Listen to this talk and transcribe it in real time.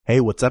Hey,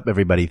 what's up,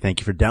 everybody?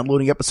 Thank you for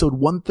downloading episode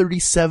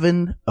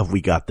 137 of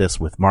We Got This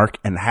with Mark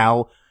and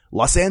Hal.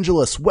 Los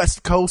Angeles,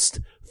 West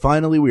Coast.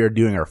 Finally, we are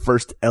doing our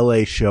first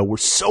LA show. We're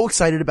so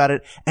excited about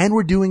it, and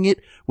we're doing it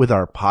with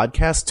our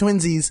podcast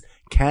twinsies,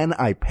 Can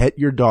I Pet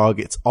Your Dog?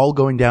 It's all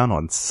going down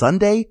on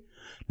Sunday,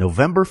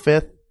 November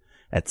 5th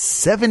at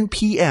 7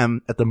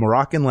 p.m. at the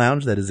Moroccan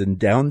Lounge that is in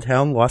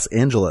downtown Los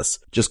Angeles.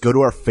 Just go to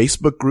our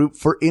Facebook group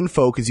for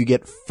info because you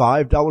get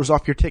 $5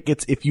 off your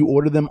tickets if you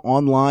order them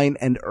online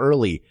and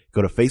early.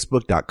 Go to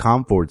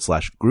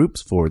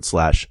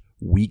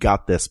facebook.com/groups/We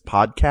Got This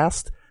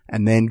Podcast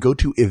and then go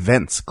to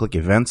events. Click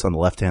events on the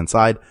left-hand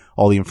side.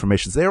 All the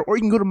information's there. Or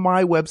you can go to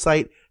my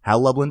website,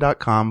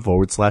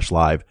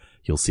 hallublin.com/live.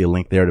 You'll see a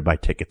link there to buy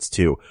tickets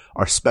too.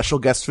 Our special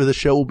guest for the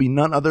show will be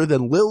none other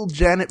than Lil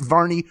Janet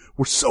Varney.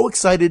 We're so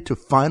excited to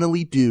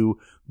finally do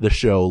the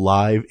show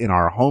live in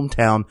our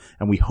hometown,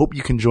 and we hope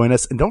you can join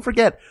us. And don't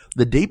forget,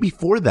 the day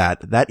before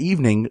that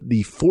evening,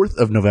 the 4th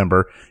of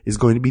November, is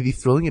going to be the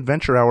Thrilling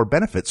Adventure Hour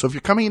benefit. So if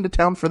you're coming into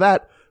town for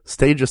that,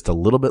 stay just a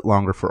little bit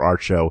longer for our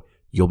show.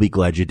 You'll be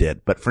glad you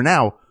did. But for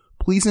now,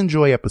 please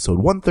enjoy episode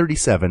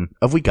 137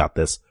 of We Got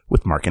This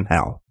with Mark and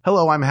Hal.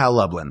 Hello, I'm Hal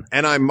Lublin.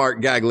 And I'm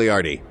Mark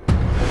Gagliardi.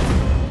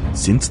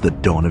 Since the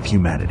dawn of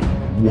humanity,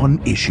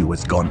 one issue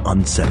has gone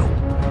unsettled.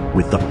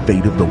 With the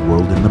fate of the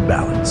world in the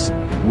balance,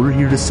 we're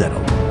here to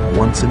settle,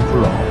 once and for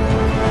all,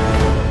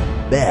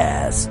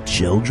 Best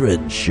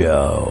Children's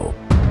Show.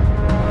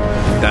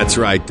 That's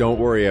right. Don't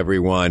worry,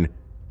 everyone.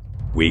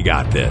 We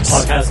got this.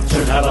 Podcast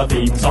should have a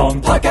theme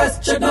song.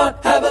 Podcast should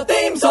not have a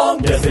theme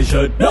song. Yes, they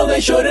should. No,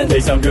 they shouldn't. They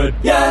sound good.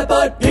 Yeah,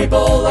 but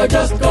people are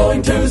just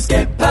going to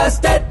skip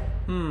past it.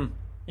 You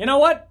know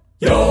what?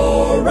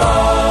 You're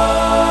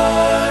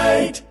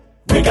right.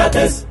 We got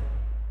this.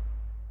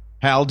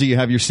 Hal, do you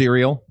have your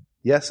cereal?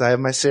 Yes, I have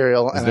my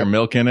cereal. Is there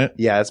milk in it?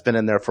 Yeah, it's been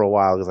in there for a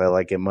while because I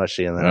like it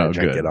mushy and then I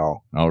drink it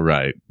all. All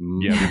right.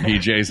 You have your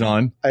PJs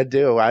on? I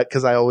do,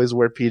 because I always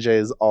wear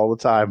PJs all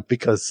the time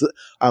because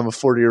I'm a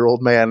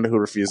 40-year-old man who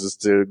refuses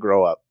to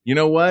grow up. You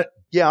know what?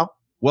 Yeah.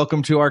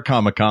 Welcome to our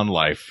Comic-Con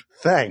life.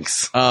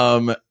 Thanks. Is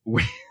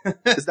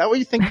that what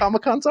you think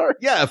Comic-Cons are?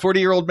 Yeah,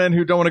 40-year-old men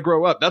who don't want to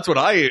grow up. That's what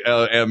I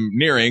am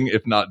nearing,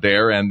 if not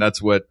there, and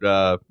that's what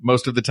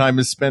most of the time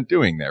is spent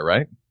doing there,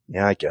 right?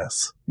 Yeah, I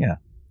guess. Yeah.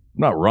 I'm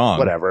not wrong.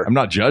 Whatever. I'm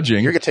not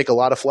judging. You're going to take a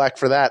lot of flack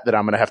for that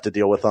I'm going to have to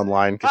deal with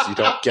online because you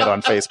don't get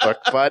on Facebook.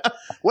 But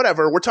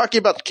whatever. We're talking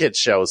about kids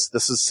shows.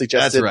 This is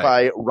suggested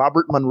by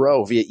Robert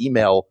Monroe via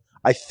email.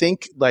 I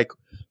think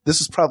this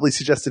was probably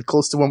suggested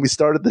close to when we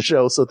started the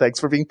show. So thanks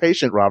for being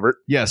patient, Robert.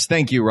 Yes.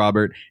 Thank you,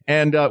 Robert.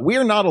 And we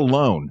are not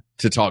alone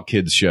to talk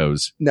kids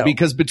shows. No.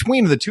 Because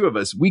between the two of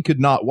us, we could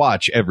not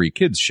watch every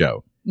kids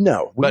show.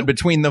 No. But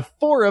between the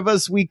four of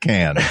us, we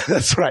can.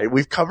 That's right.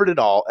 We've covered it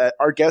all.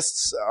 Our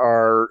guests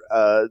are,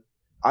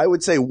 I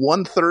would say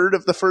 1/3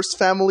 of the first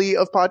family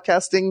of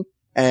podcasting.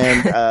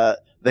 And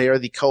they are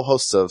the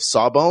co-hosts of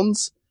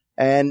Sawbones.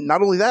 And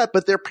not only that,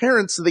 but they're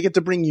parents, so they get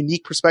to bring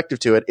unique perspective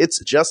to it.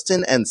 It's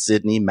Justin and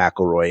Sydnee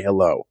McElroy.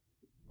 Hello.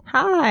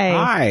 Hi.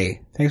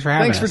 Hi. Thanks for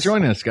having us. Thanks for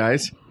joining us,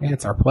 guys. Yeah,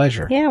 it's our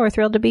pleasure. Yeah, we're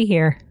thrilled to be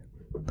here.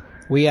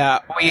 We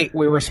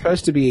were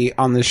supposed to be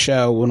on the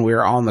show when we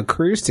were on the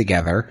cruise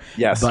together.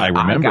 Yes, but I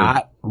remember. I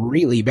got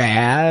really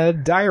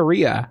bad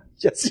diarrhea.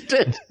 Yes, you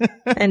did.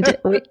 and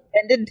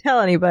didn't tell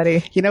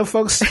anybody. You know,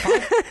 folks,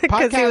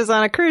 Because he was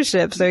on a cruise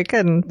ship, so he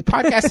couldn't.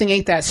 Podcasting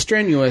ain't that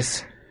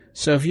strenuous.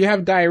 So if you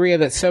have diarrhea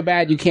that's so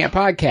bad you can't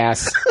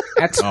podcast,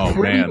 that's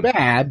pretty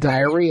bad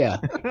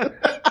diarrhea.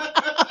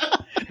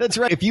 That's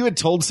right. If you had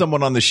told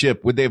someone on the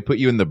ship, would they have put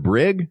you in the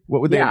brig?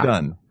 What would they have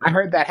done? I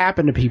heard that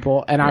happen to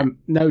people, and I'm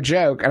no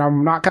joke, and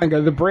I'm not going to go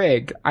to the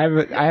brig. I had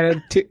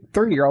a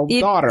 3-year-old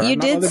daughter. I'm not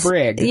going to the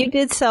brig. You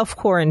did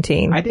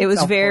self-quarantine. It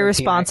was very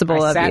responsible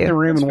of you. I sat in the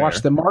room and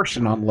watched The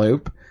Martian on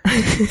loop.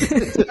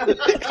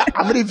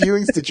 How many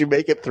viewings did you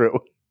make it through?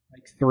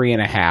 Like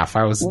 3.5.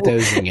 I was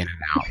dozing in and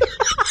out.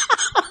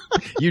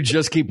 You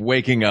just keep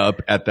waking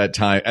up at that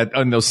time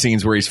on those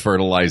scenes where he's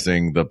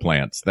fertilizing the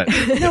plants.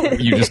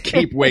 You just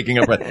keep waking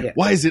up.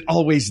 Why is it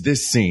always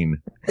this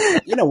scene?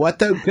 You know what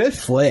though? Good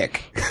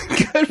flick.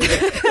 Good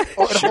flick.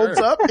 It holds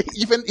up.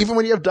 Even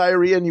when you have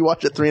diarrhea and you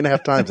watch it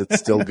 3.5 times, it's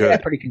still good. Yeah,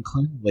 pretty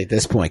conclusively at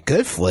this point.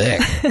 Good flick.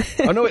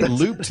 Oh no, it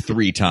looped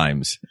 3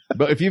 times.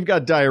 But if you've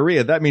got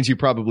diarrhea, that means you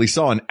probably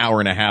saw an hour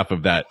and a half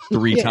of that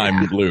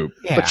 3-time loop.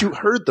 Yeah. But you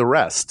heard the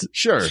rest.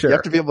 Sure. You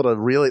have to be able to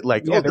really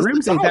the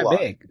rooms ain't that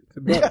big.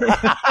 Yeah,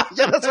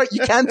 that's right.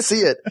 You can see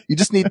it. You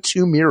just need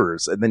 2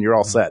 mirrors and then you're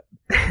all set.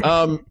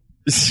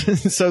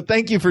 So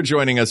thank you for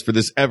joining us for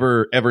this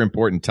ever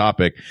important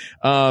topic.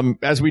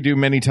 As we do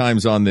many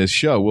times on this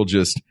show, we'll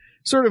just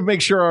sort of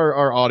make sure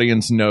our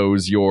audience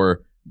knows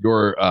your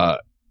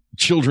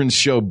children's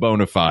show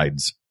bona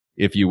fides,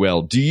 if you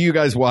will. Do you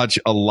guys watch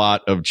a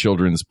lot of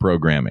children's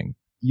programming?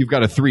 you've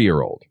got a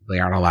 3-year-old. They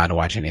aren't allowed to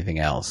watch anything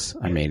else.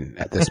 I mean,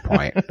 at this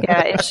point.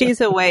 Yeah, if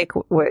she's awake,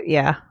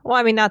 yeah. Well,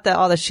 I mean, not that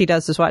all that she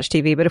does is watch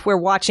TV, but if we're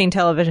watching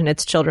television,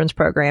 it's children's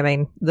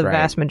programming the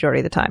vast majority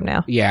of the time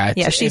now. Yeah.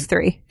 Yeah, she's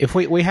 3. If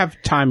we have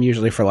time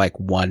usually for like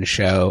one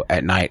show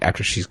at night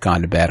after she's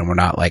gone to bed and we're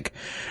not like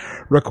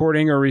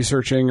recording or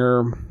researching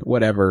or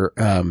whatever.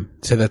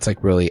 So that's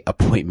like really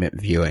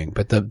appointment viewing.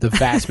 But the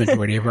vast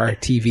majority of our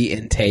TV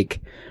intake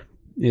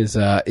is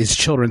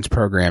children's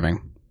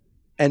programming.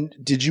 And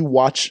did you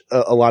watch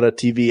a lot of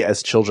TV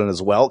as children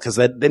as well? Because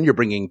then you're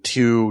bringing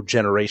 2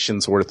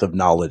 generations worth of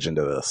knowledge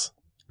into this.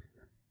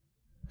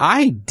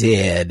 I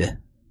did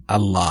a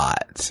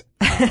lot.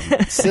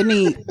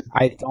 Sydnee,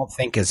 I don't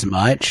think as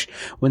much.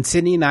 When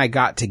Sydnee and I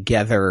got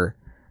together,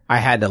 I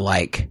had to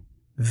like,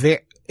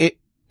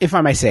 if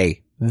I may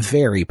say,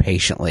 very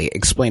patiently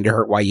explain to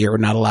her why you're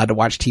not allowed to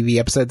watch TV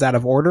episodes out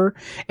of order,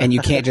 and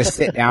you can't just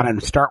sit down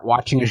and start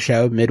watching a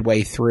show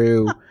midway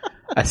through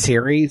a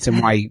series,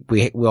 and why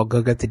we'll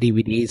go get the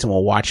DVDs and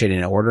we'll watch it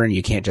in order, and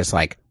you can't just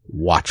like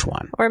watch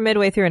one. Or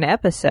midway through an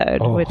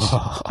episode, which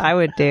I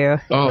would do.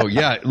 Oh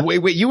yeah.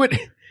 Wait, you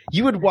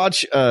would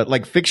watch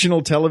like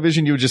fictional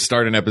television, you would just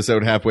start an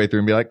episode halfway through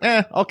and be like,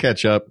 I'll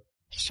catch up.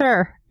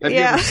 Sure. Have you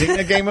ever seen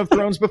a Game of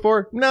Thrones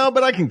before? No,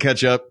 but I can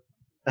catch up.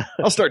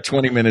 I'll start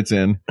 20 minutes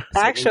in.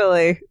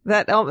 Actually,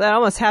 that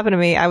almost happened to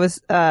me. I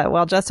was,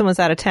 while Justin was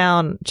out of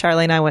town,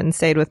 Charlie and I went and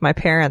stayed with my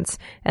parents,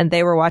 and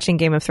they were watching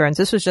Game of Thrones.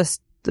 This was just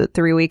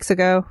 3 weeks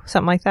ago,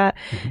 something like that,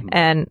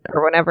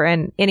 or whatever.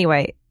 And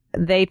anyway,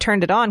 they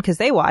turned it on because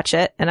they watch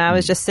it, and I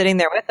was just sitting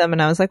there with them,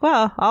 and I was like,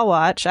 well, I'll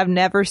watch. I've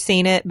never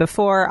seen it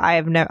before.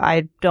 I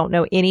don't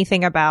know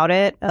anything about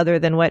it other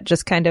than what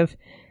just kind of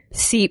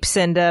seeps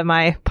into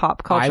my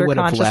pop culture consciousness. I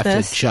would have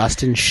left a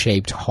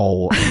Justin-shaped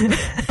hole in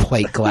the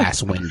plate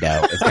glass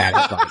window if that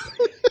is like,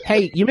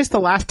 hey, you missed the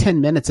last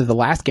 10 minutes of the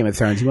last Game of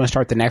Thrones. You want to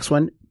start the next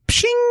one?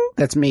 Pshing!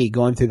 That's me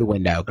going through the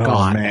window.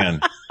 Gone. Oh, man.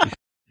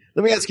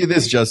 Let me ask you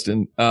this,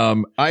 Justin.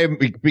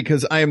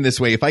 Because I am this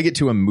way. If I get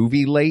to a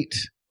movie late,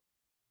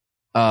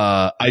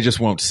 I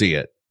just won't see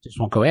it. Just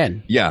won't go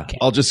in. Yeah. Okay.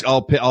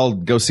 I'll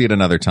go see it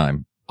another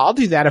time. I'll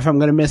do that if I'm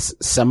going to miss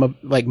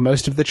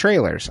most of the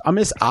trailers. I'll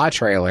miss a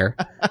trailer.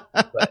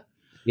 But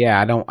yeah,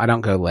 I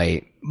don't go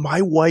late.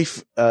 My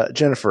wife,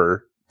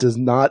 Jennifer, does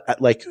not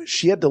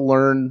she had to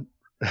learn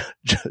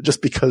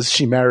just because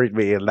she married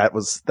me. And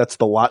that's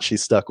the lot she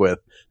stuck with,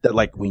 that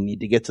like, we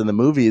need to get to the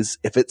movies.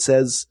 If it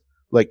says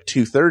like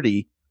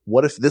 2:30,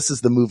 what if this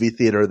is the movie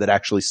theater that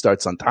actually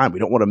starts on time? We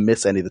don't want to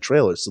miss any of the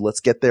trailers. So let's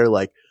get there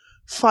like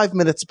 5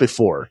 minutes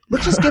before.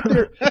 Let's just get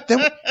there.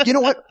 Then, you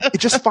know what?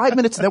 It's just 5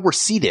 minutes, and then we're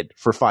seated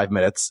for 5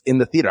 minutes in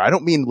the theater. I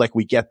don't mean like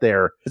we get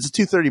there. It's a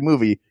 2:30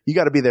 movie. You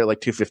got to be there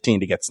like 2:15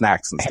 to get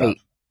snacks and stuff.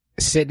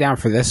 Sit down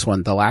for this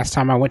one. The last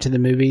time I went to the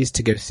movies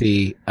to go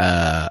see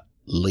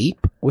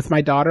Leap with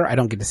my daughter, I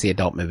don't get to see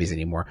adult movies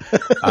anymore.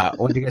 I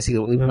went to go see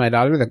Leap with my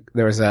daughter.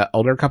 There was an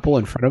older couple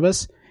in front of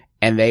us,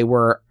 and they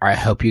were, I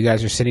hope you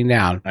guys are sitting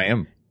down. I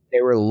am.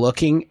 They were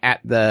looking at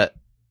the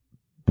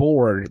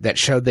board that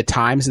showed the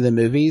times of the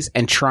movies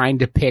and trying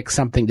to pick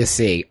something to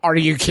see. Are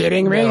you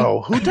kidding me?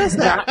 No, who does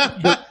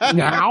that?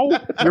 Now?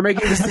 You're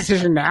making this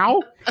decision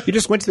now? You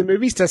just went to the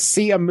movies to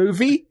see a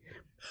movie?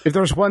 If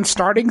there's one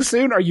starting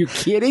soon, are you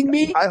kidding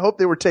me? I hope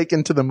they were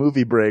taken to the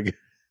movie brig.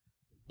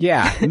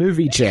 Yeah,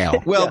 movie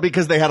jail. Well,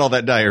 because they had all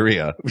that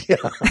diarrhea.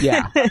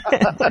 Yeah.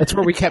 That's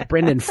where we kept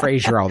Brendan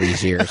Fraser all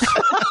these years.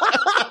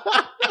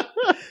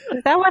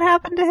 Is that what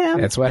happened to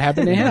him? That's what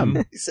happened to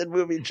him. He said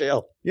movie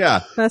jail.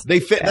 Yeah.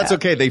 That's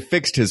okay. They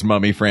fixed his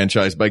Mummy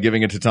franchise by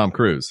giving it to Tom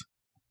Cruise.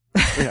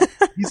 Yeah.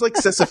 He's like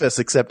Sisyphus,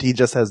 except he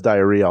just has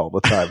diarrhea all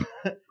the time.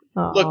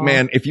 Look,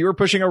 man, if you were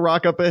pushing a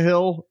rock up a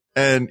hill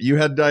and you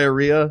had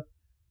diarrhea,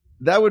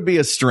 that would be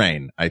a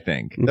strain, I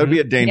think. That would be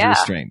a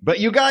dangerous strain. But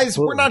you guys,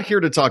 we're not here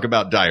to talk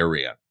about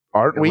diarrhea.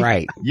 Aren't we?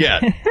 Right.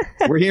 Yeah.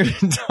 We're here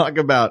to talk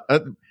about...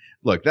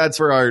 look, that's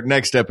for our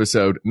next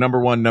episode.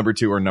 Number 1, number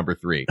 2, or number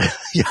 3.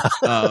 Yeah.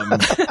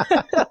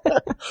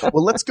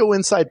 Well, let's go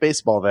inside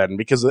baseball then,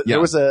 because there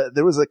was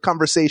a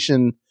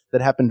conversation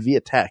that happened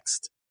via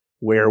text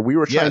where we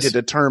were trying to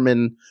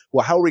determine,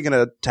 well, how are we going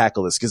to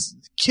tackle this? Because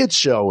kids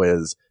show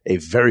is a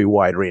very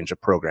wide range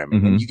of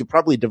programming. And you could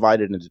probably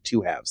divide it into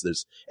 2 halves.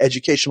 There's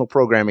educational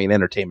programming and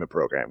entertainment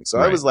programming. So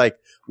I was like,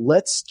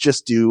 let's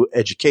just do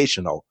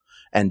educational.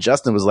 And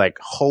Justin was like,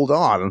 hold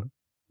on.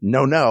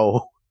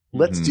 No.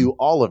 Let's do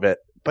all of it.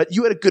 But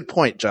you had a good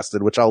point,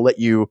 Justin, which I'll let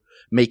you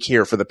make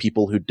here for the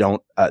people who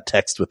don't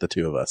text with the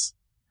 2 of us.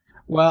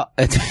 Well,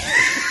 there's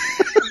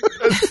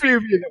a few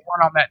of you that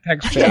weren't on that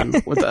text chain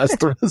with us.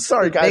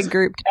 Sorry, guys. Big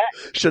group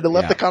text. Should have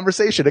left the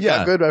conversation. It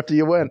got good after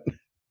you went.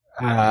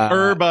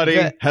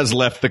 Everybody has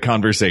left the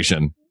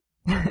conversation.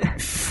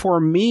 For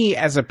me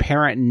as a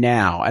parent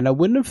now, and I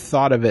wouldn't have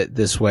thought of it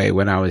this way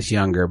when I was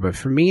younger, but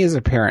for me as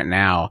a parent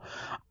now,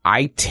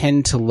 I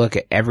tend to look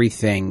at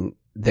everything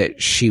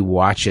that she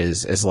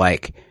watches as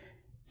like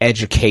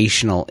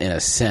educational in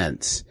a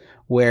sense,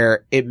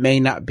 where it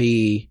may not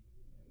be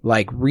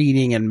like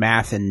reading and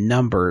math and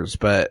numbers,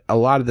 but a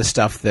lot of the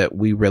stuff that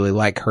we really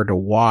like her to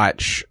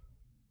watch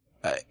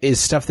is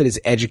stuff that is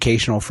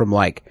educational from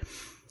like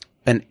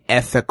an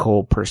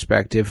ethical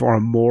perspective or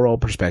a moral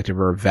perspective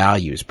or a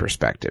values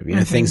perspective. You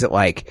know, things that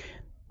like,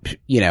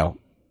 you know,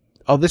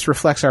 oh, this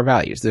reflects our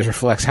values. This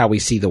reflects how we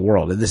see the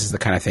world. And this is the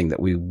kind of thing that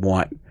we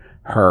want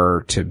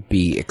her to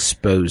be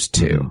exposed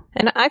to.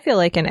 And I feel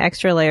like an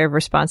extra layer of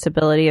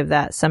responsibility of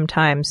that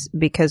sometimes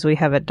because we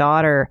have a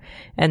daughter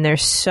and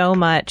there's so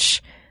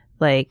much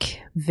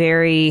like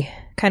very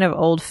kind of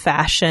old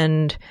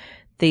fashioned,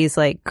 these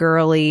like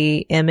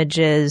girly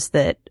images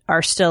that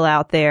are still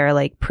out there,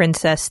 like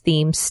princess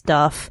themed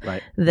stuff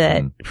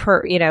that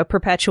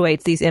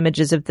perpetuates these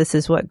images of this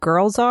is what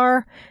girls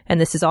are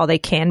and this is all they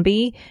can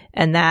be.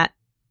 And that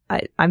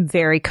I'm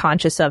very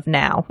conscious of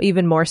now,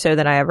 even more so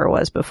than I ever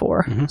was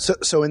before.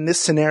 So in this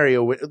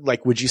scenario,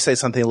 like, would you say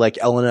something like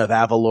Elena of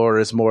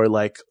Avalor is more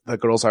like the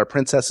girls are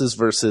princesses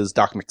versus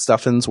Doc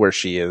McStuffins, where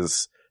she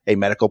is a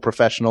medical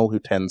professional who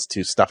tends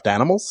to stuffed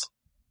animals?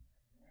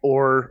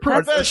 Or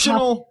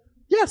Professional?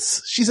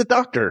 Yes, she's a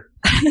doctor.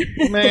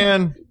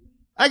 Man,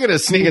 I got a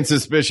sneaking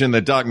suspicion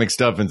that Doc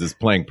McStuffins is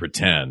playing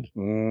pretend.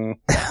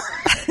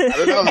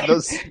 I don't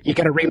know. You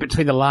got to read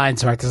between the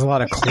lines, right? There's a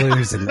lot of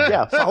clues in there.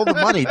 Yeah, follow the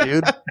money,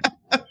 dude.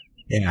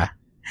 Yeah.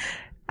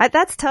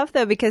 That's tough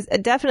though, because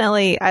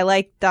definitely I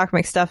like Doc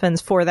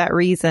McStuffins for that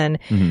reason.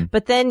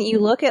 But then you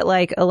look at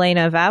like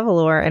Elena of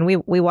Avalor, and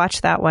we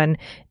watched that one,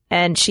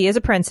 and she is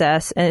a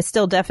princess, and it's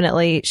still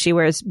definitely, she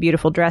wears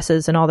beautiful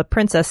dresses and all the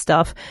princess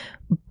stuff,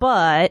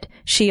 but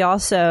she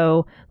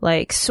also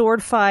like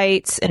sword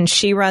fights and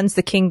she runs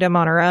the kingdom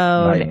on her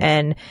own.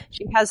 And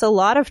she has a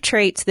lot of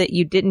traits that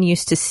you didn't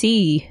used to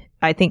see,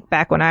 I think,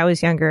 back when I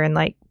was younger, and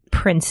like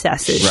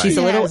princesses. She's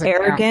a little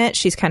arrogant.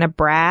 She's kind of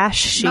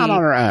brash. Not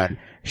on her own.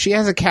 She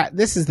has a cat.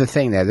 This is the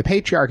thing there. The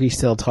patriarchy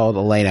still told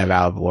Elena of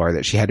Avalor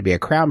that she had to be a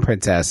crown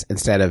princess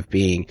instead of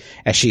being,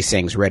 as she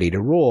sings, ready to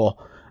rule.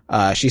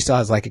 She still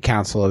has like a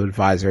council of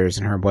advisors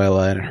and her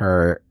abuela and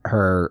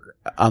her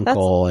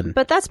uncle.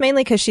 But that's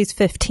mainly because she's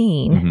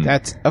 15.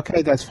 That's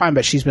okay. That's fine.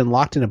 But she's been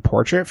locked in a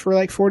portrait for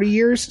like 40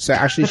 years. So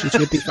actually she's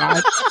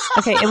 55.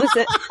 Okay.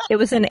 It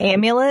was an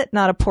amulet,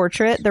 not a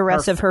portrait. The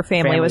rest of her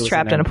family was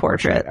trapped in a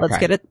portrait.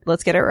 Okay.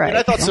 Let's get it right. And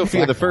I thought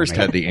Sophia the First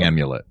had the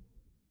amulet.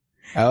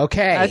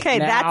 Okay.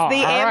 That's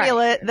the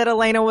amulet that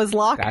Elena was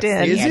locked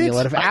in. Is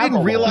it? I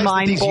didn't realize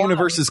that these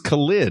universes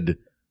collide.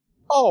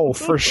 Oh,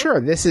 for sure.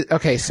 This is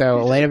okay. So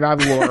Elena of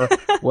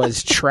Avalor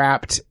was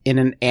trapped in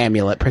an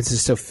amulet,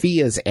 Princess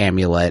Sophia's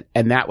amulet,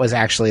 and that was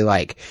actually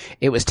like,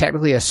 it was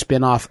technically a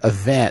spin-off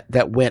event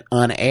that went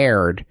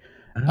unaired.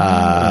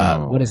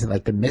 What is it,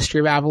 like the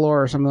Mystery of Avalor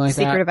or something like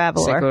Secret that?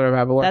 Secret of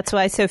Avalor. That's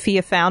why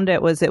Sophia found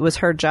it was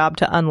her job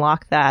to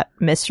unlock that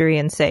mystery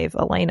and save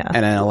Elena.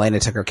 And then Elena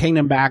took her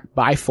kingdom back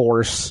by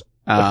force,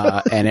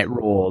 and it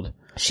ruled.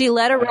 She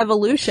led a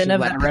revolution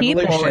of the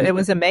people. It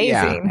was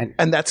amazing. Yeah,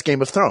 and that's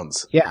Game of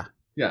Thrones. Yeah.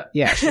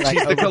 She's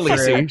like the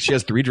Khaleesi. She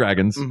has 3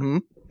 dragons.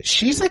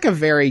 She's like a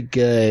very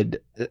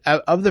good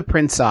of the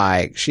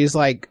Prince-I. She's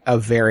like a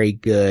very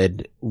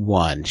good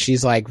one.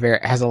 She's like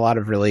has a lot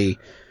of really,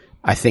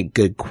 I think,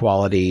 good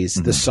qualities.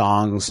 The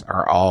songs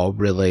are all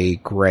really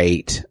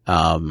great.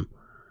 And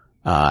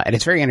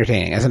it's very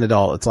entertaining. As an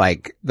adult, it's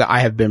like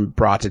I have been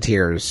brought to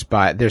tears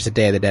by There's a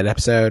Day of the Dead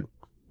episode.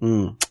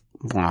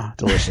 Wow,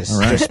 delicious.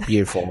 Right. Just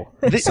beautiful.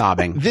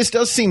 Sobbing. This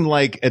does seem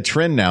like a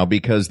trend now,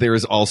 because there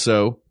is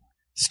also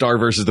Star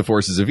versus the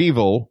Forces of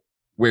Evil,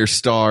 where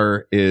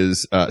Star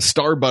is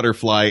Star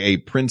Butterfly, a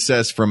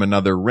princess from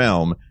another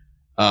realm,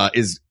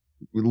 is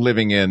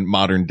living in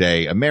modern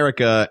day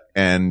America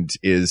and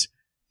is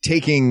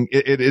taking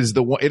it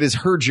is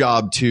her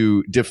job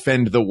to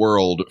defend the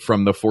world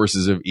from the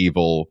forces of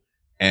evil,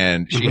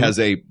 and she has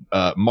a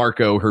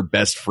Marco, her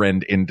best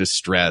friend in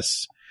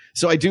distress.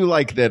 So I do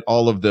like that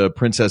all of the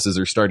princesses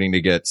are starting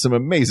to get some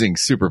amazing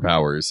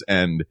superpowers,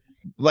 and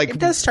like it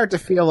does start to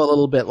feel a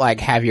little bit like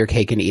Have Your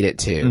Cake and Eat It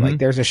Too. Like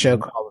there's a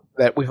show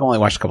that we've only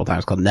watched a couple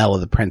times called Nella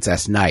the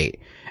Princess Knight.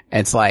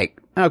 And it's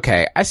like,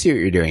 okay, I see what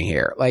you're doing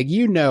here. Like,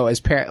 you know,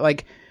 as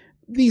like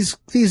these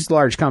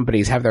large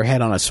companies have their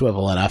head on a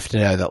swivel enough to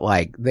know that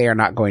like they are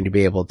not going to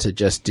be able to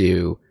just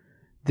do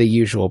the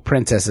usual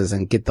princesses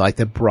and get like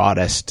the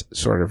broadest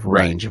sort of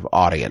range of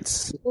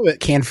audience. It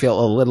can feel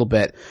a little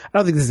bit, I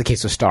don't think this is the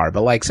case with Star,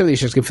 but like some of these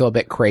shows can feel a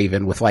bit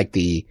craven with like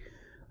the,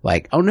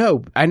 like, oh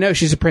no, I know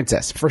she's a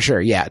princess for sure.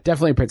 Yeah,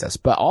 definitely a princess,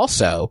 but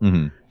also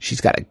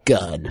she's got a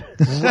gun.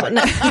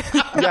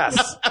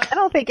 Yes. I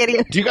don't think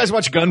any. Do you guys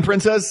watch Gun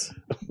Princess?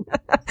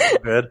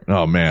 Good.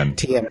 Oh man.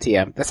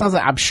 TM. That sounds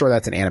like, I'm sure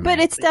that's an anime. But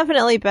it's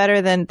definitely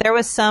better than, there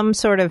was some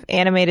sort of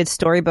animated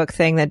storybook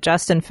thing that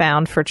Justin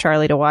found for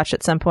Charlie to watch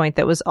at some point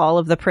that was all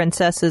of the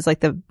princesses, like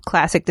the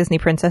classic Disney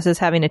princesses,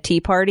 having a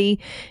tea party,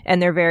 and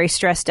they're very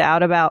stressed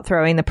out about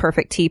throwing the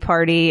perfect tea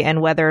party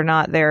and whether or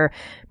not their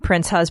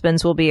prince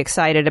husbands will be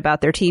excited about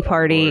their tea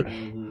party.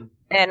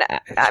 And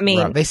I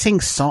mean, they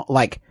sing song,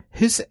 like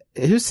who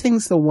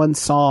sings the one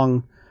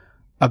song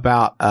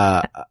about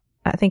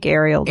I think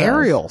Ariel does.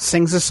 Ariel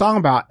sings a song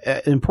about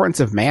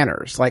importance of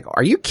manners. Like,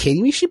 are you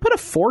kidding me? She put a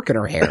fork in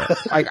her hair.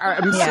 Like,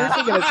 I'm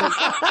seriously going to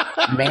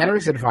take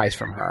manners advice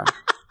from her.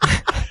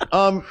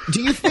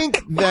 Do you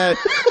think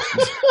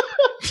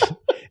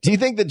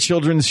that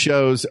children's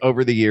shows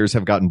over the years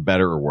have gotten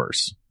better or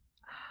worse?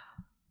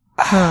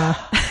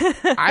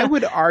 I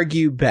would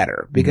argue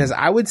better, because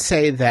I would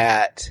say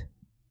that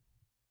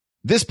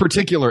this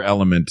particular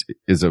element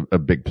is a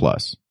big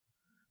plus.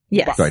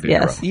 Yes. Sorry to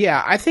interrupt.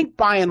 Yeah, I think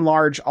by and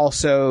large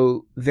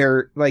also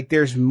there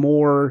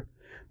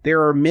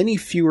are many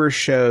fewer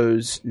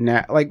shows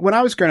now. Like when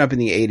I was growing up in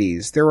the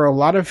 80s, there were a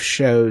lot of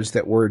shows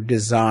that were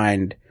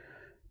designed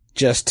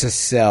just to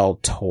sell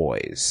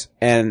toys.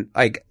 And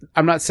like,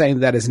 I'm not saying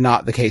that is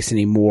not the case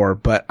anymore,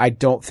 but I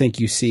don't think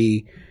you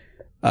see,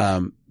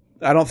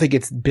 I don't think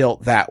it's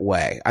built that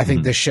way. I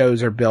think the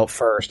shows are built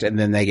first and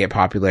then they get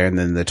popular and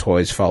then the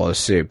toys follow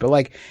suit. But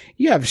like,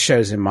 you have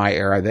shows in my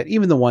era that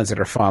even the ones that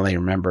are fondly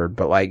remembered,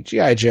 but like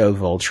G.I. Joe,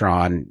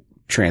 Voltron,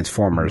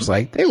 Transformers,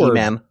 like they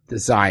were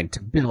designed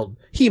to build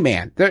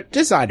He-Man. They're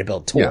designed to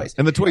build toys. Yeah.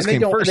 And the toys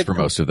came first for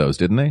most of those,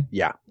 didn't they?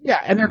 Yeah. Yeah.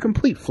 And they're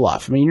complete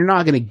fluff. I mean, you're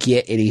not going to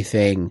get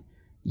anything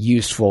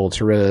useful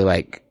to really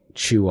like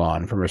chew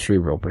on from a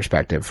cerebral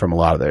perspective from a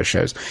lot of those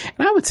shows.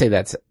 And I would say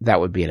that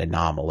would be an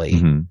anomaly.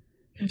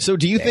 Mm-hmm. So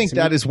do you think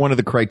that is one of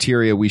the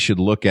criteria we should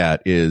look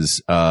at,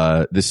 is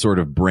this sort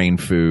of brain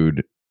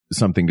food,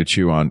 something to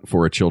chew on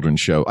for a children's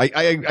show?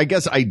 I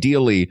guess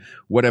ideally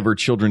whatever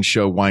children's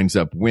show winds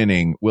up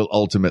winning will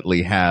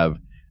ultimately have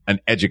an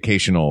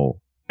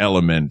educational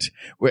element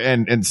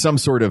and some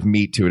sort of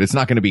meat to it. It's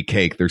not going to be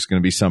cake. There's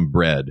going to be some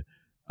bread.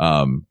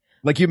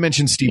 Like you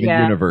mentioned Steven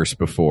Universe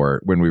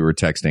before when we were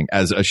texting,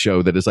 as a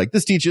show that is like,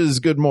 this teaches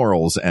good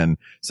morals, and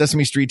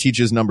Sesame Street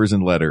teaches numbers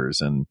and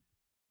letters, and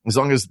as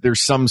long as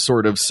there's some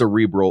sort of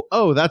cerebral,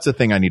 oh, that's a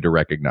thing I need to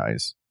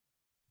recognize.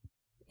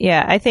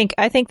 Yeah, I think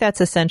that's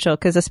essential,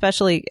 because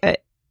especially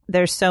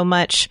there's so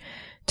much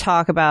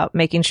talk about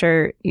making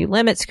sure you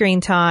limit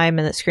screen time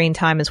and that screen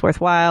time is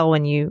worthwhile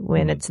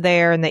when it's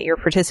there and that you're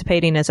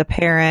participating as a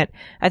parent.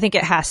 I think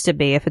it has to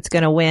be, if it's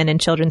going to win in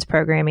children's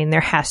programming, there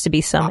has to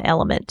be some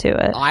element to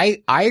it.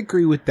 I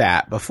agree with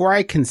that. Before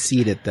I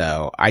concede it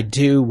though, I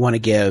do want to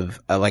give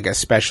a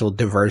special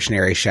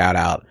diversionary shout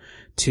out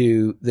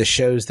to the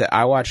shows that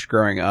I watched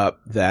growing up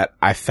that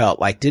I felt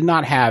like did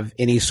not have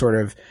any sort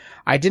of,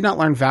 I did not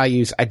learn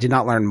values, I did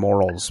not learn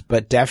morals,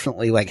 but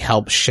definitely like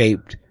helped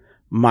shape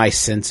my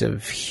sense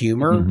of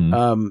humor,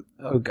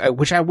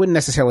 which I wouldn't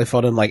necessarily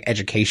fold in like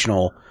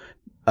educational,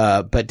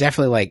 but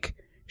definitely like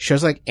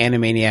shows like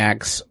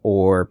Animaniacs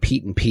or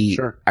Pete and Pete,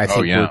 I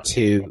think were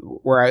two,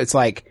 where it's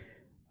like,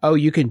 oh,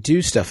 you can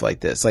do stuff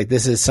like this. Like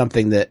this is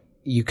something that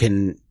you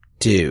can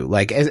do.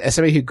 Like as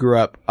somebody who grew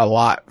up a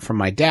lot from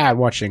my dad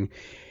watching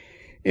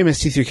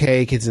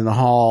MST3K, Kids in the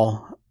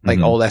Hall, like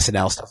old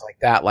SNL stuff like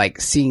that,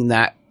 like seeing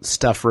that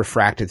stuff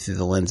refracted through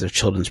the lens of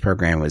children's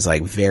program was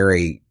like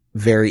very,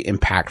 very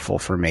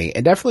impactful for me.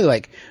 And definitely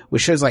like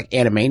with shows like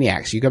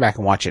Animaniacs, you go back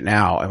and watch it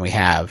now and we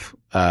have,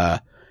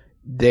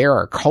 there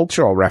are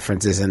cultural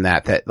references in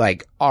that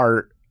like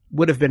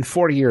would have been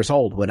 40 years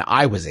old when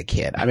I was a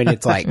kid. I mean,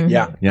 it's like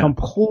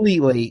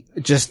completely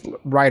just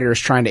writers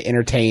trying to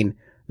entertain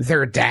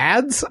their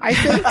dads, I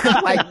think.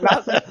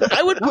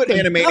 I would put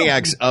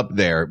Animaniacs up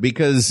there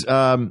because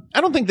I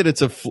don't think that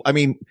it's I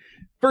mean,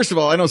 first of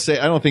all, I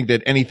don't think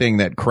that anything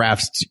that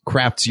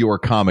crafts your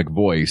comic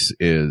voice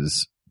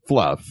is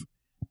fluff.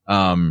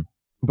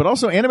 But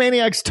also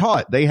Animaniacs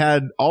taught. They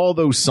had all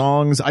those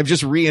songs. I've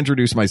just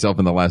reintroduced myself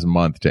in the last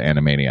month to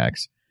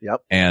Animaniacs.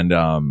 Yep. And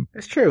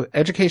it's true.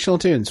 Educational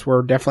tunes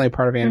were definitely a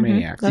part of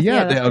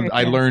Animaniacs.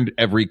 I learned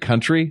every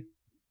country.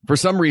 For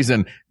some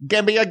reason,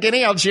 Gambia,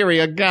 Guinea,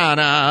 Algeria,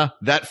 Ghana,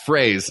 that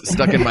phrase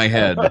stuck in my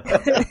head.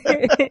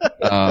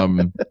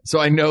 So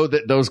I know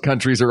that those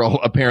countries are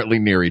all apparently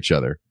near each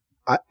other.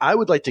 I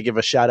would like to give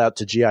a shout out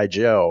to G.I.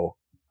 Joe,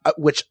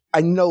 which I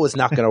know is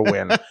not going to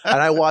win. And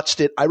I watched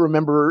it. I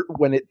remember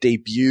when it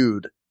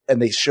debuted and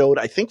they showed,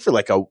 I think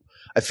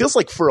it feels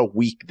like for a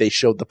week they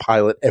showed the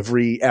pilot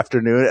every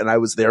afternoon and I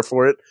was there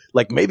for it.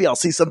 Like maybe I'll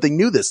see something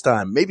new this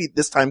time. Maybe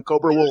this time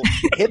Cobra will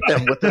hit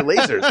them with their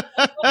lasers.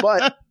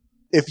 But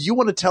if you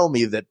want to tell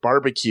me that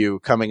barbecue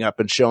coming up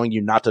and showing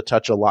you not to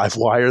touch a live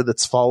wire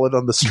that's fallen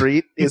on the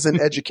street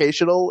isn't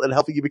educational and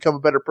helping you become a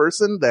better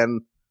person, then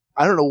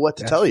I don't know what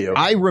to tell you.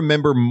 I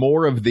remember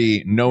more of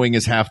the knowing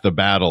is half the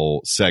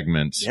battle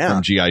segments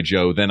from G.I.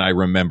 Joe than I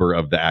remember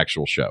of the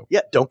actual show.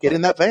 Yeah, don't get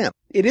in that van.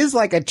 It is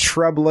like it's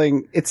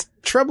troubling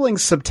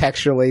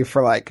subtextually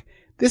for like,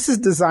 this is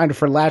designed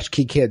for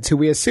latchkey kids who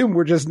we assume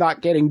we're just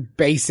not getting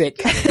basic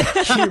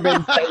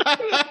human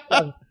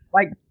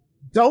like,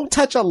 don't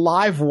touch a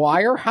live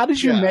wire. How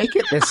did you make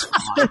it this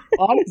far?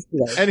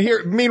 Honestly.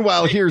 And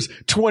meanwhile, here's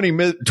 20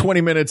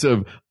 minutes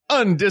of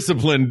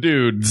undisciplined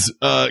dudes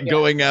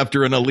going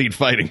after an elite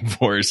fighting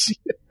force.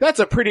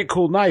 That's a pretty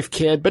cool knife,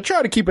 kid, but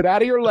try to keep it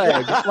out of your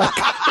leg.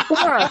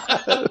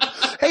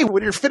 Hey,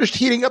 when you're finished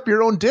heating up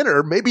your own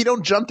dinner, maybe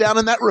don't jump down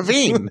in that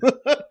ravine.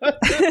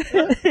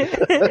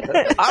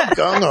 I'm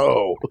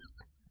gung-ho.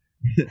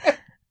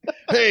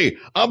 Hey,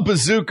 I'm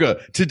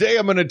Bazooka. Today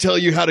I'm going to tell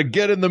you how to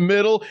get in the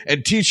middle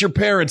and teach your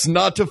parents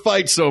not to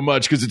fight so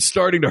much because it's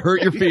starting to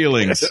hurt your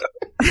feelings.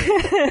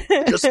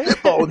 Just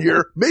spitballing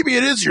here. Maybe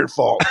it is your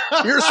fault.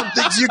 Here are some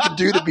things you can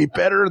do to be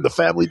better in the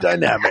family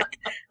dynamic.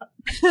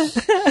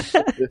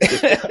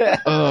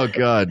 Oh,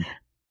 God.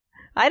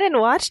 I didn't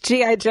watch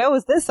G.I. Joe.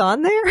 Was this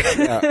on there?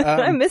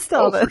 Yeah, I missed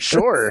all this. For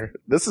sure.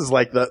 This is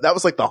like that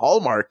was like the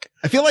hallmark.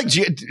 I feel like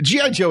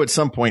G.I. Joe at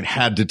some point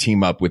had to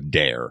team up with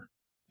Dare.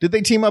 Did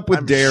they team up with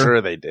I'm Dare? sure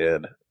they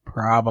did.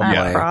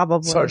 Probably.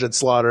 Probably. Sergeant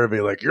Slaughter would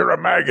be like, "You're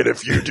a maggot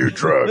if you do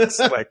drugs."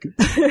 Like,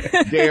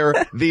 Dare,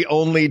 the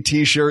only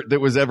T-shirt that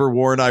was ever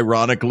worn,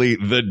 ironically,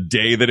 the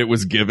day that it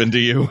was given to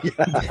you.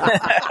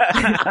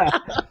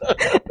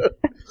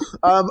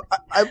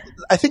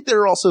 I think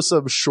there are also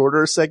some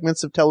shorter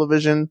segments of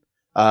television.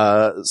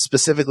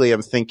 Specifically,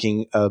 I'm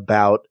thinking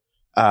about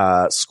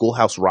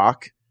Schoolhouse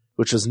Rock,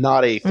 which is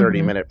not a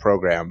 30-minute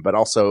program, but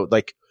also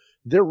like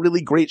they're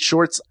really great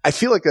shorts. I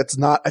feel like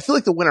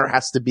the winner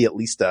has to be at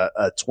least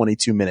a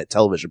 22-minute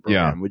television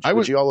program. Yeah.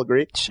 Would you all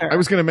agree? Sure. I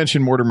was going to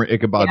mention Mortimer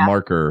Ichabod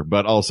Marker,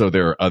 but also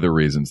there are other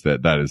reasons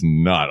that is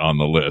not on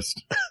the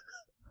list.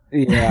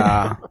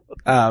 Yeah.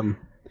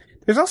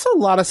 There's also a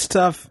lot of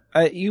stuff.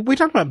 We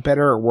talked about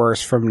better or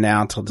worse from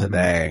now till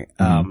today.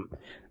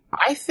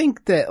 I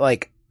think that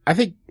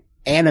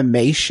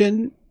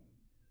animated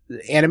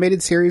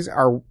series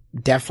are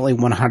definitely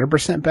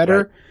 100% better.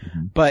 Right.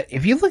 But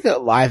if you look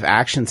at live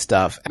action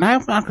stuff, and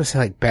I'm not going to say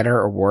like better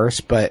or worse,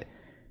 but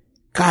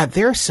God,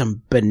 there are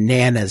some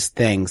bananas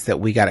things that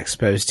we got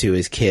exposed to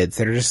as kids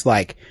that are just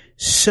like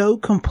so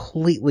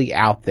completely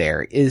out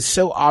there. It is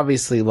so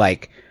obviously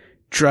like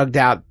drugged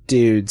out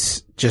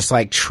dudes just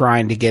like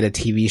trying to get a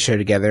TV show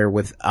together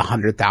with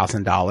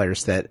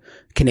 $100,000 that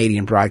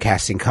Canadian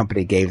Broadcasting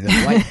Company gave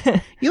them. Like,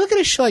 you look at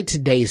a show like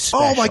Today's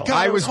Special. Oh my God!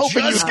 I was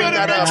hoping just you'd going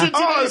bring to that up. mention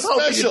I was Today's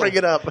hoping you'd Special. bring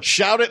it up.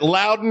 Shout it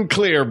loud and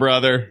clear,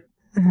 brother.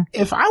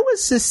 If I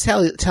was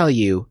to tell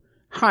you,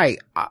 hi,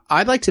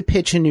 I'd like to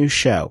pitch a new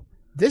show.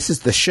 This is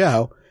the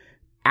show.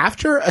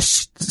 After a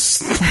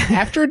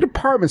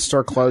department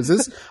store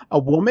closes, a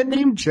woman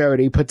named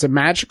Jody puts a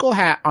magical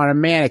hat on a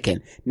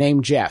mannequin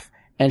named Jeff,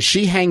 and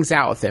she hangs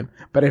out with him.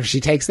 But if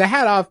she takes the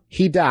hat off,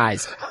 he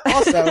dies.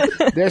 Also,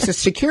 there's a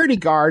security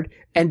guard.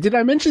 And did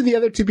I mention the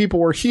other two people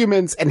were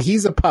humans and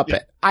he's a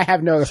puppet? I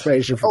have no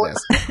explanation for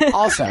this.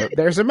 Also,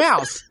 there's a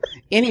mouse.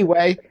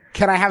 Anyway,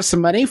 can I have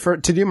some money to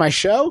do my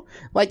show?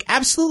 Like,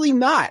 absolutely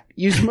not.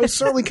 You most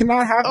certainly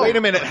cannot have. Wait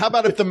a minute. How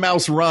about if the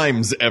mouse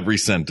rhymes every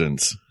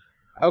sentence?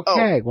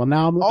 Okay, well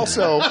now I'm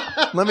Also,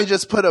 let me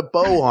just put a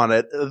bow on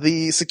it.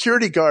 The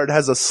security guard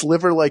has a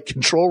sliver-like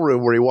control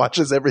room where he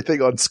watches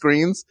everything on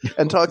screens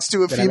and talks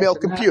to a Did I female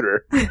mention that?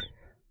 computer.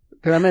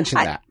 Did I mention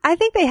that? I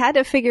think they had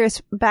to figure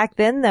back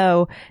then,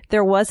 though,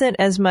 there wasn't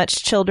as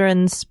much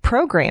children's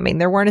programming.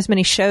 There weren't as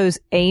many shows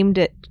aimed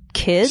at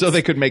kids. So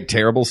they could make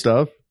terrible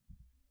stuff?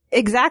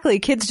 Exactly.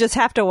 Kids just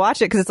have to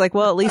watch it because it's like,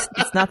 well, at least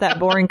it's not that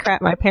boring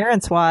crap my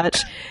parents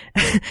watch.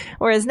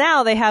 Whereas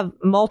now they have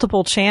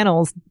multiple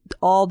channels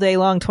all day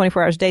long,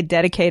 24 hours a day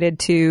dedicated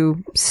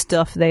to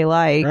stuff they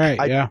like.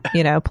 Right, yeah.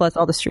 You know, plus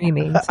all the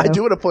streaming. I so.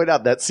 do want to point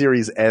out that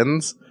series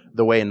ends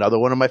the way another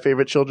one of my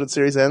favorite children's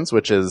series ends,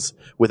 which is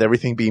with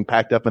everything being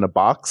packed up in a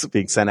box,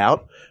 being sent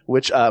out,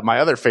 which my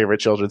other favorite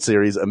children's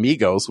series,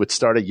 Amigos, which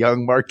starred a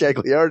young Mark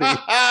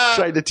Gagliardi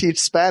trying to teach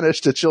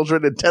Spanish to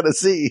children in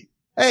Tennessee.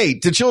 Hey,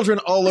 to children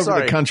all over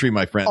Sorry. the country,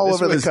 my friend. All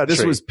over the country.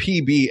 This was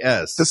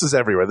PBS. This is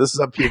everywhere. This is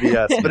on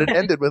PBS. But it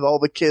ended with all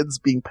the kids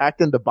being packed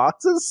into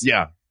boxes.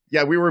 Yeah.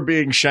 Yeah, we were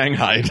being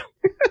shanghaied.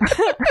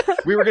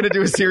 We were going to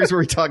do a series where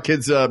we taught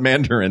kids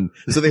Mandarin,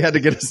 so they had to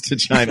get us to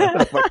China.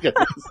 Oh my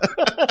goodness.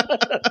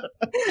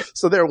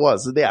 So there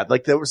was,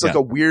 like there was like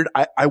a weird,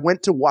 I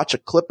went to watch a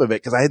clip of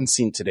it because I hadn't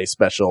seen Today's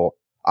Special,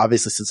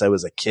 obviously, since I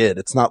was a kid.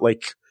 It's not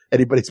like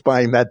anybody's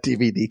buying that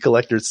DVD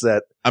collector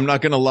set. I'm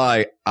not going to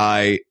lie.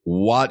 I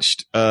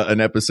watched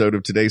an episode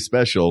of Today's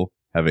Special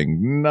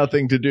having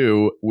nothing to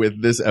do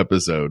with this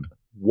episode.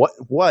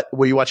 What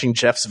were you watching?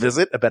 Jeff's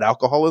Visit about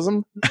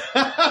alcoholism?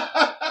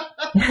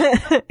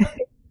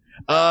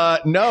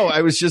 No,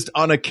 I was just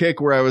on a kick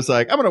where I was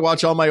like, I'm going to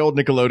watch all my old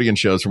Nickelodeon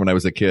shows from when I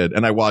was a kid.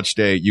 And I watched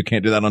You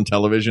Can't Do That on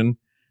Television,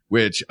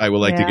 which I would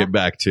like to get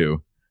back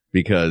to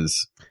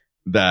because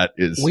that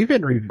is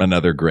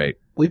another great.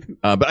 But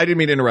I didn't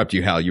mean to interrupt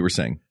you, Hal. You were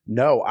saying.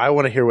 No, I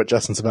want to hear what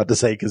Justin's about to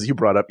say because you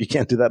brought up You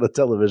Can't Do That on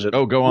Television.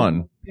 Oh, go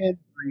on. Been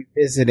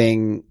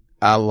revisiting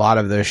a lot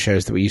of those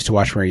shows that we used to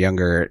watch when we were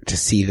younger to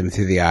see them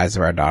through the eyes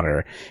of our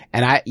daughter.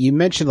 And you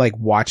mentioned like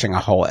watching a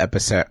whole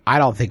episode. I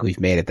don't think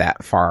we've made it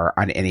that far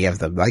on any of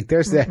them. Like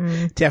there's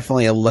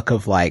definitely a look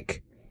of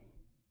like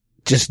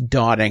just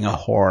dawning a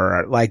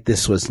horror. Like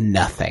this was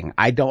nothing.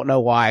 I don't know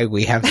why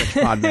we have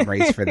such fond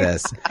memories for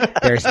this.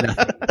 There's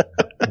nothing.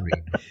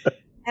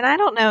 And I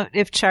don't know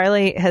if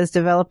Charlie has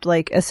developed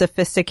like a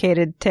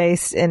sophisticated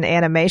taste in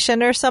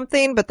animation or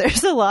something, but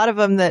there's a lot of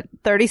them that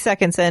 30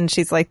 seconds in,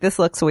 she's like, this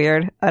looks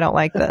weird. I don't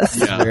like this.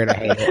 Yeah. Weird, I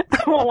hate it.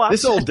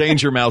 This old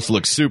Danger Mouse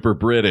looks super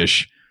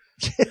British.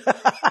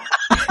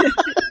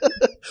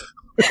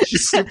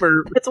 She's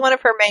super. It's one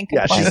of her main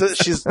Yeah,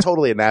 complaints. she's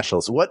totally a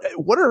nationalist. What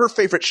are her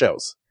favorite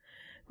shows?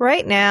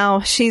 Right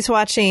now, she's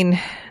watching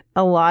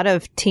a lot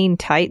of Teen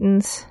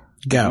Titans.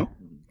 Go.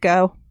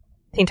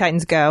 Teen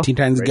Titans Go. Teen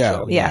Titans Great Go.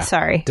 show. Yeah,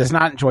 sorry. Does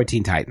not enjoy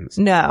Teen Titans.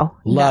 No.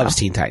 Loves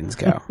Teen Titans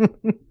Go.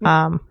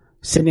 No.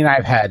 Sydney and I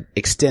have had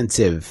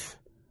extensive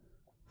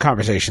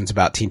conversations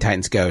about Teen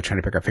Titans Go, trying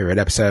to pick our favorite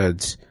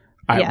episodes.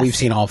 Yes. We've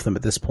seen all of them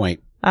at this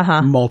point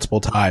Uh-huh. multiple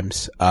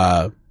times.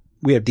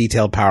 We have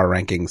detailed power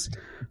rankings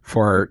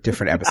for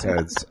different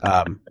episodes.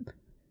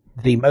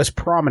 The most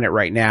prominent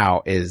right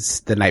now is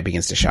The Night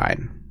Begins to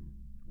Shine,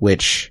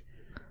 which,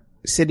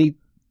 Sydney,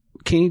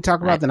 can you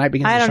talk about The Night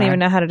Begins to Shine? I don't even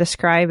know how to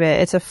describe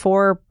it. It's a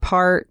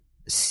 4-part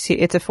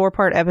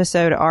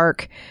episode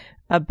arc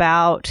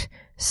about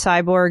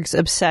Cyborg's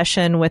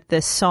obsession with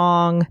this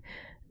song,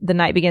 The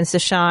Night Begins to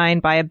Shine,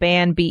 by a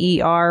band,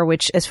 BER,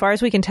 which, as far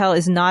as we can tell,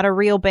 is not a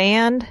real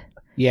band.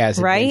 Yeah, it's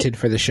right? invented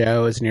for the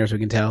show, as near as we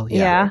can tell.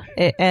 Yeah.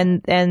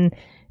 And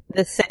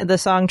the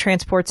song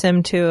transports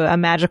him to a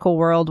magical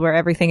world where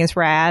everything is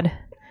rad.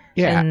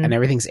 Yeah, and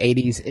everything's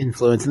 80s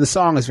influence. And the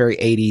song is very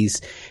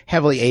 80s,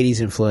 heavily 80s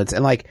influence.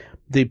 And like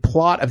the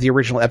plot of the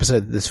original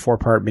episode that this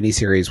 4-part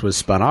miniseries was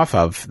spun off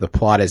of, the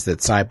plot is that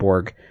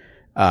Cyborg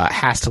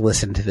has to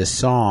listen to this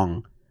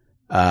song.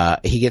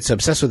 He gets so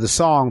obsessed with the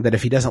song that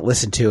if he doesn't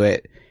listen to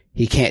it,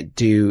 he can't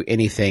do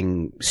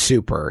anything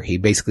super. He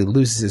basically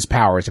loses his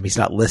powers if he's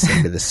not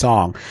listening to the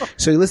song.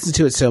 So he listens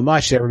to it so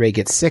much that everybody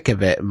gets sick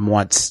of it and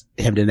wants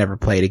him to never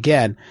play it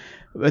again.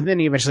 But then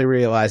he eventually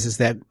realizes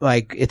that,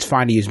 like, it's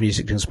fine to use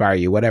music to inspire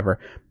you, whatever.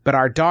 But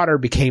our daughter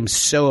became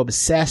so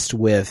obsessed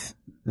with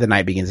The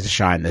Night Begins to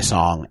Shine, the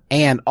song,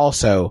 and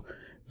also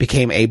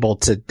became able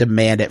to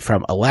demand it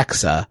from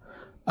Alexa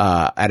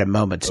at a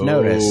moment's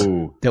notice,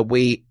 that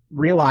we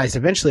realized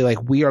eventually,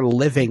 like, we are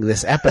living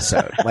this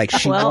episode. Like,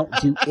 she won't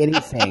do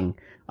anything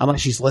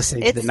unless she's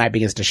listening to The Night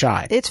Begins to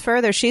Shine. It's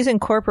further. She's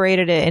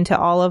incorporated it into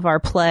all of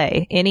our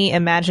play. Any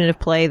imaginative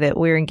play that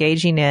we're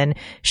engaging in,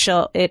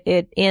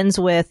 it ends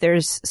with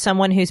there's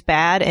someone who's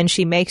bad and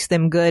she makes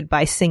them good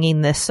by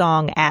singing this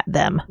song at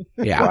them.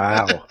 Yeah.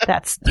 Wow.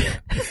 That's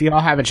If y'all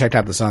haven't checked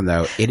out the song,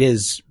 though, it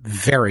is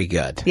very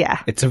good.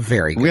 Yeah. It's a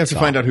very good We have to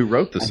song. find out who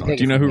wrote the song.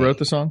 Do you know who wrote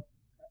the song?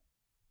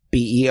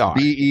 BER.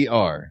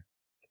 BER.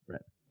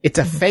 It's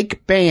a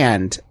fake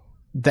band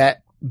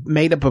that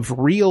made up of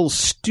real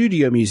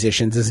studio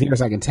musicians, as near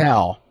as I can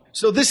tell.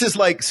 So this is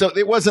like, so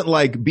it wasn't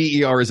like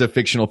BER is a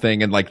fictional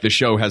thing and like the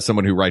show has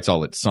someone who writes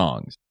all its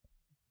songs.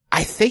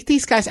 I think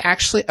these guys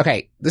actually,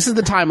 okay, this is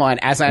the timeline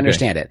as I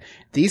understand it.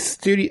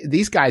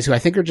 These guys who I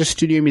think are just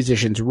studio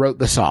musicians wrote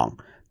the song.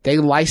 They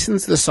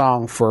licensed the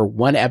song for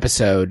one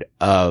episode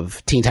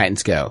of Teen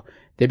Titans Go.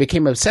 They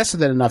became obsessed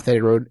with it enough that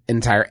they wrote an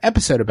entire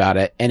episode about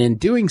it, and in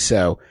doing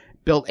so,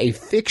 built a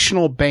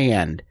fictional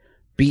band,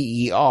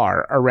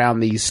 BER,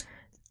 around these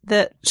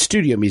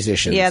studio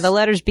musicians. Yeah, the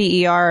letters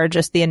BER are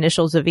just the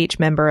initials of each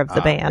member of the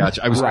band.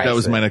 Gotcha. That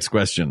was my next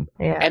question.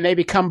 Yeah. And they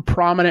become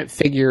prominent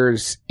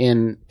figures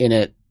in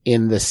the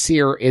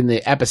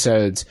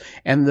episodes,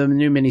 and the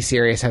new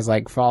miniseries has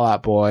like Fall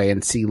Out Boy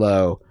and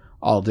CeeLo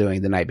all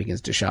doing The Night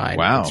Begins to Shine.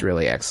 Wow. It's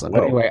really excellent.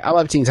 But anyway, I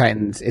love Teen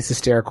Titans. It's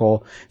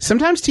hysterical.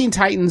 Sometimes Teen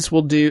Titans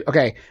will do,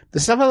 the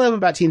stuff I love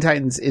about Teen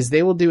Titans is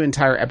they will do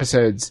entire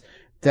episodes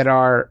that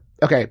are,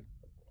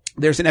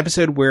 there's an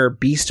episode where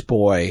Beast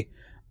Boy,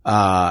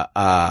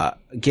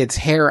 gets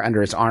hair under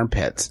his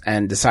armpits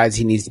and decides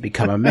he needs to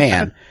become a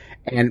man.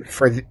 And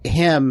for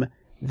him,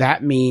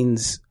 that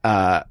means,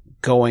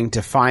 going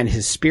to find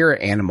his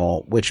spirit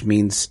animal, which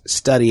means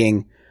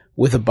studying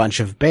with a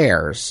bunch of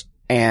bears.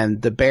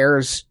 And the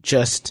bears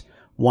just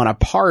want to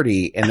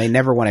party and they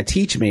never want to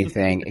teach him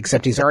anything,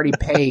 except he's already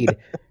paid,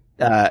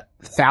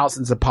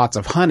 thousands of pots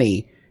of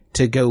honey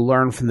to go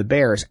learn from the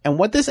bears. And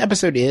what this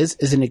episode is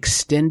an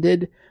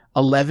extended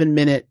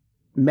 11-minute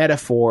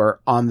metaphor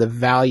on the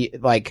value,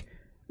 like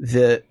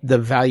the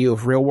value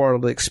of real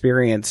world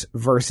experience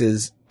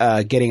versus,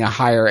 getting a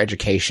higher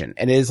education.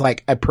 And it is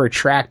like a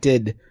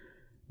protracted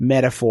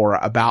metaphor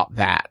about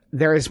that.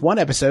 There is one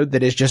episode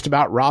that is just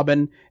about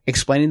Robin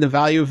explaining the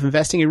value of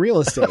investing in real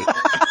estate.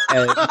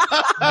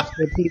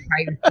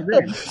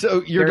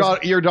 So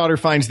your daughter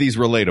finds these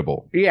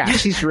relatable. Yeah,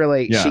 she's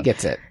really, she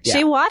gets it. Yeah.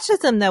 She watches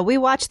them though. We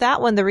watched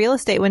that one, the real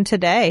estate one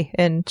today,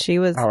 and she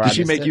was. Did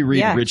she make you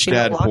read Rich she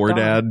Dad, was Poor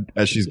locked on. Dad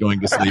as she's going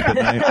to sleep at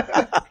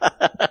night?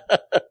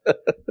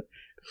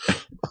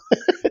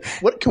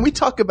 What can we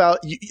talk about?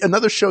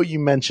 Another show you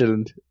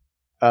mentioned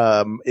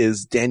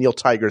is Daniel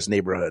Tiger's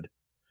Neighborhood,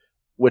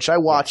 which I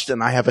watched,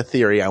 and I have a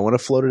theory. I want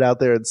to float it out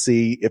there and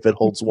see if it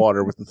holds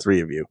water with the three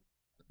of you.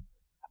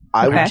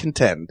 I would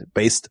contend,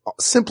 based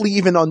simply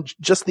even on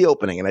just the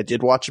opening, and I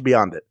did watch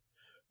beyond it,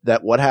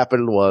 that what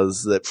happened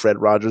was that Fred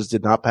Rogers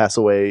did not pass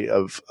away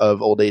of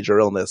old age or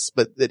illness,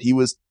 but that he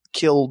was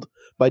killed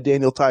by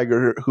Daniel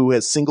Tiger, who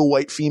has single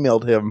white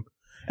femaled him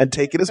and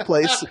taken his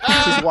place,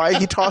 which is why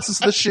he tosses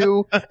the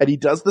shoe, and he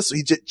does this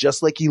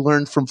just like he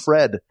learned from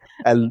Fred,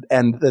 and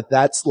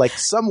that's like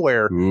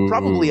somewhere,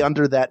 probably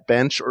under that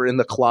bench or in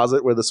the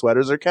closet where the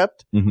sweaters are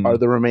kept, are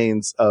the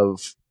remains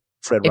of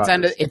Fred It's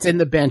Rogers. it's in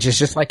the bench. It's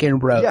just like in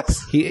Rope.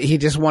 Yes. He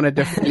just wanted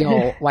to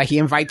feel like he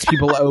invites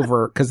people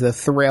over because the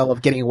thrill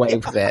of getting away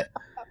with it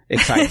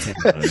excites him.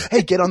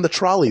 Hey, get on the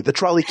trolley. The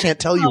trolley can't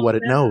tell you what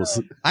it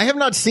knows. I have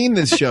not seen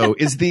this show.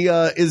 Is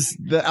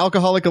the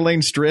alcoholic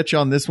Elaine Stritch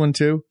on this one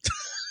too?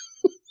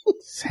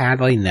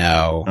 Sadly,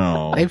 no.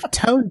 Oh. They've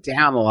toned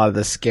down a lot of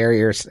the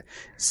scarier.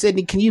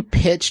 Sydney, can you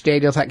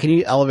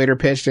elevator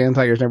pitch Daniel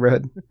Tiger's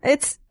Neighborhood?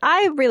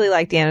 I really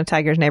like Daniel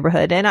Tiger's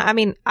Neighborhood. And I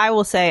mean, I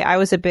will say I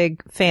was a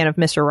big fan of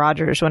Mr.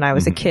 Rogers when I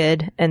was a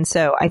kid. And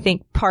so I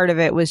think part of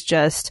it was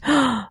just,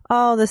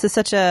 oh, this is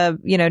such a,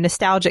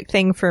 nostalgic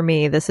thing for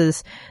me. This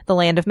is the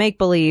land of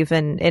make-believe.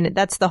 And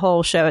that's the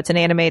whole show. It's an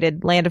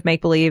animated land of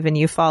make-believe, and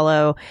you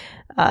follow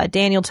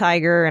Daniel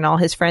Tiger and all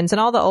his friends, and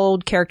all the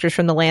old characters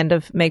from the land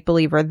of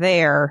make-believe are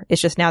there.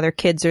 It's just now their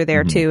kids are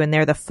there too, and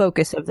they're the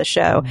focus of the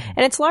show.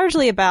 And it's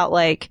largely about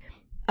like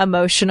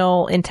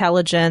emotional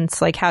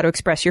intelligence, like how to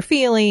express your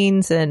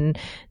feelings, and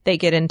they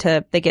get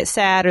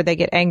sad, or they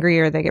get angry,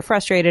 or they get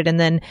frustrated. And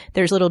then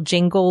there's little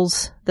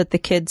jingles that the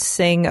kids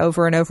sing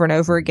over and over and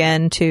over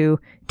again to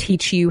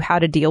teach you how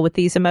to deal with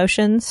these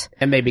emotions.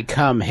 And they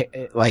become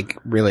like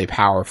really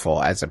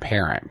powerful as a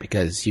parent,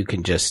 because you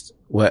can just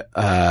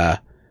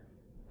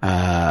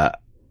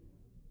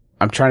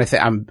I'm trying to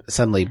think. I'm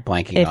suddenly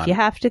blanking on. If you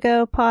have to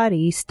go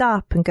potty,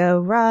 stop and go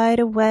right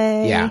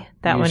away. Yeah.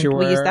 That one,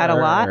 we use that a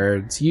lot.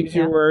 Use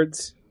your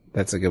words.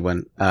 That's a good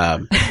one.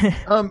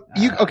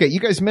 You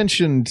guys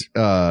mentioned,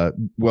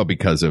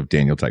 because of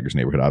Daniel Tiger's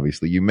Neighborhood,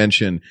 obviously, you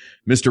mentioned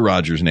Mr.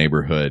 Rogers'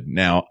 Neighborhood.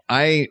 Now,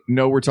 I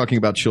know we're talking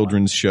about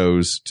children's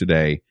shows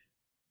today.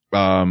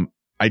 I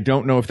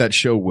don't know if that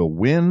show will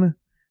win,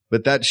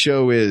 but that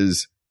show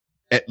is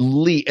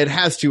it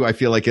has to, I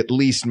feel like, at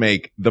least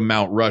make the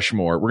Mount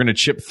Rushmore. We're going to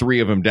chip 3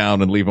 of them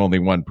down and leave only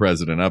one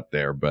president up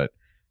there. But,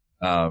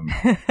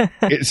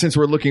 since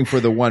we're looking for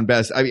the one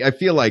best, I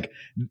feel like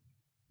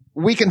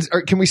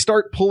can we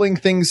start pulling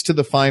things to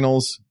the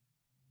finals?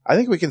 I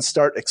think we can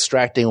start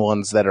extracting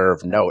ones that are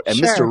of note. And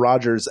Sure. Mr.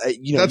 Rogers,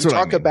 you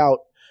talk about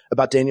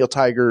Daniel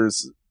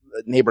Tiger's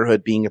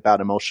Neighborhood being about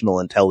emotional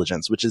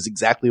intelligence, which is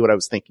exactly what I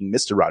was thinking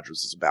Mr.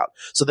 Rogers is about.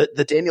 So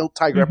the Daniel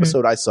Tiger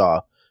episode I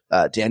saw,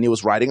 Daniel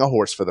was riding a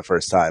horse for the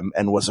first time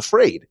and was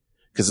afraid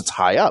because it's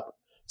high up.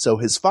 So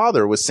his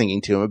father was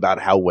singing to him about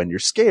how when you're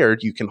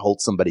scared, you can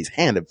hold somebody's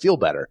hand and feel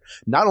better.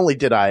 Not only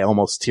did I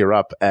almost tear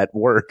up at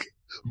work,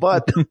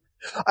 but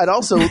I'd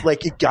also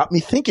it got me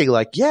thinking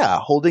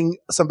holding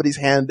somebody's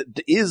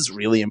hand is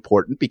really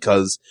important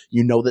because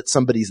you know that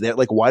somebody's there.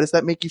 Like, why does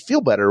that make you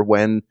feel better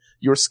when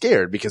you're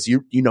scared? Because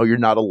you know you're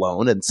not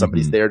alone and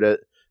somebody's there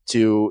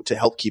to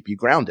help keep you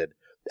grounded.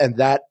 And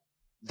that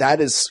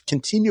is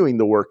continuing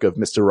the work of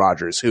Mr.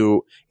 Rogers,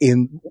 who,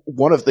 in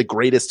one of the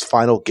greatest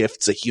final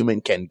gifts a human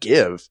can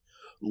give,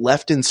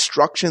 left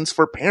instructions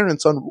for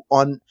parents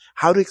on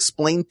how to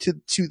explain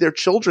to their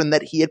children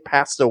that he had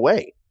passed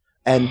away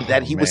and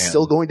that he was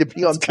still going to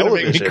be on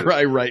television. Make me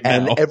cry right now.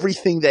 And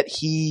everything that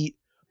he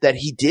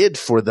did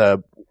for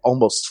the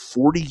almost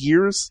 40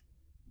 years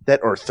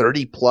or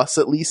 30 plus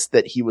at least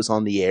that he was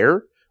on the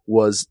air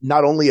was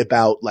not only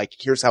about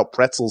here's how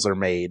pretzels are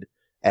made.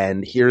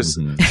 And here's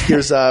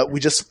there's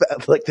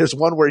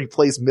one where he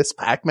plays Miss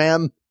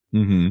Pac-Man,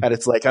 and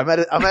it's like I'm at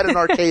an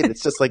arcade.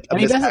 It's just like a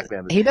Miss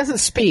Pac-Man. He doesn't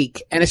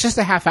speak, and it's just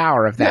a half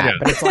hour of that,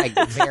 but it's like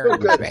very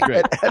good.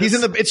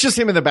 It's just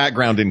him in the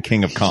background in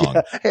King of Kong.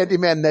 Yeah,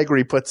 Handyman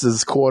Negri puts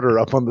his quarter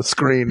up on the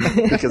screen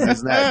because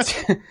he's next.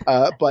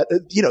 But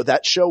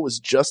that show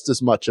was just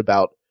as much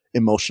about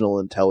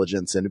emotional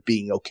intelligence and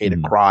being okay to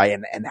cry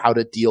and how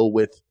to deal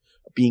with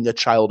being a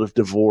child of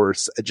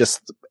divorce.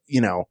 Just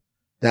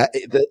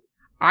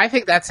I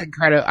think that's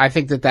incredible. I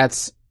think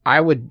that's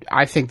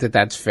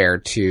fair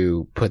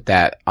to put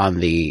that on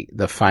the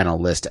final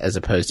list as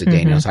opposed to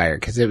Daniel Tiger,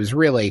 because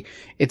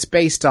it's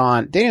based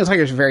on Daniel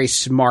Tiger's very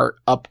smart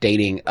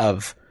updating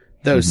of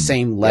those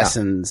same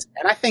lessons.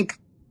 And I think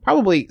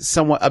probably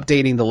somewhat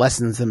updating the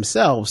lessons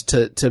themselves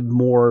to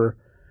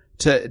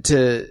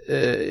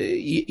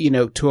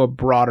a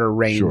broader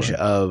range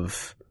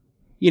of,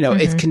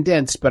 it's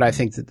condensed, but I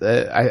think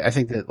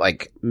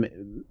that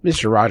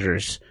Mr.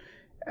 Rogers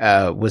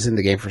was in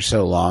the game for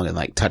so long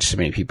and touched so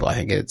many people. I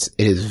think it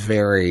is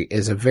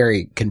a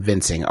very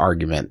convincing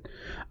argument.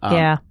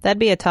 That'd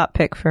be a top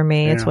pick for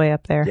me. Yeah. It's way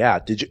up there. Yeah.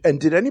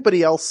 Did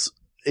anybody else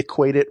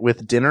equate it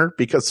with dinner?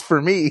 Because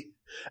for me,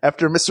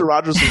 after Mr.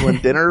 Rogers was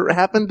when dinner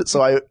happened,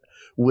 so I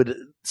would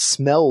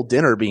smell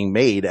dinner being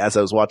made as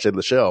I was watching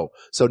the show.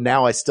 So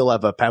now I still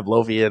have a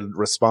Pavlovian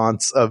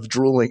response of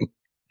drooling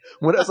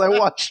as I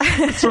watch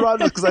Mr.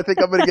 Rogers because I think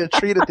I'm going to get a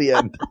treat at the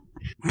end.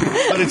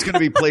 But it's going to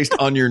be placed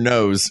on your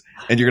nose,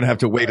 and you're going to have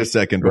to wait a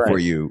second before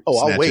you. Oh,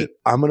 snatch I'll wait. It.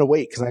 I'm going to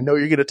wait because I know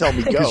you're going to tell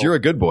me go. Because you're a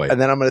good boy, and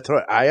then I'm going to throw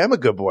it. I am a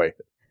good boy.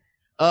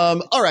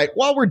 All right.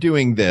 While we're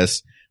doing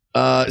this,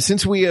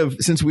 since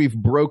we've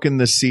broken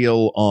the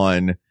seal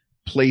on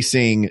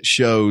placing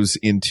shows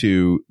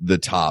into the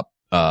top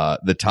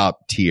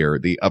tier,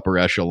 the upper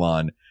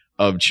echelon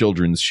of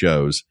children's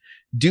shows,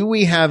 do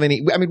we have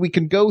any? I mean, we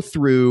can go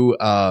through.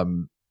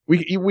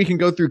 We can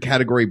go through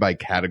category by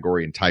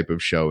category and type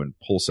of show and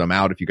pull some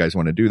out if you guys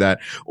want to do that.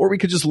 Or we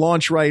could just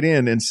launch right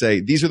in and say,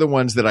 these are the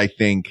ones that I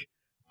think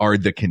are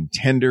the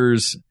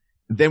contenders.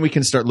 Then we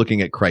can start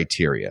looking at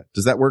criteria.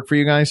 Does that work for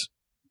you guys?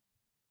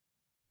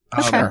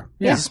 Sure.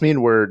 Yeah. Does this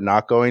mean we're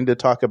not going to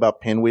talk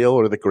about Pinwheel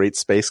or the Great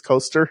Space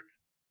Coaster?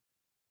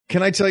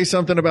 Can I tell you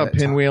something about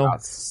Pinwheel?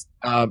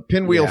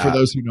 Pinwheel, for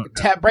those who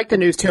don't know, break the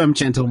news to him,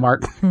 gentle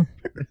Mark.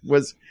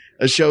 was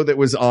a show that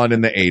was on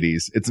in the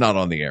 80s. It's not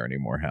on the air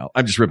anymore, Hal.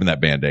 I'm just ripping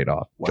that Band-Aid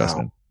off,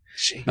 Justin.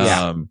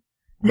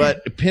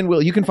 But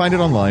Pinwheel, you can find it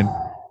online.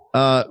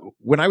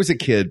 When I was a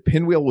kid,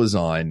 Pinwheel was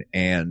on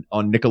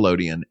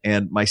Nickelodeon,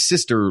 and my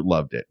sister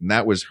loved it, and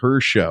that was her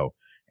show.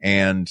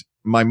 And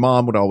my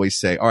mom would always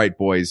say, all right,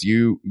 boys,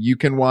 you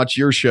can watch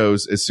your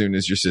shows as soon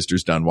as your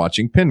sister's done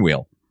watching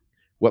Pinwheel.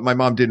 What my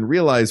mom didn't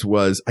realize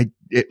was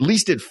at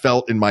least it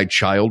felt in my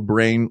child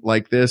brain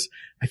like this.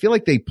 I feel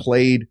like they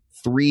played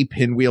 3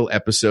 Pinwheel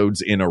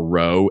episodes in a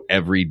row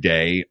every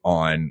day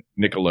on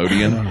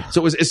Nickelodeon. So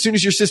it was as soon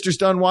as your sister's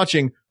done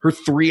watching her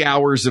 3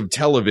 hours of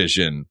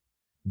television,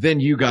 then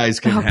you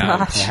guys can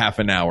have half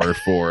an hour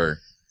for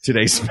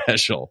today's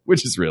special,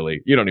 which is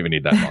really, you don't even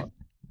need that long.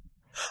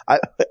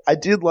 I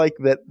did like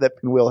that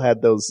Pinwheel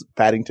had those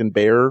Paddington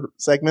Bear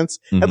segments.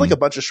 Had like a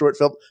bunch of short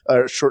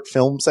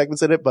film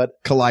segments in it, but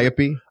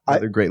Calliope,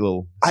 another great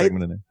little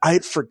segment in there. I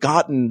had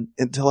forgotten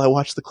until I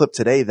watched the clip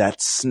today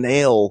that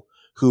Snail,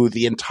 who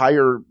the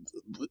entire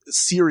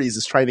series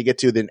is trying to get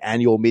to the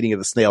annual meeting of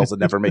the snails,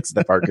 and never makes it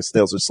that far because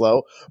snails are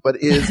slow, but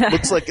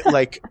looks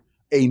like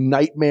a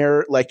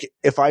nightmare. Like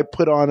if I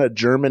put on a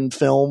German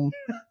film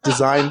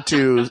designed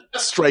to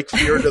strike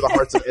fear into the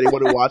hearts of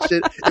anyone who watched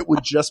it, it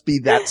would just be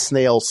that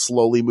snail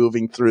slowly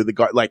moving through the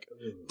garden, like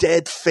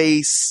dead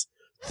face,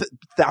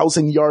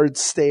 1,000-yard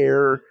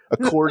stare,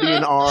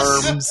 accordion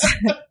arms,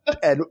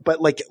 but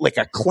like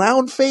a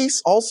clown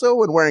face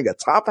also, and wearing a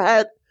top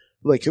hat,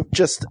 like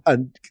just a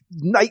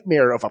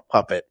nightmare of a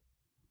puppet.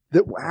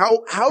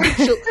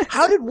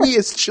 How did we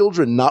as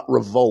children not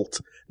revolt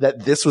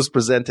that this was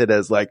presented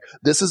as like,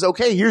 this is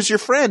okay, here's your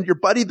friend, your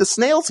buddy, the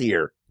snail's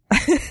here?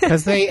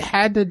 Because they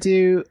had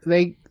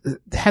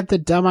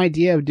the dumb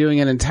idea of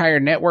doing an entire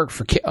network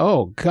for kids.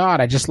 Oh,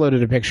 God, I just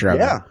loaded a picture of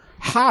it.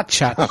 Ha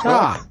cha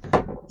cha.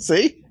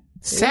 See?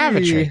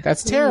 Savagery.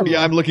 That's terrible.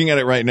 Yeah, I'm looking at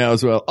it right now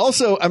as well.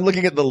 Also, I'm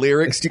looking at the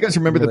lyrics. Do you guys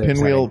remember the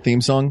Pinwheel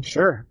theme song?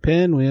 Sure.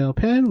 Pinwheel,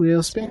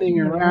 pinwheel, spinning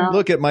around.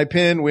 Look at my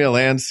pinwheel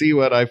and see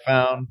what I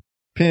found.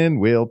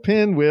 Pinwheel,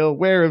 pinwheel,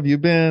 where have you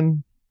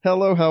been?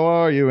 Hello, how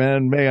are you?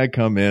 And may I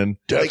come in?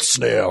 Death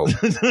snail.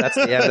 That's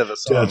the end of the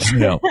song. Death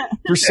snail.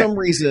 For some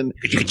reason,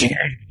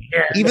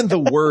 even the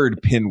word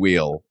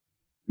pinwheel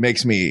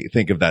makes me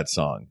think of that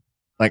song.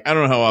 Like, I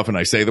don't know how often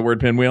I say the word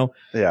pinwheel.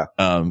 Yeah.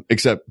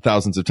 Except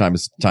thousands of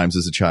times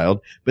as a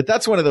child. But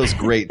that's one of those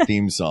great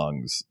theme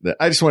songs that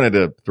I just wanted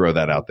to throw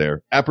that out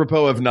there.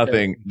 Apropos of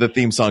nothing, the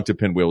theme song to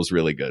Pinwheel is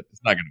really good.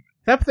 It's not going to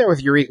It's up there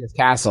with Eureka's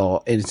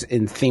Castle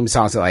in theme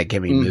songs that like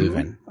get me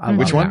moving.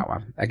 Which one? That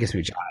one? That gets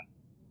me joy.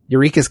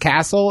 Eureka's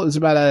Castle is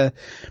about a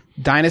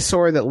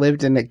dinosaur that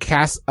lived in a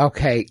castle.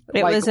 Okay.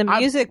 It was a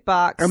music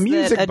box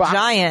that a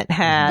giant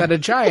had. That a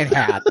giant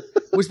had.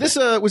 Was this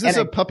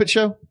a puppet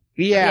show?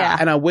 Yeah,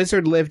 and a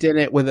wizard lived in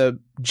it with a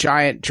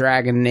giant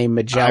dragon named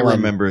Magellan. I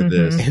remember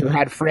this. Who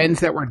had friends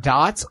that were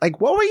dots. Like,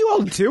 what were you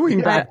all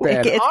doing back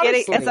then? It's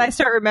getting, as I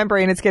start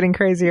remembering, it's getting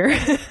crazier.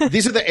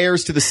 These are the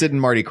heirs to the Sid and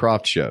Marty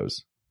Krofft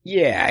shows.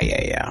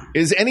 Yeah.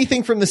 Is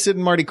anything from the Sid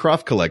and Marty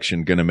Krofft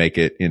collection going to make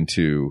it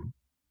into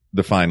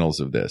the finals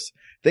of this?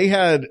 They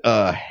had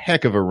a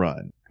heck of a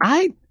run.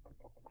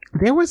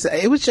 It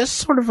was just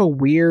sort of a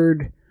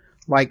weird,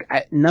 like,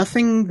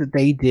 nothing that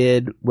they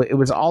did. It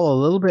was all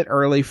a little bit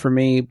early for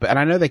me, and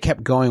I know they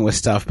kept going with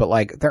stuff, but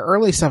like the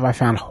early stuff I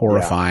found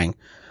horrifying.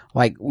 Yeah.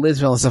 Like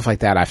Lisville and stuff like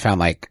that, I found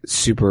like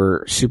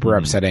super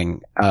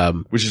upsetting.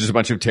 Which is just a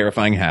bunch of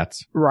terrifying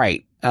hats.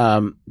 Right.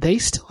 They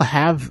still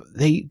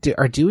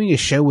are doing a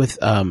show with,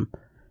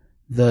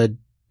 the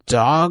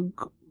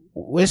Dog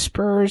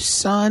Whisperer's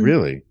son.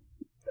 Really?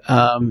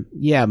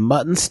 Yeah,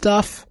 Mutton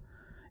Stuff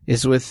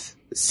is with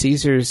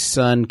Caesar's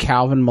son,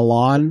 Calvin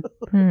Milan.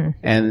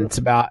 And it's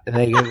about,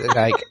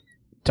 like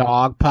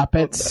dog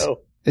puppets. Oh, no.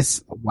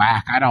 It's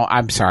whack.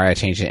 I'm sorry. I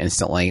changed it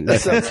instantly.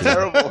 That sounds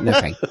terrible.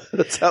 Nothing.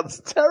 That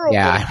sounds terrible.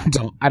 Yeah.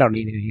 I don't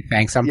need any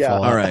thanks. I'm full.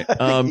 All right.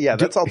 Yeah,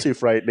 that's all too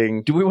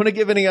frightening. Do we want to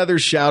give any other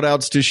shout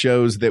outs to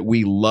shows that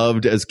we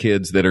loved as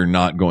kids that are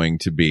not going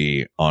to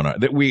be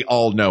that we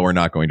all know are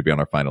not going to be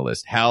on our final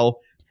list? Hal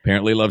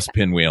apparently loves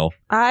Pinwheel.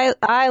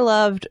 I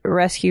loved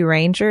Rescue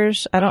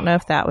Rangers. I don't know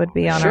if that would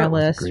be on our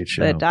list, great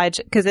show. but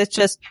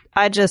because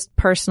I just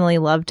personally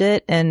loved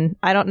it, and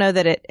I don't know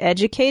that it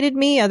educated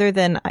me other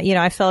than,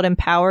 I felt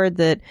empowered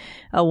that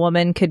a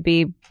woman could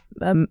be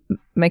a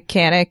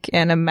mechanic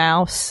and a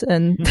mouse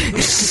and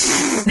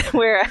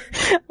wear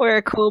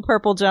a cool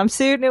purple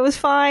jumpsuit, and it was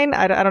fine.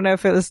 I don't know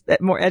if it was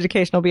more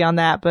educational beyond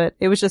that, but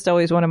it was just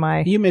always one of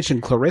my. You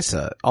mentioned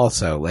Clarissa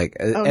also, like,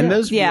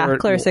 those. Yeah,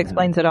 Clarissa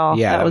Explains It All.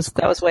 Yeah,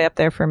 that was way up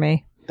there for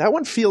me. That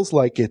one feels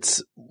like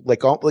it's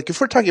like if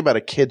we're talking about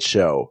a kid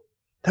show,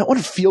 That one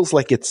feels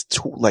like it's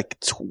like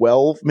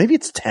 12, maybe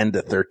it's 10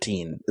 to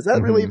 13. Is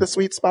that really the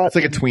sweet spot? It's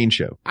like a tween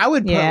show. I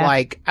would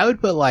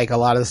put like a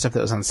lot of the stuff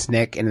that was on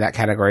Snick into that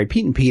category.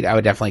 Pete and Pete, I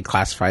would definitely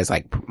classify as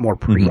like more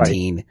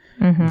preteen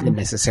than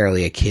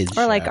necessarily a kid's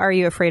show. Or like Are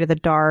You Afraid of the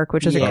Dark,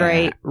 which is a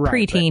great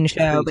preteen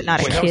show, but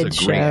not a kid's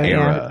show. That was a great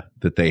era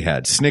that they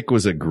had. Snick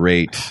was a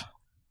great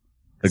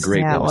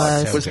Yeah,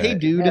 was Hey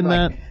Dude in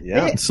that?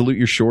 Yeah. Salute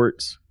Your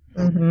Shorts.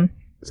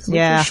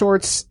 Yeah.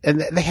 Shorts, and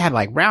they had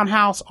like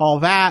Roundhouse, all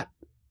that.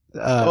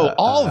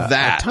 All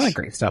that. A ton of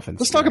great stuff.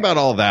 Let's talk about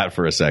all that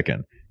for a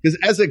second. Because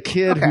as a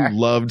kid who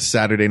loved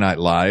Saturday Night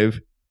Live,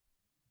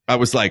 I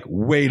was like,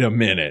 wait a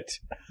minute.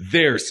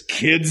 There's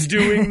kids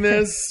doing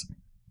this?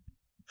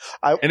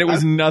 There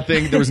was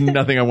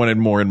nothing I wanted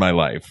more in my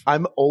life.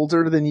 I'm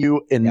older than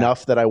you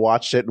enough that I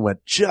watched it and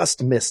went,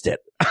 just missed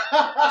it.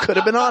 Could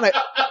have been on it.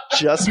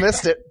 Just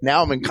missed it.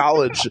 Now I'm in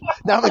college.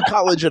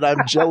 And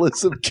I'm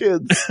jealous of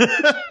kids.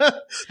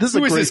 This is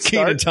Who is this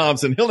Kenan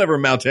Thompson? He'll never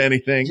amount to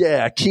anything.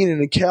 Yeah, Keenan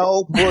and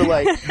Kel. More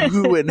like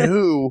who and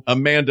who.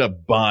 Amanda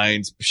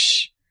Bynes.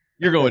 Psh,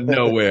 you're going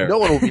nowhere. No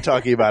one will be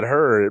talking about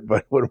her,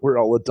 but when we're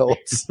all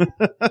adults.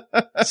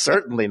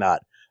 Certainly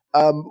not.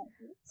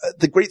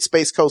 The Great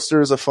Space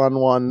Coaster is a fun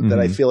one that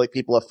I feel like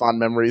people have fond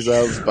memories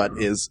of, but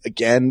is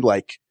again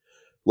like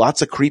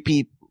lots of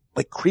creepy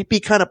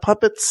kind of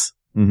puppets.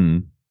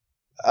 There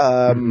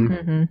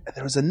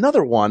was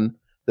another one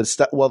that's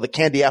the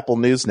Candy Apple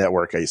News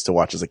Network I used to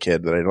watch as a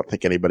kid that I don't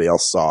think anybody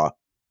else saw.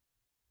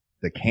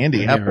 The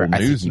Candy Apple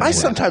News Network. I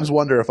sometimes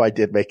wonder if I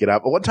did make it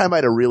up. One time I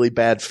had a really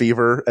bad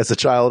fever as a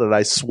child, and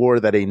I swore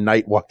that a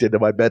knight walked into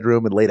my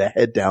bedroom and laid a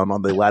head down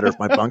on the ladder of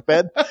my bunk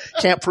bed.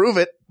 Can't prove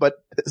it, but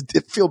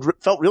it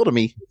felt real to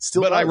me.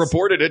 Still, but I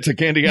reported it to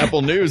Candy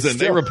Apple News, and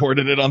they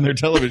reported it on their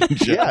television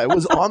show. Yeah, it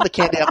was on the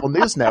Candy Apple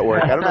News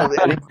Network. I don't know.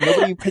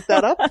 Nobody picked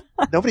that up?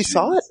 Nobody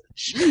saw it?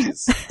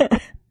 Jeez.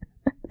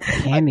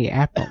 Candy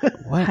Apple.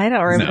 What? I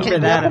don't remember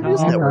that at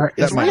all. Network.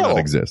 That might not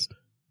exist.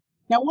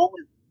 Now,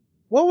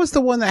 what was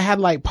the one that had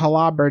like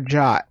Palabra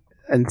Jot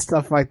and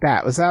stuff like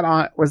that? Was that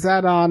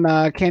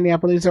on Candy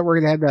Apple News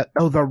Network? That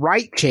had the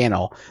Right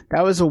Channel.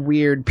 That was a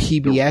weird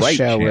PBS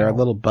show where a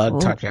little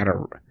bug talked out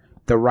of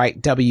the Right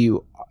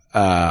WRITE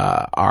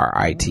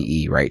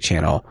Right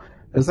Channel.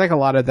 It was like a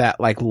lot of that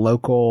like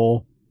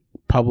local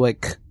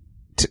public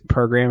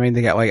programming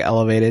that got like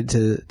elevated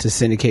to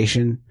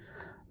syndication.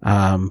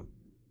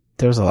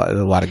 There was a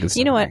lot of good stuff.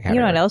 You know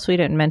what else we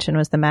didn't mention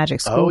was the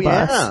Magic School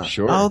Bus. Yeah,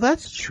 sure. Oh,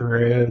 that's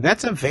true.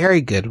 That's a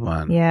very good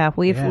one. Yeah,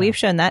 we've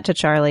shown that to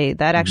Charlie.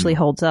 That actually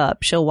holds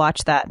up. She'll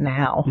watch that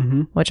now,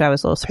 which I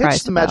was a little surprised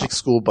Pitch the Magic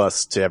School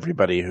Bus to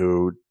everybody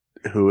who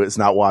has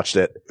not watched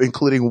it,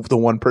 including the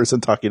one person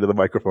talking to the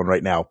microphone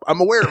right now. I'm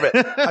aware of it.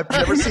 I've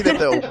never seen it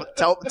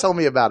though. Tell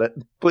me about it,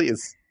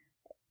 please.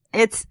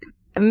 It's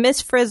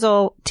Miss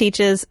Frizzle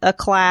teaches a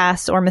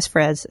class, or Miss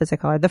Frizz, as I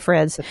call her, the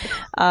Frizz,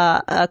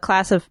 a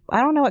class of,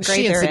 I don't know what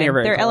grade they're in.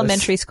 They're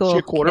elementary school. Is she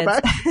a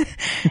quarterback?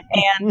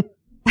 And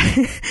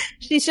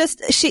she's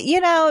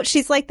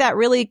like that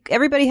really,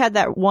 everybody had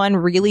that one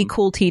really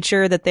cool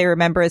teacher that they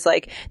remember as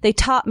like, they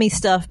taught me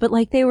stuff, but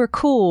like they were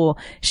cool.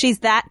 She's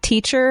that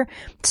teacher.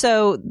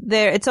 So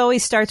it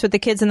always starts with the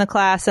kids in the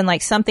class, and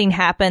like something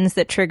happens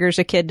that triggers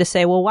a kid to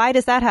say, well, why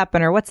does that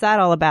happen? Or what's that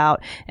all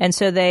about? And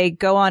so they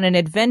go on an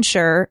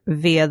adventure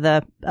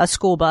via a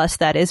school bus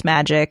that is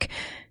magic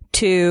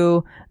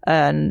to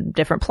a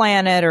different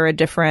planet or a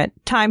different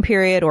time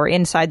period, or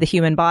inside the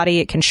human body.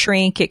 It can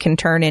shrink, it can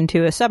turn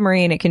into a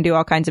submarine, it can do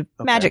all kinds of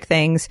magic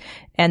things.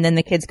 And then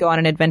the kids go on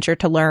an adventure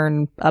to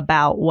learn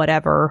about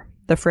whatever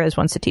the Frizz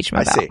wants to teach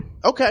them about. I see.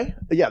 Okay.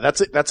 Yeah,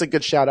 that's a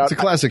good shout out. It's a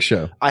classic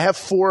show. I have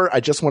 4.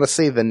 I just want to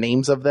say the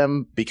names of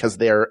them because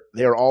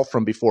they're all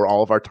from before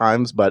all of our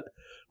times, but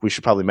we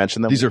should probably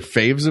mention them. These are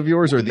faves of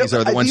yours, or these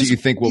are the ones that you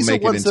think will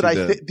make it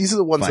into these are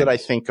the ones that I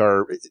think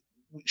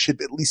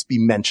should at least be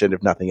mentioned,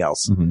 if nothing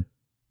else.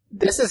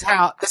 This is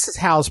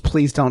Hal's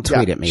Please Don't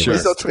Tweet at Me. Sure.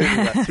 Please don't tweet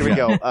at me. Here we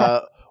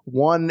go.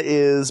 One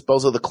is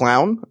Bozo the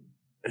Clown,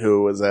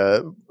 who was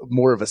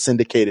more of a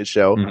syndicated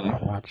show.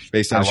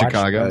 Based on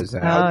Chicago.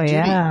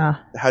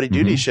 Howdy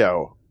Doody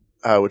show,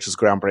 which is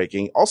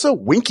groundbreaking. Also,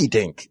 Winky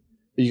Dink.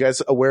 Are you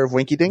guys aware of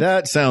Winky Dink?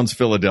 That sounds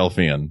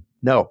Philadelphian.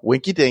 No,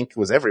 Winky Dink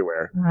was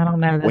everywhere. I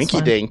don't know this Winky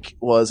one. Dink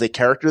was a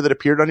character that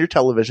appeared on your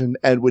television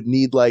and would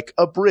need like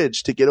a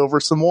bridge to get over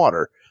some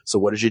water. So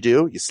what did you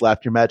do? You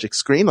slapped your magic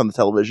screen on the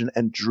television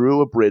and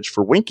drew a bridge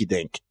for Winky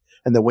Dink,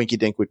 and then Winky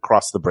Dink would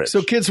cross the bridge.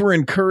 So kids were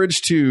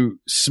encouraged to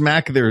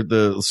smack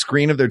the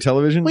screen of their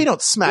television? We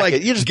don't smack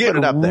it. You just get put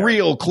it up there.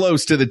 real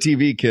close to the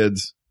TV,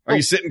 kids. Are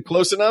you sitting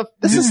close enough?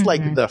 This is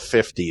like the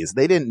 50s.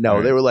 They didn't know.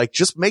 Right. They were like,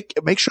 just make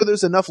sure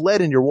there's enough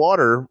lead in your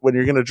water when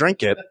you're going to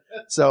drink it.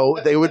 So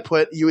you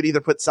would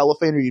either put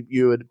cellophane, or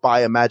you would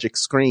buy a magic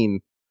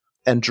screen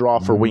and draw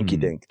for Winky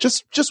Dink.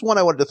 Just one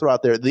I wanted to throw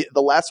out there. The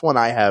last one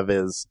I have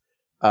is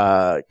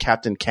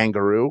Captain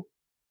Kangaroo.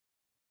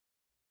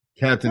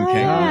 Captain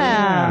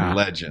Kangaroo,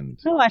 legend.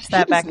 I watched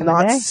that back in the day.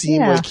 He does not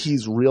seem like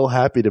he's real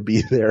happy to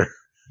be there.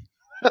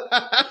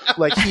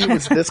 Like he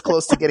was this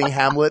close to getting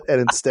Hamlet,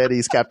 and instead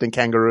he's Captain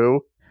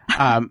Kangaroo.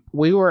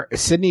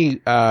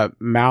 Sydnee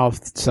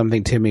mouthed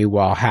something to me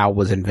while Hal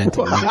was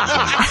inventing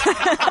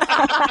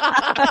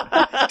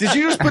Did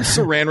you just put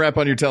saran wrap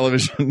on your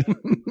television?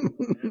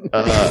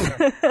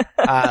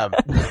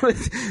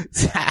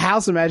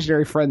 Hal's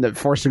imaginary friend that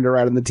forced him to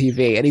write on the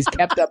TV, and he's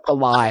kept up the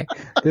lie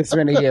this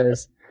many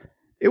years.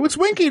 It was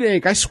Winky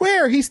Dink. I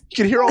swear. You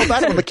can hear all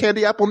that on the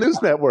Candy Apple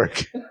News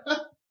Network.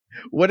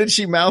 What did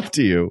she mouth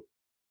to you?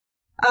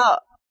 Oh,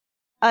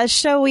 a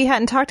show we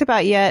hadn't talked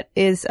about yet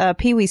is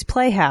Pee-wee's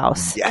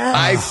Playhouse.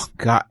 Yes.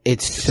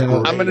 It's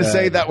so I'm going to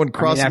say that one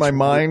crossed my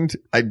mind.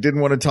 I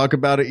didn't want to talk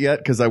about it yet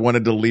because I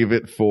wanted to leave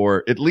it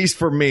for, at least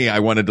for me, I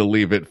wanted to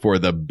leave it for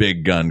the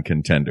big gun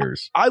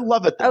contenders. I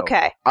love it, though.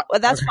 Okay. Well,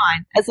 that's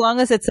fine. As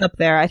long as it's up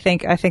there, I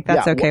think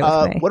that's okay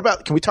with me. What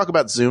about, can we talk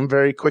about Zoom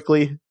very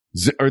quickly?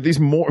 Are these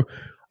more?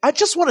 I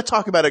just want to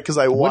talk about it because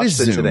I watched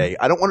it Zoom? Today.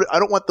 I don't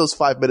want those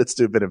 5 minutes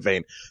to have been in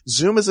vain.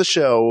 Zoom is a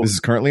show. This is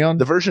currently on?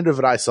 The version of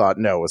it I saw,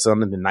 no, it was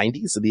on in the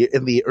 90s,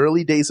 in the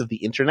early days of the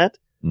internet.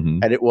 Mm-hmm.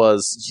 And it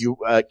was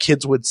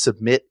kids would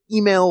submit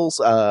emails,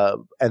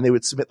 and they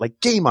would submit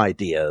like game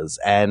ideas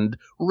and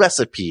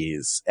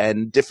recipes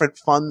and different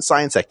fun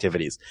science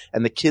activities.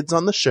 And the kids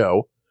on the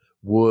show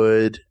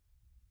would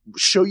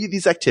show you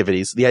these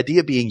activities. The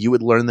idea being you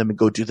would learn them and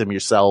go do them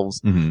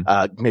yourselves,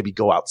 maybe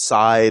go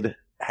outside,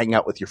 hang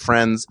out with your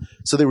friends.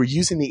 So they were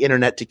using the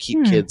internet to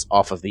keep kids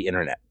off of the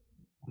internet,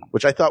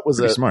 which I thought was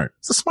smart.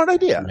 It's a smart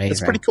idea. Amazing.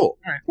 It's pretty cool.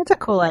 It's a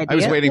cool idea. I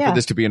was waiting for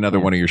this to be another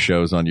one of your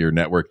shows on your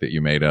network that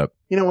you made up.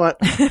 You know what?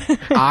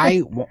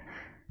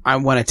 I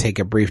want to take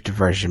a brief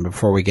diversion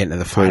before we get into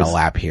the final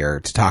lap here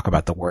to talk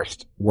about the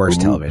worst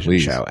television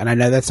show. And I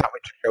know that's not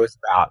what your show is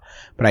about,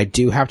 but I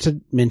do have to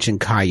mention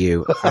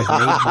Caillou. I've made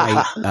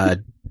my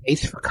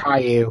case for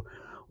Caillou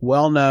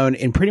well known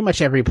in pretty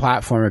much every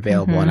platform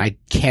available, and I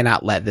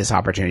cannot let this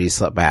opportunity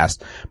slip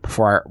past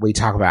before we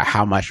talk about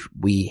how much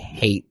we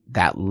hate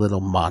that little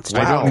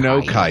monster. I don't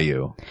know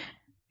Caillou.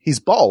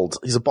 He's bald.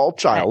 He's a bald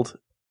child.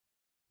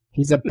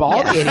 He's a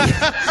bald idiot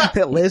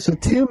that lives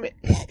with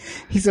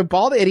He's a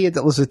bald idiot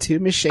that lives with two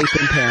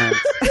misshapen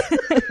parents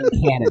in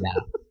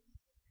Canada.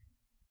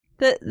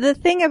 The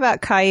thing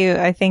about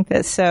Caillou, I think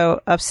that's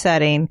so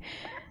upsetting,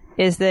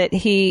 is that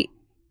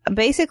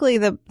basically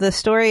the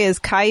story is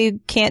Caillou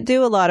can't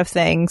do a lot of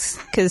things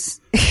because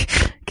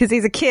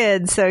he's a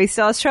kid, so he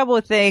still has trouble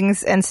with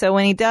things, and so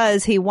when he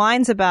does, he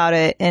whines about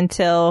it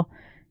until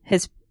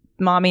his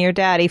mommy or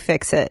daddy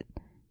fix it.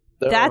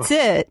 That's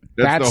it.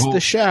 That's the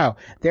show.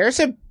 There's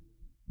a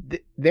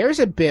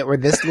bit where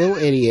this little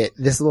idiot,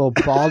 this little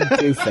bald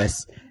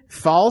doofus,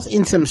 falls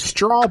in some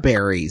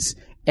strawberries,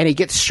 and he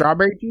gets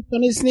strawberry juice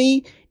on his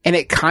knee, and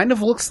it kind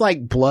of looks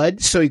like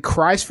blood, so he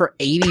cries for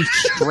 80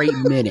 straight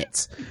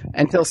minutes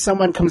until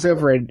someone comes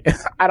over and,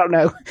 I don't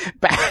know,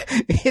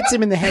 hits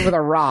him in the head with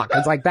a rock.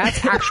 It's like,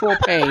 that's actual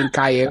pain,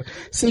 Caillou.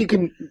 So you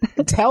can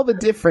tell the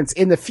difference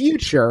in the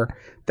future.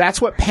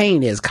 That's what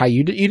pain is, Caillou.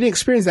 You didn't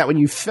experience that when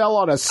you fell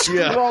on a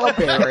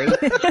strawberry.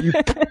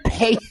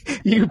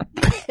 You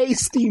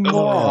pasty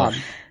moron.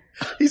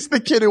 He's the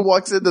kid who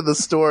walks into the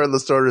store and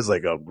the store is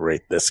like, oh,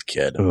 great, this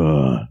kid.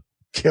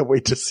 Can't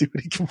wait to see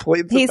what he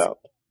complains about.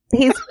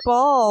 He's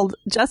bald.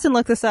 Justin,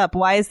 look this up.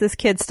 Why is this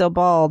kid still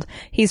bald?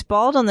 He's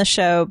bald on the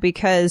show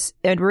because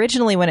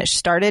originally when it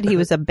started, he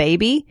was a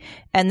baby.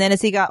 And then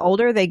as he got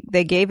older, they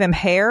gave him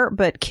hair,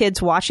 but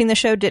kids watching the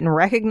show didn't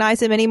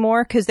recognize him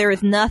anymore because there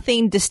is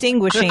nothing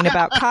distinguishing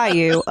about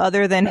Caillou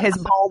other than his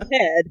bald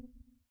head.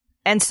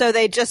 And so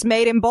they just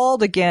made him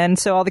bald again,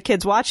 so all the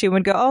kids watching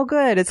would go, oh,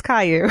 good, it's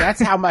Caillou.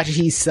 That's how much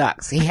he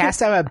sucks. He has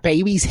to have a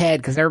baby's head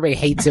because everybody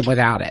hates him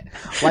without it.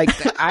 Like,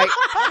 I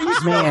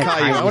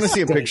want to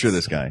see a picture of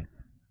this guy.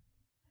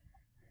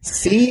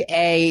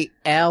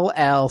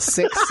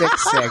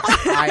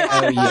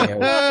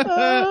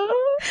 CALL666IOU.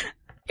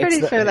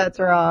 Pretty sure that's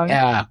wrong.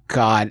 Oh,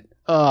 God.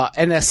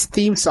 And this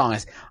theme song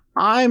is,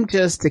 I'm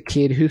just a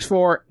kid who's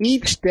 4.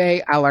 Each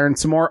day I learn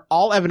some more.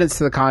 All evidence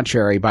to the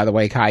contrary, by the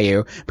way,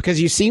 Caillou, because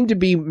you seem to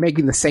be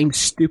making the same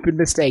stupid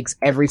mistakes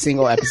every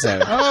single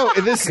episode. Oh,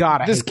 this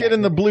kid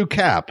in the blue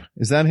cap.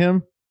 Is that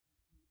him?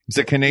 It's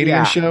a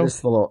Canadian show?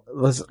 This little,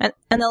 and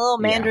the little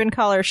mandarin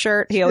collar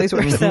shirt. He always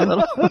wears that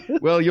little.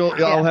 Well,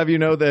 I'll have you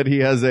know that he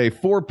has a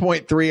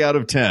 4.3 out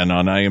of 10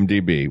 on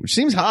IMDb, which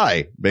seems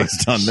high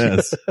based on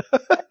this.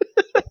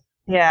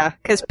 Yeah,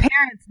 because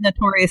parents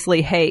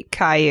notoriously hate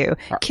Caillou.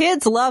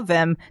 Kids love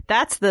him.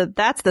 That's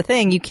the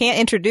thing. You can't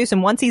introduce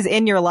him. Once he's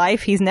in your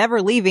life, he's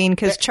never leaving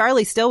because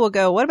Charlie still will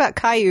go, what about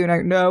Caillou?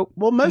 And no.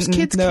 Well, most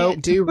kids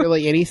can't do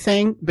really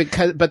anything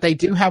but they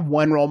do have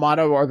one role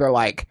model where they're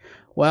like,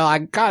 well, I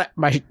got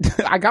my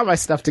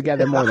stuff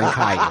together more than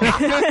Caillou.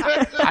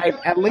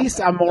 At least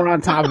I'm more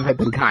on top of it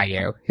than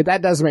Caillou.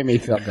 That does make me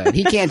feel good.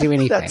 He can't do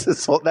anything.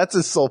 That's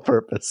his sole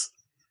purpose.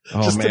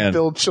 Oh, just man. To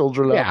build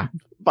children up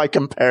by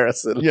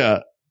comparison. Yeah.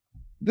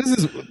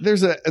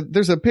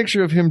 There's a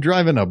picture of him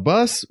driving a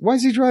bus. Why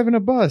is he driving a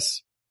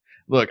bus?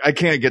 Look, I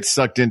can't get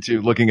sucked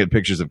into looking at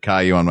pictures of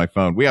Caillou on my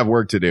phone. We have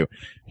work to do.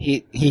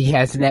 He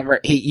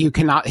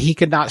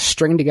could not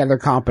string together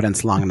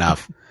competence long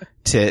enough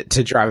to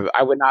drive.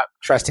 I would not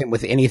trust him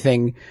with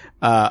anything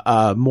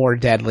more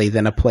deadly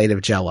than a plate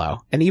of Jell-O.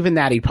 And even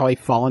that, he'd probably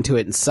fall into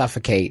it and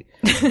suffocate.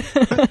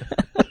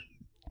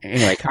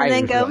 Anyway, and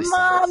then go, really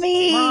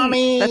 "Mommy,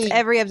 Mommy." That's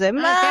every episode.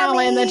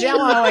 Mommy, in the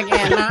Jell-O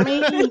again,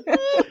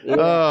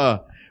 Mommy.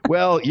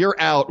 Well, you're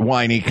out,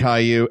 whiny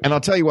Caillou. And I'll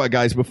tell you what,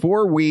 guys,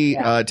 before we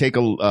take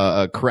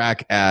a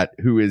crack at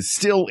who is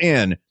still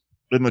in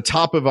the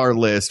top of our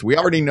list, we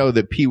already know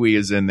that Pee-wee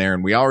is in there,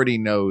 and we already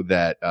know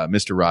that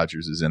Mr.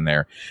 Rogers is in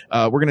there.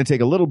 We're going to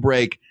take a little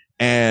break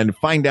and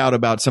find out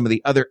about some of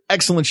the other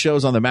excellent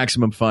shows on the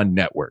Maximum Fun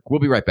Network. We'll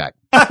be right back.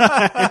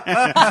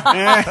 I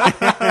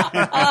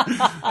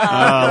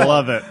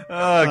love it.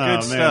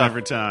 Good stuff. Man,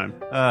 every time.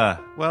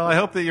 Well, I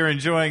hope that you're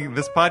enjoying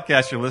this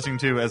podcast you're listening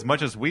to as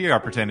much as we are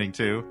pretending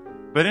to.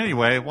 But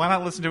anyway, why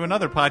not listen to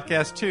another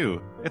podcast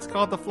too? It's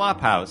called The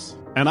Flophouse.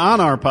 And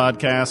on our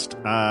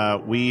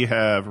podcast, we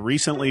have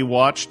recently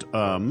watched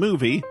a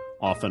movie,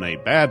 often a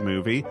bad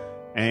movie,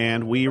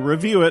 and we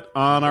review it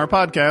on our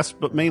podcast,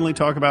 but mainly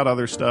talk about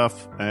other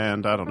stuff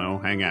and, I don't know,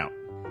 hang out.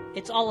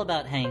 It's all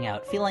about hanging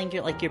out, feeling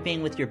like you're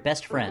being with your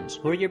best friends.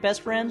 Who are your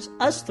best friends?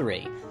 Us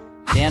three.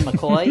 Dan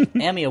McCoy,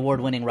 Emmy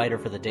Award-winning writer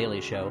for The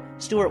Daily Show,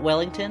 Stuart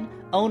Wellington,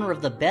 owner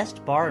of the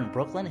best bar in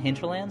Brooklyn,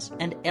 Hinterlands,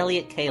 and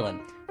Elliot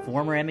Kalin,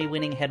 former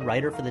Emmy-winning head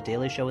writer for The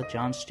Daily Show with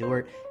Jon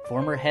Stewart,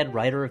 former head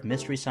writer of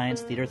Mystery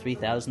Science Theater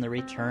 3000, The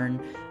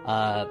Return,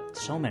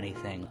 so many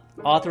things.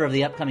 Author of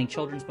the upcoming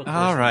children's book,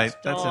 All right,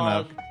 Christmas that's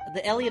Dog. enough.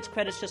 The Elliot's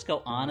credits just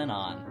go on and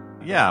on.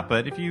 Yeah,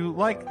 but if you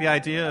like the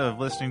idea of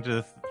listening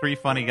to three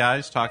funny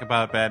guys talk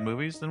about bad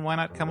movies, then why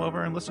not come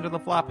over and listen to The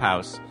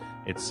Flophouse?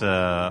 It's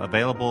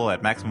available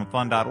at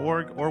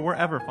MaximumFun.org or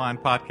wherever fine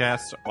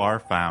podcasts are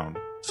found.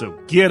 So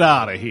get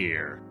out of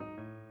here.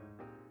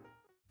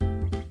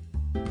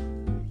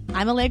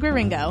 I'm Allegra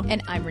Ringo.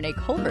 And I'm Renee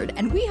Colbert,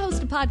 and we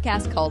host a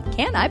podcast called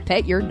Can I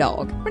Pet Your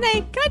Dog?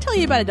 Renee, can I tell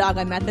you about a dog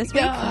I met this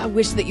week? I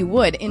wish that you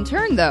would. In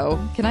turn, though,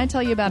 can I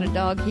tell you about a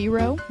dog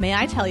hero? May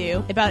I tell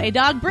you about a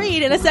dog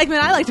breed in a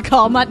segment I like to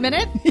call Mutt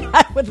Minute?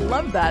 I would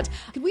love that.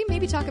 Could we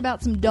maybe talk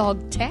about some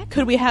dog tech?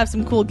 Could we have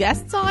some cool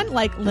guests on,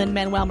 like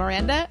Lin-Manuel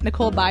Miranda,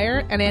 Nicole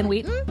Byer, and Ann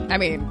Wheaton? I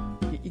mean,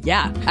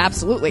 yeah,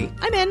 absolutely.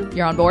 I'm in.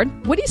 You're on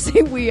board? What do you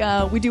say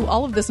we do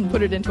all of this and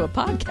put it into a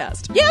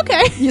podcast? Yeah,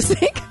 okay. You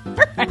think?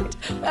 All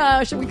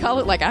right. Should we call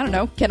it, like, I don't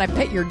know, Can I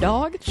Pet Your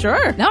Dog?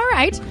 Sure. All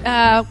right.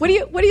 What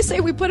do you say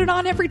we put it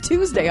on every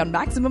Tuesday on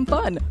Maximum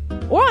Fun?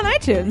 Or on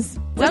iTunes.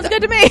 Sounds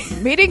good to me.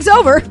 Meeting's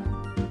over.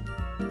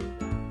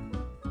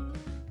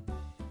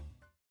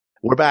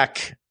 We're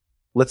back.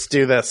 Let's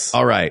do this.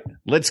 All right.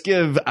 Let's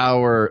give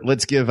our,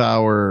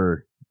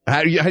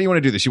 how do you want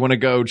to do this? You want to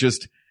go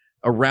just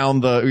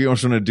around you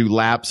just want to do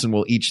laps and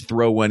we'll each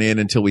throw one in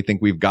until we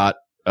think we've got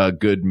a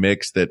good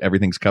mix that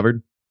everything's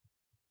covered?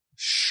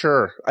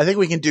 Sure. I think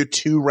we can do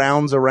 2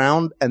 rounds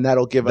around and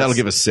that'll give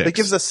us 6. It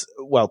gives us,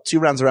 2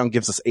 rounds around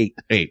gives us 8.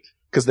 8.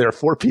 Because there are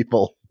 4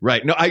 people.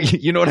 Right. No,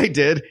 you know what I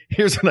did?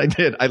 Here's what I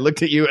did. I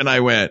looked at you and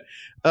I went,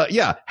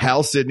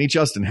 Hal, Sydnee,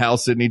 Justin, Hal,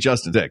 Sydney,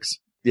 Justin, 6.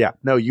 Yeah.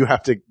 No, you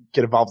have to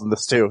get involved in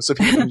this too. So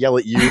people can yell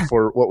at you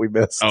for what we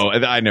missed. Oh,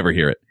 I never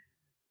hear it.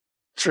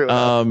 True.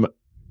 All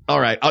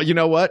right. You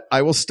know what?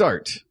 I will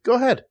start. Go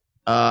ahead.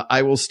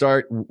 I will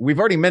start. We've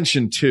already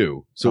mentioned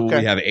 2. So will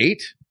we have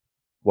 8?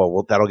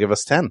 Well, that'll give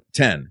us 10.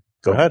 10.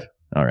 Go ahead.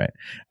 All right.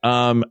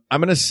 I'm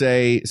going to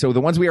say, so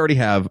the ones we already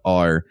have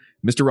are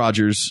Mr.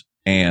 Rogers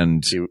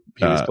and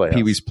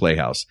Pee-wee's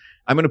Playhouse.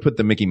 I'm going to put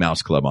the Mickey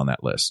Mouse Club on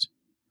that list.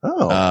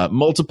 Oh.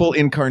 Multiple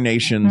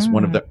incarnations,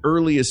 one of the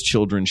earliest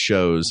children's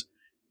shows,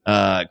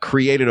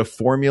 created a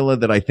formula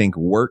that I think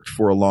worked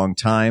for a long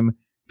time.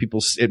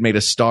 It made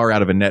a star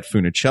out of Annette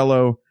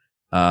Funicello.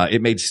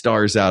 It made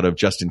stars out of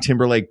Justin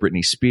Timberlake,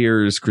 Britney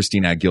Spears,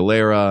 Christina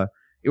Aguilera.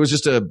 It was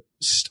just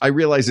I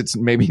realize it's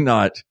maybe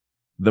not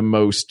the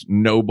most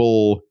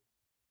noble,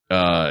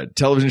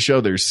 television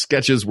show. Their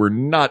sketches were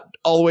not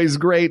always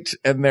great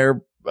and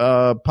their,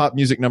 pop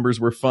music numbers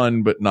were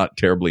fun, but not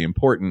terribly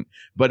important,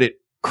 but it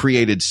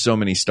created so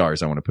many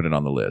stars. I want to put it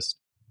on the list.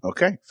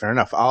 Okay. Fair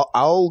enough.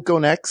 I'll go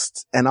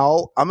next and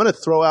I'm going to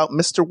throw out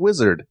Mr.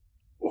 Wizard.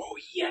 Oh,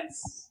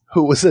 yes.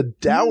 Who was a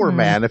dour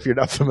man, if you're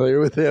not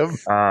familiar with him.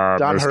 Don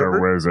Mr.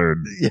 Herbert. Wizard.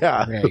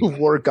 Yeah. Right. Who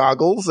wore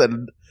goggles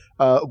and,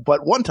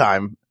 but one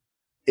time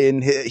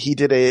he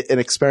did an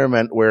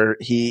experiment where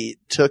he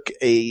took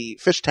a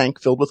fish tank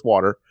filled with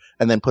water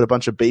and then put a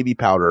bunch of baby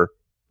powder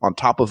on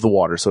top of the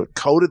water. So it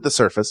coated the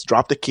surface,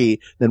 dropped a key,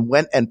 then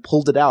went and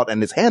pulled it out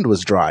and his hand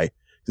was dry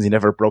because he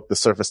never broke the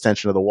surface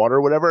tension of the water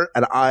or whatever.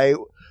 And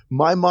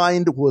my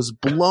mind was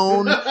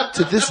blown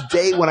to this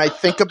day when I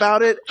think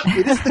about it.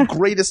 It is the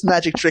greatest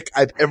magic trick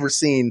I've ever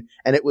seen.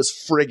 And it was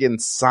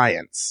friggin'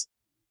 science.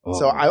 Oh.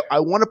 So I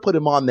want to put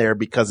him on there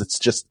because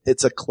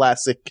it's a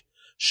classic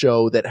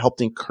show that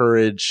helped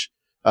encourage,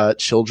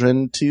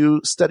 children to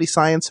study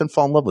science and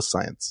fall in love with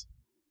science.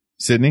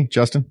 Sydney,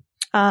 Justin?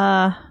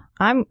 I'm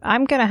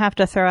going to have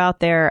to throw out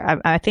there.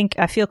 I think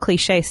I feel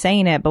cliche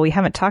saying it, but we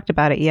haven't talked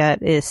about it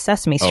yet, is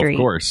Sesame Street. Oh,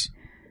 of course.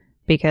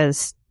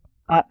 Because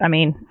I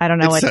mean, I don't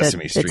know It's what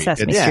Sesame Street. It's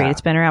Sesame It's- Street. Yeah.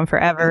 It's been around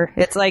forever.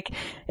 It's like,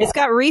 it's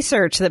got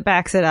research that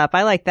backs it up.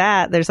 I like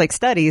that. There's like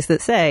studies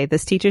that say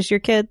this teaches your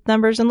kid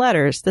numbers and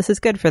letters. This is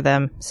good for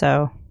them.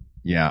 So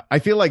Yeah, I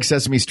feel like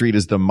Sesame Street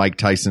is the Mike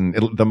Tyson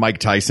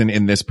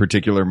in this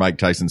particular Mike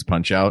Tyson's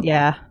Punch Out.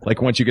 yeah.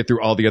 Like once you get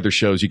through all the other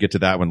shows, you get to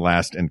that one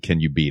last, and can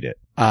you beat it?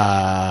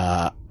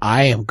 I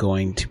am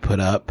going to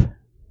put up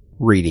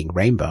Reading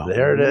Rainbow.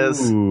 There it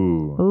is.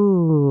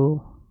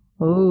 Ooh.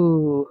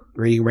 Ooh.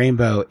 Reading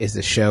Rainbow is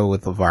a show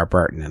with LeVar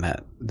Burton in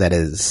it that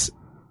is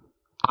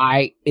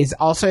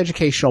also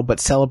educational, but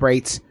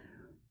celebrates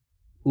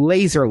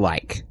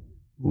laser-like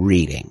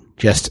reading.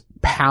 Just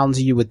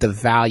pounds you with the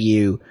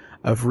value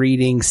of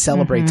reading,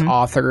 celebrates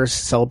authors,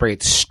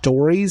 celebrates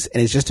stories,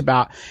 and is just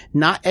about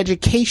not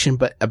education,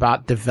 but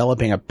about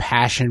developing a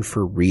passion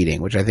for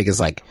reading, which I think is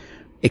like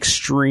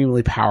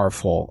extremely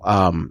powerful.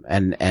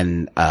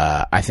 And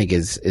I think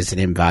is an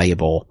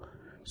invaluable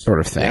sort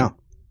of thing.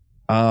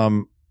 Yeah.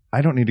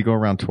 I don't need to go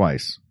around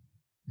twice.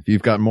 If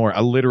you've got more,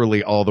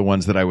 literally all the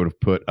ones that I would have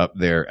put up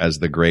there as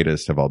the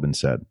greatest have all been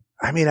said.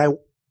 I mean,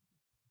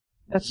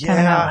 That's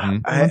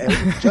kind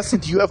of Justin,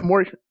 do you have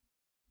more?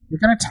 You're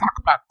going to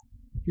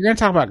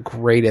talk about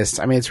greatest.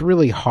 I mean, it's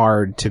really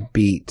hard to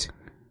beat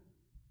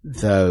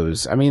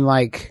those. I mean,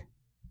 like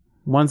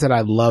ones that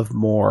I love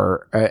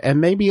more,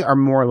 and maybe are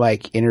more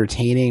like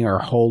entertaining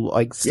or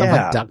like stuff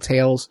like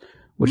DuckTales,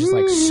 which is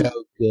like so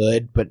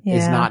good, but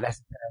is not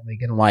necessarily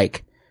going to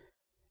like,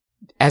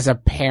 as a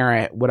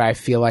parent, would I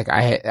feel like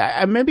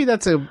maybe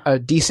that's a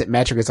decent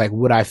metric. It's like,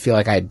 would I feel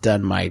like I had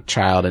done my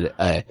child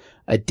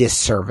a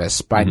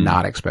disservice by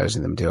not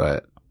exposing them to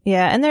it?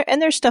 Yeah,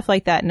 and there's stuff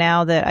like that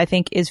now that I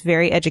think is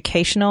very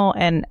educational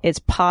and it's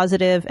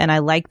positive, and I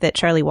like that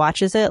Charlie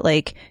watches it,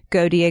 like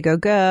Go Diego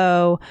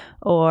Go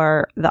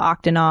or The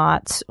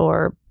Octonauts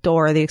or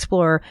Dora the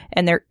Explorer,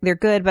 and they're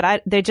good,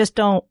 but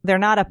they're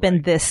not up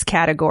in this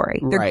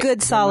category. They're Right.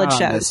 good, solid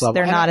shows.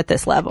 They're not at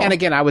this level. And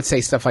again, I would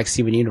say stuff like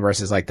Steven Universe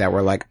is like that,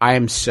 where like I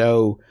am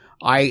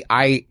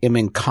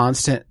in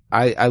constant,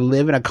 I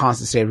live in a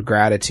constant state of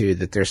gratitude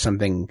that there's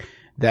something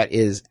that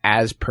is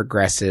as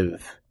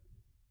progressive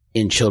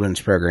in children's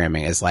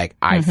programming as like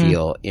I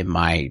feel in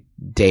my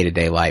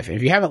day-to-day life.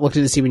 If you haven't looked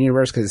at the Steven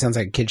Universe because it sounds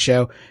like a kid's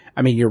show,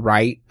 I mean, you're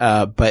right.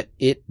 But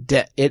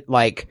it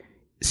like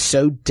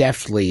so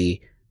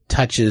deftly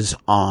touches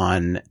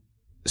on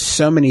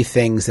so many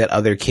things that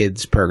other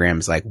kids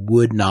programs like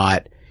would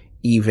not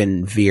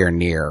even veer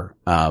near.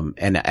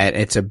 And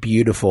it's a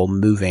beautiful,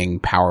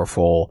 moving,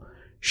 powerful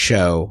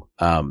show,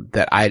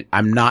 that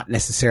I'm not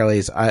necessarily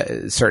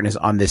as certain as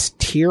on this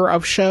tier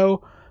of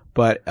show,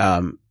 but,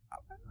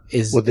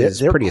 is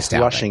they're pretty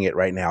astounding. Rushing it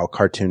right now.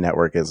 Cartoon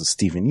Network is a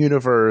Steven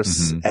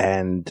Universe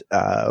and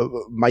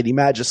Mighty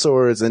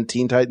Magosaurs and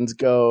Teen Titans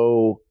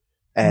Go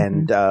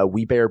and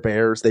We Bare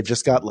Bears. They've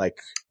just got like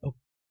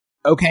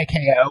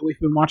OKKO we've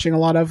been watching a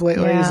lot of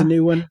lately is a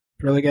new one.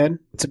 Really good.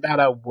 It's about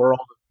a world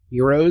of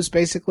heroes,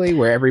 basically,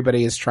 where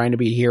everybody is trying to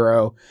be a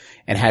hero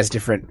and has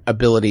different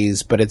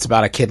abilities, but it's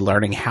about a kid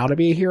learning how to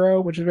be a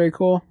hero, which is very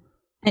cool.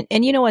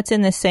 And you know what's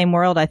in this same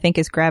world, I think,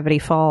 is Gravity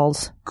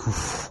Falls.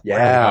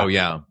 yeah. Oh,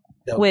 yeah.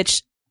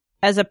 Which,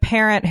 as a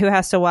parent who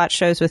has to watch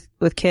shows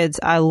with kids,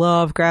 I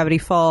love Gravity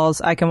Falls.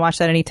 I can watch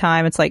that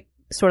anytime. It's like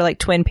sort of like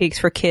Twin Peaks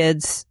for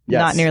kids. Yes.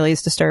 Not nearly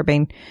as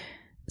disturbing.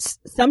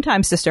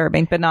 Sometimes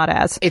disturbing, but not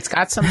as. It's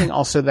got something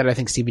also that I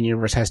think Steven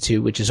Universe has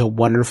too, which is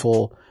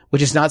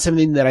which is not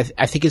something that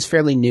I think is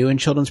fairly new in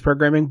children's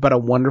programming, but a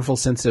wonderful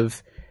sense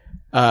of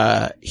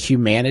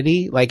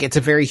humanity. Like it's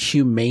a very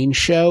humane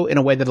show in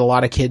a way that a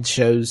lot of kids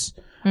shows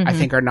I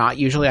think are not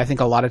usually. I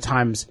think a lot of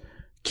times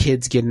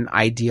kids get an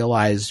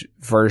idealized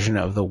version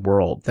of the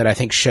world that I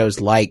think shows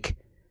like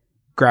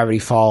Gravity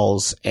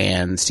Falls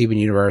and Steven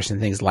Universe and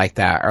things like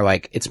that are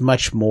like, it's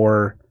much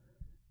more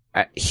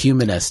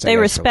humanist. They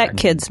respect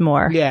kids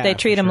more. Yeah, they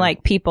treat them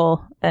like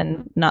people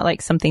and not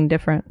like something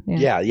different.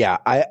 Yeah.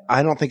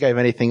 I don't think I have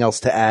anything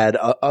else to add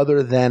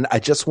other than I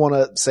just want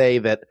to say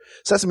that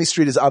Sesame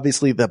Street is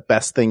obviously the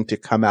best thing to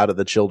come out of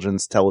the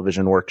Children's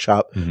Television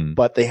Workshop,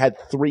 but they had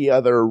 3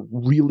 other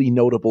really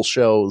notable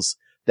shows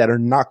that are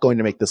not going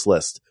to make this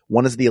list.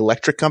 One is The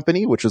Electric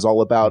Company, which is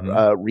all about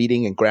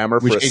reading and grammar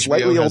for a HBO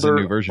slightly has a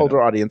new version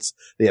older audience.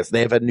 Yes,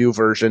 they have a new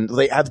version.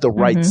 They have the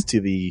rights to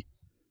the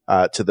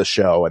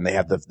show, and they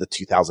have the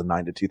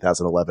 2009 to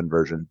 2011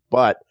 version.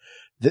 But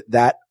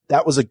that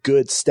was a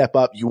good step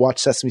up. You watch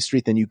Sesame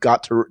Street, then you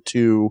got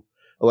to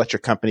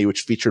Electric Company,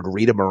 which featured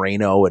Rita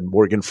Moreno and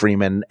Morgan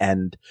Freeman,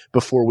 and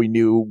before we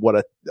knew what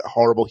a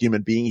horrible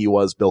human being he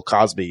was, Bill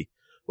Cosby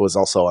was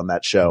also on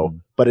that show.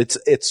 But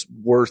it's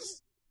worth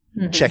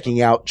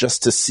checking out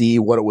just to see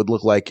what it would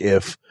look like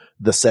if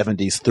the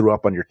 70s threw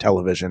up on your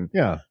television.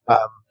 Yeah.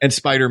 And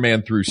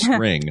Spider-Man through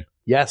Spring.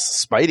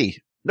 Yes, Spidey.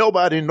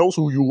 Nobody knows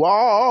who you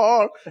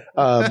are.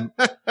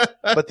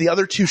 But the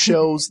other 2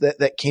 shows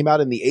that came out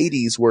in the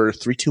 80s were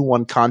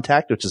 3-2-1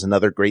 Contact, which is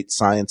another great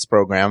science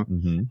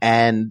program,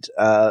 and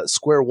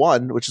Square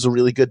One, which is a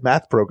really good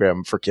math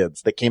program for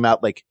kids that came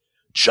out like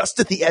just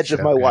at the edge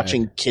of my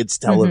watching kids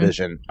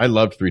television. I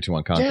loved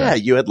 3-2-1 Contra. Yeah,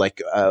 you had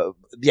like,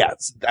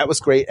 that was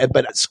great.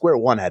 But Square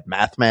One had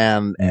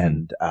Mathman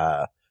and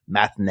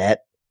MathNet.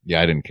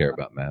 Yeah, I didn't care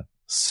about math.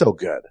 So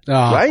good,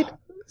 right?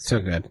 So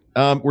good.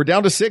 We're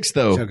down to 6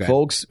 though,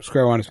 folks.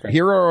 Square One is great.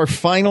 Here are our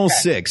final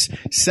 6.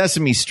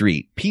 Sesame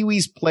Street,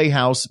 Pee-wee's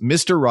Playhouse,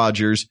 Mr.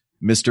 Rogers,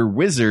 Mr.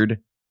 Wizard,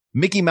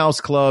 Mickey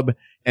Mouse Club,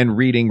 and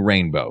Reading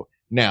Rainbow.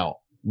 Now,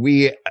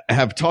 we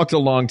have talked a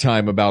long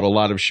time about a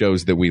lot of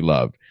shows that we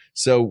love.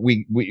 So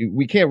we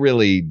can't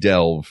really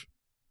delve,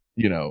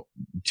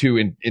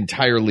 too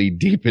entirely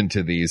deep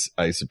into these,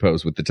 I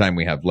suppose, with the time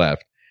we have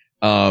left.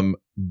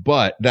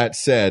 But that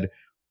said,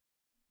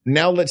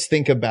 now let's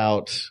think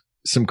about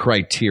some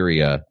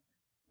criteria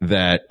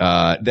that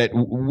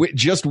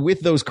just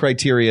with those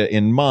criteria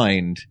in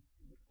mind,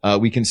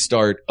 we can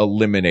start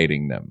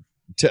eliminating them.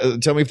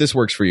 Tell me if this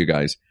works for you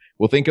guys.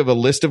 We'll think of a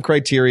list of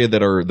criteria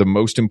that are the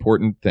most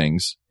important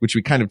things, which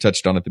we kind of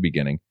touched on at the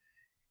beginning.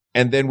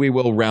 And then we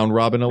will round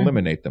robin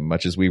eliminate them,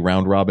 much as we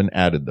round robin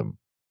added them.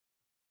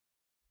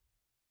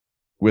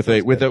 With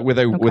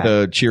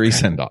a cheery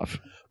send off.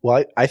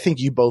 Well, I think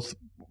you both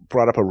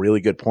brought up a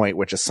really good point,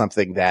 which is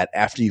something that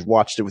after you've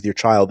watched it with your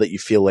child, that you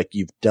feel like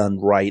you've done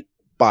right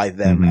by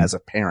them as a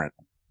parent.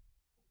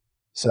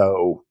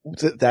 So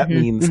that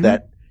means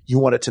that you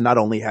want it to not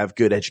only have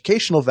good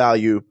educational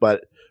value,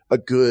 but a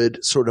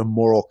good sort of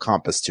moral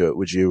compass to it.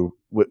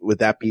 Would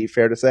that be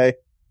fair to say?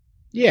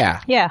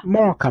 Yeah. Yeah.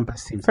 Moral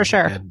compass seems for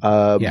sure.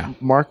 Yeah.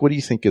 Mark, what do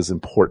you think is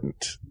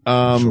important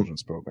in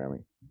children's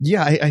programming?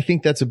 Yeah, I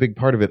think that's a big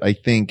part of it. I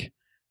think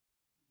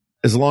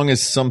as long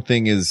as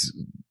something is,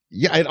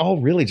 it all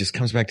really just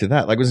comes back to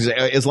that. Like,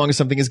 as long as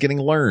something is getting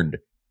learned,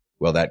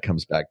 well, that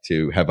comes back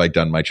to, have I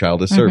done my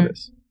child a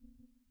service?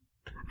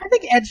 I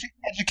think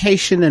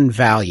education and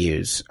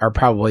values are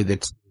probably the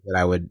two that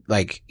I would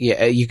like.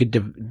 Yeah, you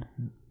could,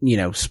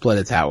 split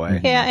it that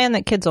way. Yeah, and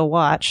that kids will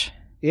watch.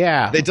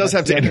 Yeah, it does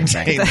have to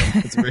entertain them.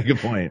 That's a very good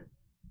point.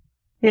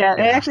 Yeah,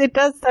 it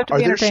does have to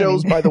be entertaining. Are there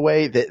shows, by the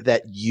way,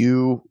 that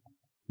you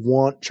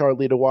want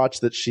Charlie to watch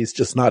that she's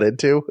just not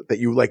into, that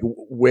you like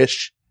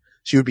wish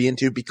she would be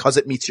into because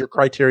it meets your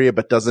criteria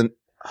but doesn't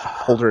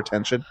hold her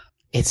attention?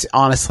 It's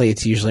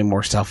usually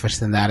more selfish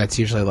than that. It's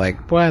usually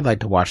like, boy, I'd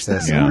like to watch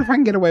this. I wonder if I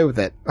can get away with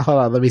it. Hold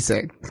on, let me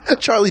see.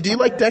 Charlie, do you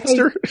like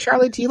Dexter? Hey,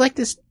 Charlie, do you like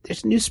this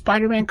new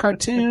Spider-Man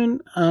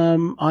cartoon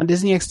on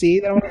Disney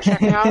XD that I want to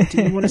check out?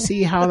 Do you want to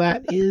see how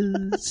that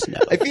is? No.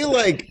 I feel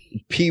like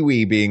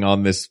Pee-wee being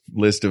on this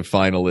list of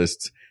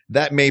finalists,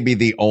 that may be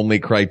the only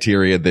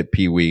criteria that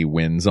Pee-wee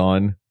wins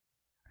on.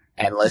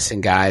 And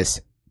listen,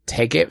 guys,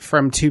 take it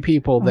from two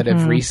people that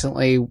have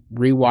recently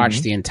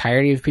rewatched the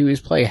entirety of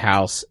Pee-wee's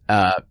Playhouse,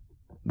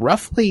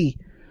 roughly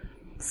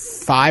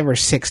 5 or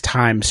 6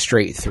 times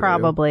straight through.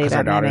 Probably because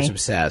our that daughter's many.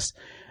 obsessed.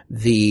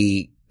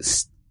 The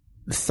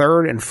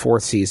third and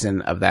fourth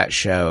season of that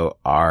show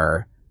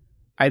are,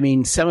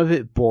 some of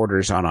it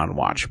borders on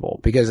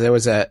unwatchable, because there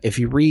was if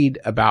you read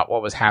about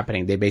what was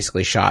happening, they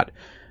basically shot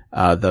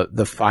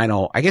the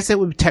final, I guess it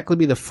would technically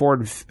be the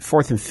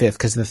fourth and fifth,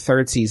 because the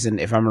third season,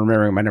 if I'm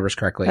remembering my numbers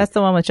correctly. That's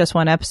the one with just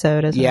one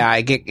episode, isn't it? Yeah,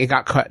 it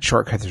got cut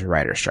short because of a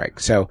writer's strike.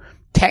 So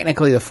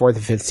technically the fourth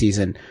and fifth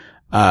season,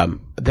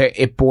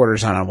 it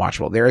borders on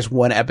unwatchable. There is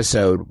one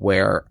episode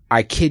where,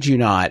 I kid you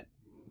not,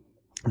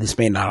 this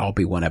may not all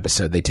be one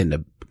episode, they tend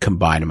to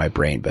combine in my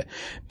brain, but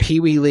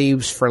Pee-wee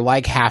leaves for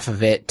like half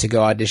of it to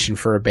go audition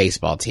for a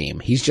baseball team.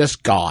 He's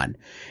just gone.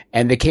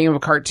 And the King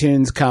of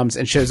Cartoons comes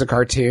and shows a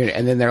cartoon,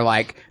 and then they're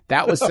like,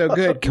 that was so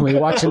good, can we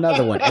watch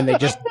another one? And they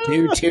just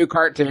do 2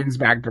 cartoons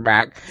back to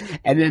back.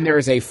 And then there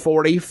is a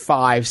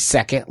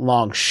 45-second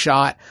long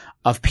shot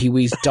of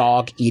Pee-wee's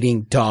dog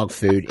eating dog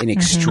food in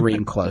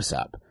extreme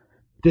close-up.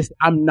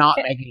 I'm not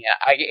making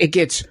it. It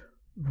gets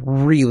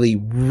really,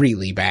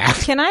 really bad.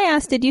 Can I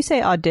ask, did you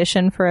say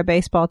audition for a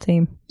baseball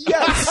team?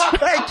 Yes!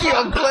 Thank you!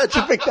 I'm glad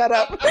you picked that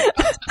up.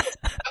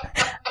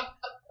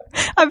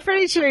 I'm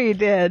pretty sure you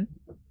did.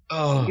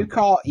 Oh.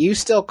 You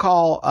still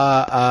call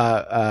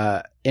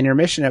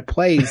intermission at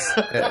plays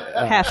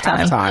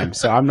halftime.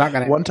 So I'm not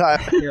gonna one time.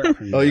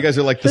 Oh, you guys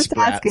are like the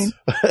Sprats.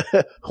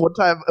 One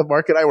time,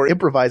 Mark and I were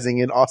improvising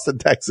in Austin,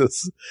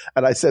 Texas,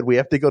 and I said we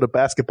have to go to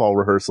basketball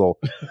rehearsal.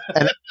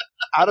 And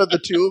out of the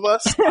two of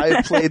us, I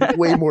have played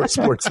way more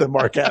sports than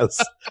Mark has.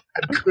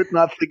 I could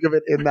not think of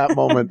it in that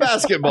moment.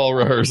 Basketball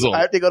rehearsal.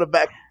 I have to go to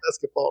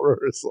basketball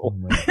rehearsal. Oh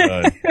my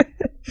God.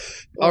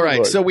 All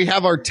right, so we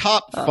have our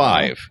top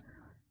 5.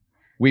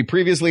 We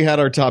previously had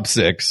our top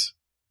 6.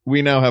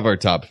 We now have our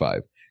top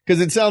 5. Because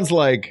it sounds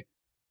like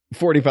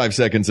 45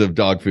 seconds of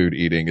dog food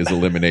eating is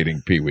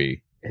eliminating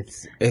Pee-wee.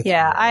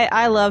 Yeah,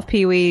 I love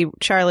Pee-wee.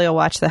 Charlie will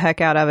watch the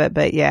heck out of it,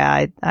 but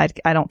yeah,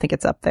 I don't think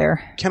it's up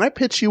there. Can I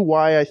pitch you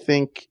why I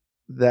think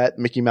that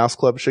Mickey Mouse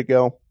Club should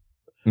go?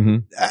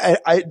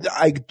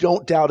 I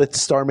don't doubt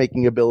its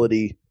star-making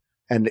ability,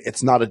 and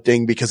it's not a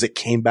ding because it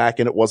came back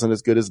and it wasn't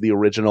as good as the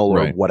original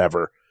or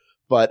whatever.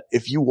 But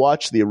if you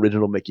watch the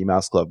original Mickey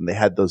Mouse Club, and they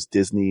had those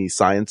Disney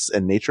science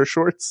and nature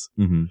shorts,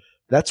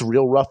 that's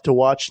real rough to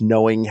watch,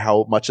 knowing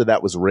how much of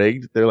that was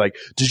rigged. They're like,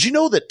 did you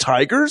know that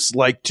tigers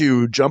like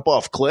to jump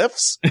off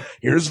cliffs?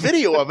 Here's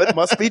video of it.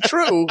 Must be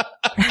true.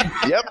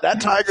 Yep,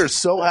 that tiger's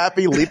so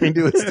happy leaping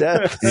to its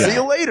death. See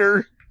you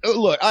later.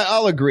 Look,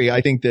 I'll agree.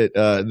 I think that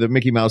the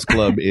Mickey Mouse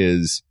Club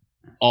is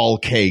all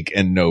cake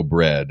and no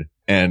bread.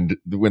 And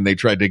when they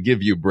tried to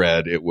give you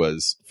bread, it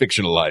was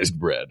fictionalized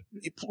bread.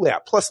 Yeah.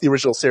 Plus, the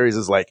original series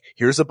is like,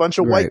 here's a bunch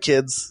of white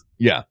kids.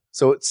 Yeah.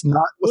 So it's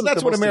not. Well,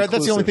 that's what America.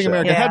 That's the only thing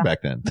America had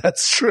back then.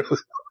 That's true. But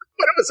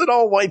it was an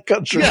all-white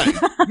country. Yeah.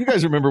 You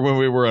guys remember when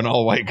we were an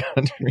all-white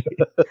country?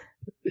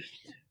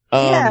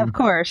 Yeah, of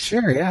course.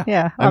 Sure. Yeah.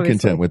 Yeah. I'm obviously.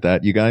 content with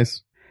that. You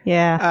guys?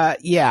 Yeah.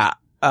 Yeah.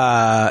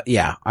 I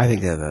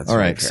think that's all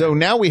right. fair. So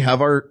now we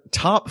have our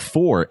top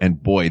 4,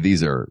 and boy,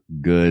 these are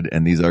good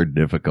and these are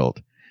difficult.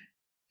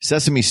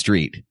 Sesame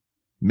Street,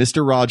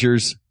 Mr.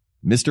 Rogers,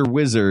 Mr.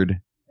 Wizard,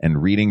 and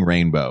Reading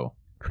Rainbow.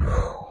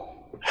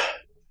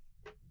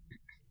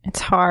 It's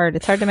hard.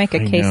 It's hard to make a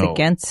case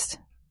against.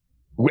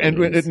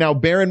 And now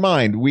bear in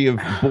mind, we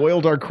have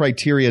boiled our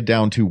criteria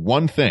down to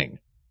one thing.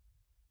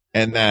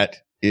 And that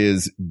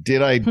is,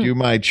 did I do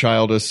my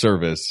child a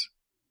service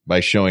by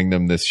showing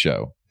them this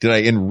show? Did I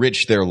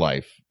enrich their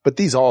life? But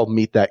these all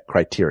meet that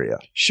criteria.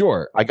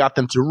 Sure. I got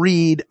them to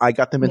read. I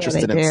got them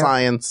interested in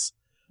science.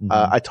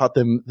 I taught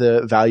them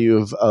the value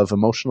of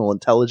emotional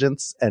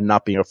intelligence and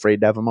not being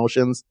afraid to have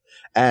emotions.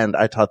 And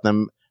I taught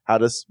them how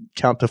to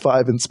count to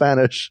 5 in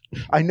Spanish.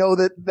 I know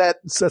that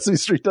Sesame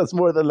Street does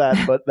more than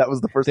that, but that was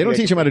the first They thing don't I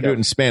teach them how to could do it think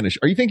in Spanish.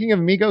 Are you thinking of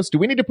Amigos? Do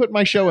we need to put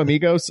my show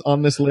Amigos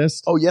on this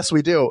list? Oh, yes,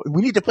 we do.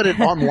 We need to put it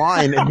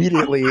online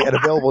immediately and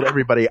available to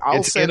everybody.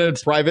 It's in a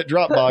private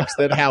Dropbox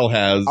that Hal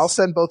has. I'll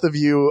send both of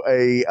you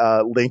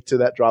a link to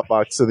that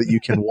Dropbox so that you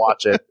can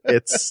watch it.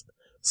 It's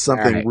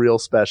something real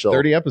special.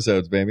 30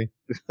 episodes, baby.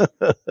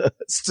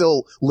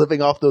 Still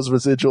living off those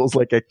residuals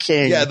like a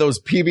king. Yeah, those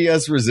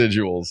PBS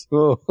residuals.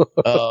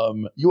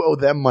 You owe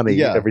them money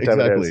every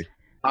time it is.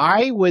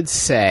 I would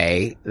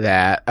say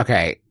that,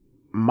 okay,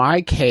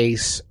 my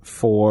case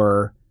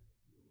for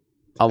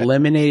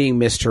eliminating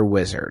Mr.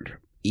 Wizard,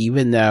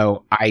 even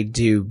though I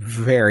do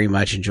very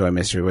much enjoy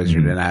Mr.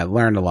 Wizard and I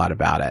learned a lot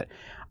about it,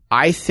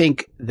 I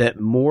think that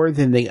more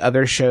than the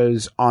other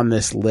shows on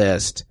this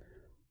list,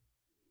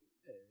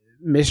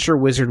 Mr.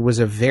 Wizard was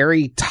a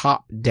very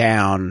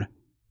top-down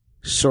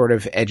sort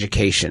of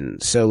education.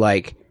 So,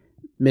 like,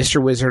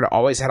 Mr. Wizard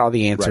always had all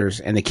the answers,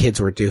 and the kids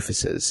were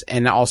doofuses.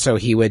 And also,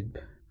 he would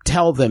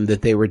tell them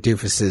that they were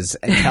doofuses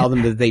and tell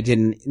them that they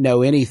didn't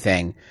know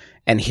anything.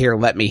 And here,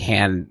 let me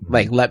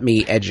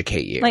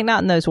educate you. Like,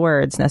 not in those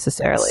words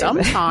necessarily.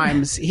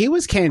 Sometimes he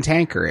was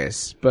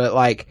cantankerous, but,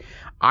 like,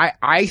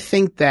 I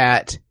think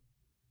that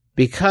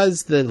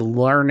because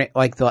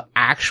the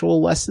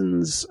actual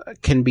lessons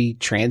can be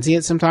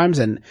transient sometimes,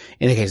 and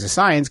in the case of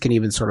science can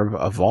even sort of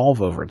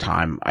evolve over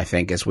time, I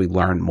think, as we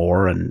learn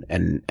more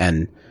and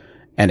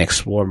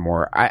explore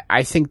more.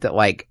 I think that,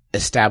 like,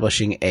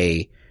 establishing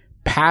a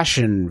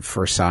passion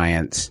for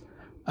science,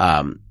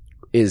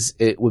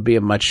 it would be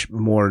a much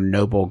more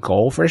noble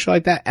goal for a show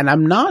like that. And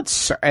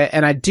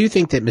and I do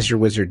think that Mr.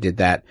 Wizard did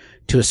that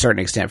to a certain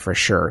extent for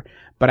sure,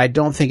 but I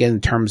don't think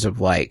in terms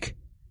of, like,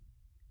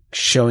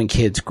 showing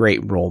kids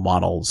great role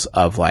models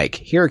of, like,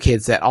 here are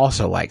kids that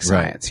also like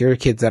science. Right. Here are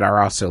kids that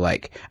are also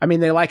like, I mean,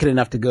 they like it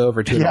enough to go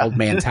over to an old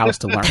man's house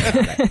to learn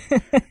about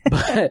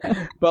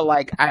it. But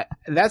like,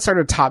 that sort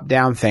of top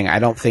down thing, I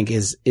don't think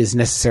is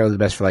necessarily the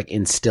best for, like,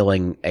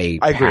 instilling a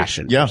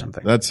passion for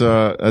something. That's,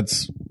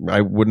 I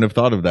wouldn't have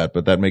thought of that,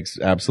 but that makes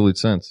absolute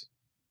sense.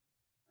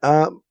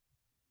 So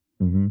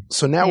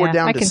now we're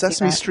down to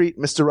Sesame Street,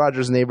 Mr.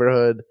 Rogers'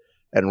 Neighborhood,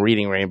 and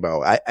Reading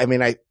Rainbow.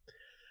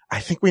 I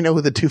think we know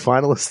who the 2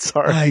 finalists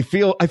are. I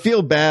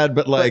feel bad,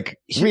 but, like,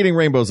 Reading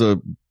Rainbow's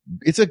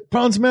it's a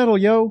bronze medal,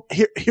 yo.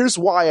 Here's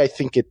why I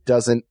think it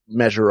doesn't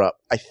measure up.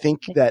 I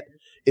think that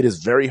it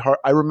is very hard.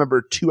 I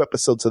remember 2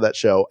 episodes of that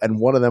show, and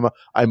one of them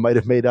I might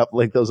have made up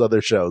like those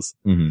other shows.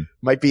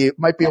 Might be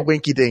a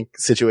winky dink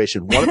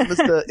situation. One of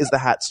them is the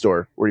hat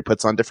store where he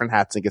puts on different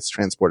hats and gets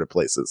transported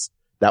places.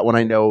 That one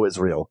I know is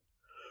real.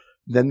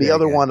 Then the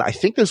other one, I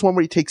think there's one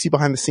where he takes you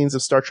behind the scenes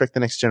of Star Trek: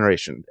 The Next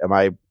Generation. Am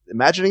I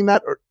imagining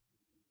that? Or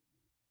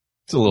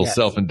it's a little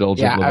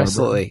self-indulgent. Yeah,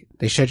 absolutely.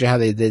 They showed you how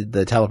they did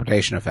the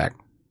teleportation effect.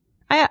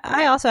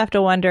 I also have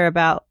to wonder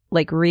about,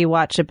 like,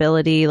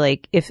 rewatchability.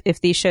 Like,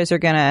 if these shows are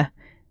gonna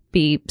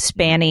be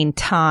spanning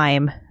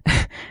time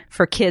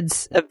for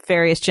kids of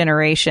various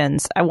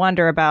generations, I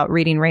wonder about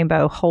Reading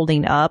Rainbow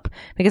holding up,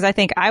 because I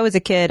think I was a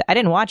kid, I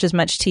didn't watch as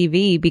much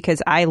TV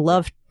because I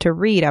loved to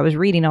read. I was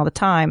reading all the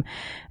time,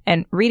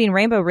 and Reading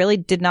Rainbow really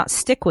did not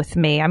stick with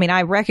me. I mean,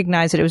 I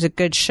recognized that it was a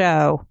good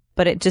show,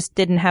 but it just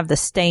didn't have the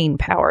staying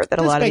power that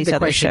a lot of these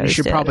other shows You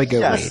should did. probably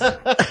go read.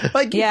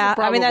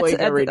 I mean,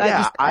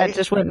 I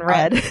just went and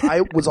read.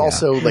 I was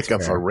also like a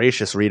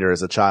voracious reader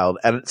as a child,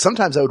 and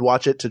sometimes I would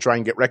watch it to try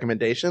and get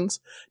recommendations.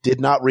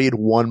 Did not read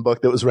one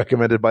book that was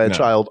recommended by a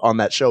child on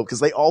that show, because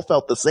they all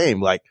felt the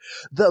same. Like,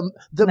 the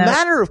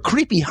Matter of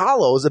Creepy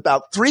Hollow is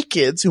about 3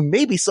 kids who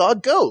maybe saw a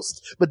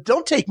ghost, but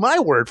don't take my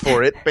word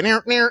for it.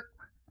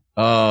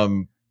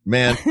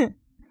 Man.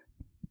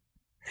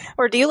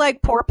 Or do you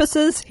like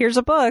porpoises? Here's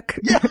a book.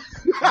 Yeah.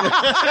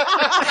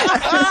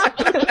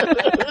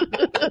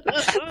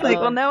 Like,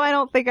 well, no, I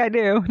don't think I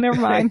do. Never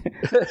mind.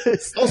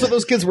 Also,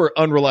 those kids were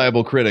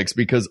unreliable critics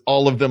because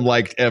all of them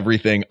liked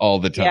everything all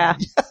the time.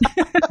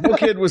 Yeah. No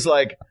kid was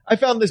like, I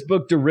found this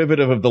book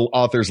derivative of the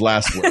author's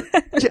last work.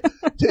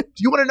 Do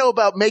you want to know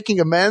about making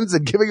amends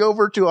and giving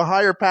over to a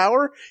higher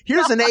power?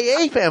 Here's an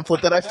AA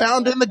pamphlet that I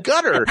found in the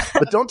gutter,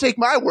 but don't take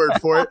my word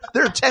for it.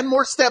 There are 10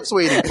 more steps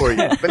waiting for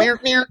you.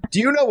 Do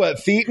you know what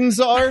thetans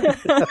are?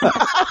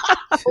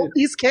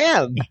 These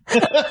can.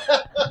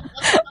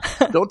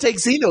 Don't take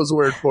Zeno's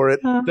word for it.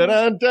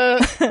 Da-da-da.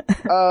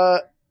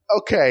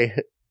 Okay.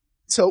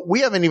 So we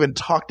haven't even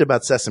talked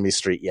about Sesame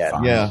Street yet.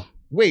 Yeah.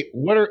 Wait,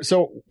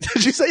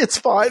 Did you say it's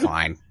fine?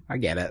 Fine. I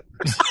get it.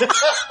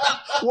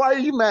 Why are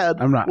you mad?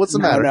 I'm not. What's the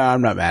matter? No,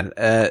 I'm not mad.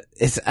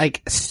 It's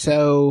like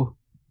so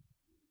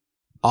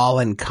all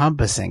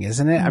encompassing,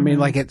 isn't it? I mean,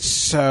 like it's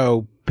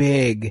so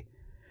big.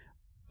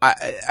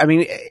 I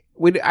mean,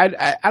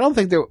 I don't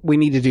think that we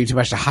need to do too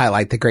much to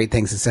highlight the great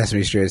things that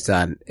Sesame Street has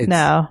done.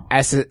 No.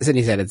 As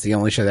Sydney said, it's the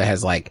only show that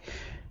has like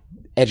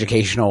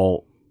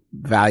educational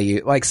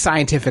value, like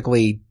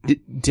scientifically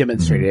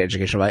demonstrated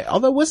educational value.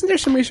 Although, wasn't there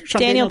some research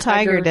on Daniel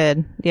Tiger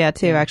did. Yeah,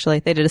 too, actually.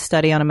 They did a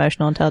study on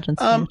emotional intelligence.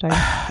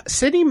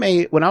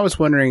 Sydney when I was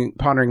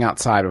pondering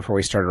outside before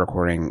we started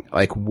recording,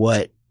 like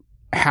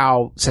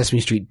how Sesame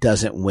Street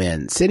doesn't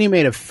win. Sydney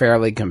made a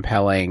fairly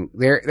compelling,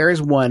 there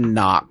is one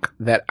knock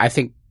that I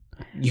think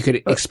you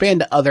could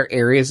expand to other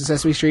areas of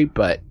Sesame Street,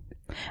 but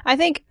I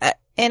think,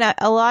 and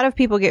a lot of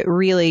people get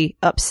really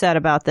upset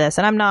about this,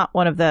 and I'm not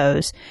one of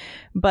those,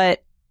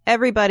 but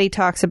everybody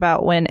talks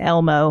about when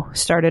Elmo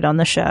started on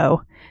the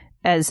show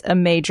as a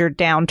major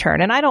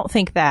downturn. And I don't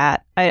think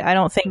that. I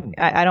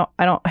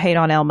don't hate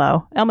on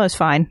Elmo. Elmo's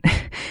fine.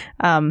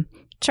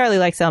 Charlie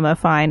likes Elmo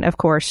fine. Of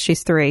course,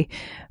 she's 3.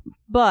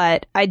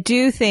 But I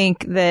do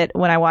think that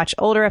when I watch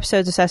older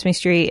episodes of Sesame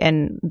Street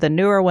and the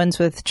newer ones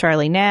with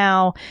Charlie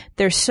now,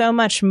 there's so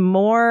much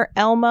more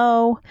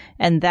Elmo,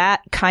 and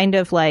that kind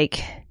of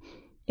like,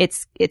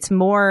 it's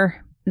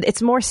more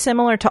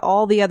similar to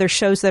all the other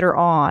shows that are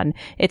on.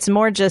 It's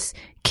more just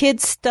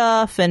kids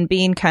stuff and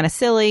being kind of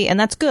silly, and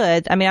that's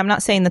good. I mean, I'm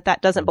not saying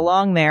that doesn't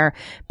belong there,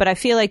 but I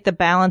feel like the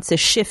balance is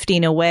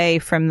shifting away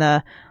from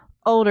the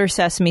older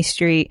Sesame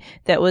Street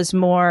that was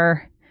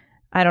more,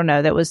 I don't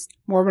know, that was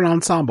more of an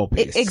ensemble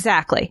piece.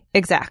 Exactly.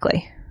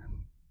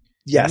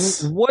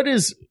 Yes. What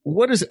is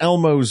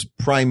Elmo's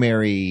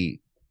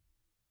primary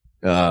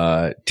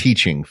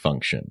teaching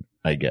function,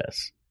 I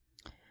guess?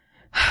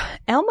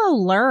 Elmo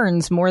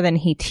learns more than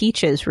he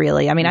teaches,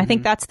 really. I mean, I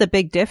think that's the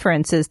big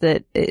difference, is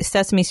that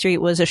Sesame Street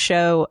was a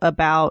show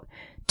about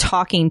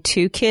talking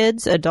to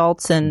kids,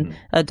 adults and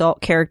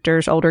adult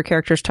characters, older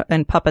characters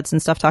and puppets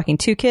and stuff talking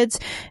to kids.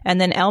 And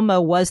then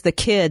Elmo was the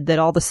kid that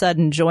all of a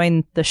sudden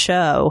joined the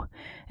show.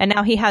 And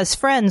now he has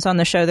friends on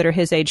the show that are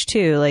his age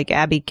too, like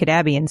Abby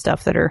Cadabby and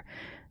stuff that are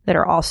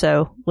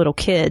also little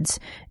kids.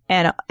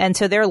 And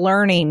so they're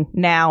learning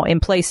now in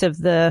place of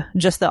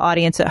just the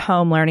audience at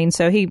home learning.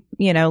 So he,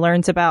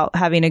 learns about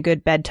having a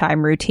good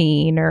bedtime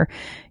routine, or,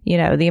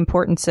 the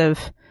importance of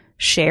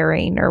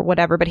sharing or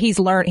whatever, but he's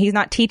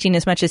not teaching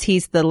as much as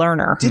he's the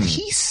learner. Did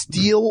he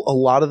steal a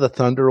lot of the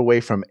thunder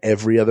away from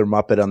every other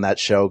Muppet on that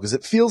show? Because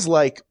it feels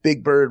like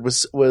Big Bird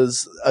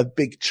was a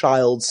big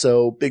child,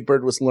 so Big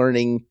Bird was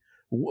learning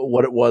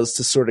what it was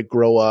to sort of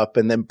grow up,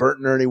 and then Bert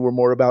and Ernie were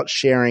more about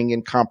sharing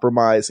and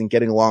compromise and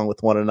getting along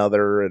with one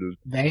another. And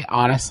they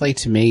honestly,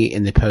 to me,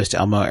 in the post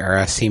Elmo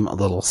era, seem a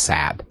little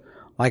sad.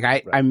 Like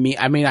I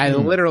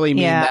literally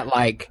mean that,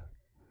 like,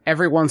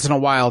 every once in a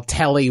while,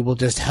 Telly will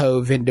just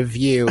hove into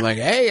view, like,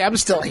 "Hey, I'm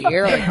still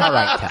here." Like, all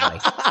right, Telly.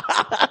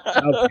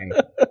 Okay,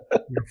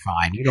 you're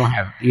fine.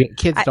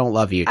 Kids don't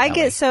love you, Telly. I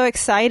get so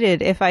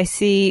excited if I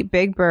see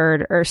Big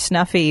Bird or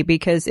Snuffy,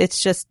 because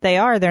it's just,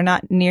 they're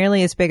not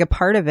nearly as big a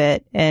part of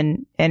it.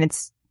 And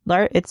it's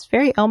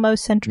very Elmo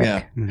centric.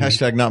 Yeah.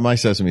 Hashtag not my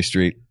Sesame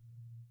Street.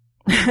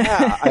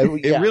 Yeah,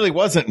 it really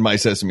wasn't my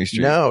Sesame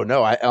Street.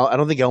 No, I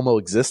don't think Elmo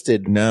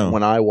existed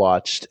when I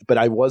watched, but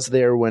I was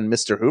there when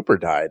Mr. Hooper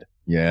died.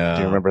 Yeah.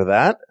 Do you remember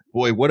that?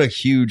 Boy, what a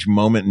huge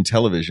moment in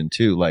television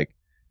too. Like,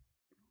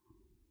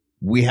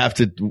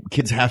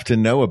 kids have to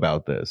know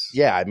about this.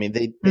 Yeah. I mean,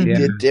 they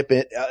did dip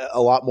it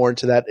a lot more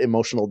into that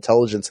emotional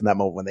intelligence in that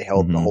moment when they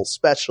held the whole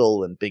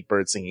special, and Big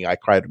Bird singing "I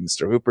Cried When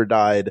Mr. Hooper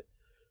Died,"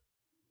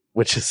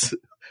 which is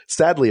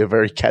sadly a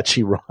very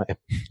catchy rhyme.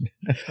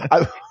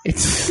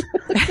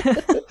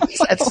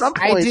 At some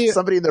point,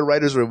 somebody in the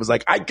writer's room was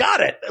like, "I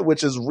got it,"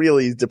 which is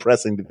really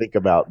depressing to think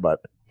about. But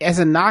as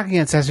a knock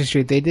against Sesame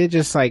Street, they did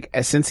just like,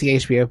 since the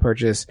HBO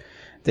purchase,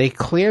 they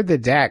cleared the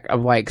deck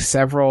of like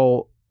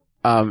several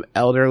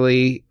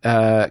elderly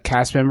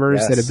cast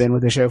members that have been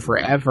with the show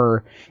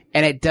forever.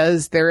 And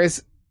there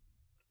is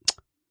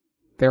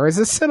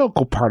a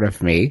cynical part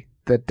of me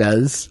that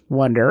does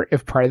wonder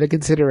if part of the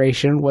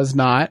consideration was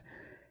not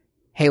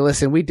hey,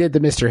 listen, we did the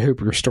Mr.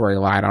 Hooper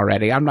storyline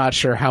already. I'm not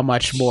sure how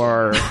much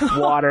more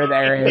water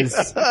there is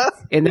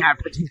in that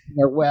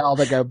particular well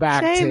to go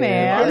back to.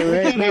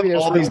 Man. Maybe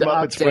there's all these room to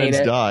Muppets update friends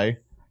it. die.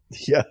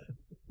 Yeah.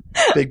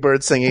 Big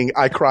Bird singing,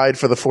 I cried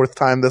for the 4th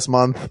time this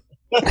month.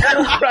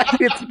 Right,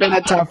 it's been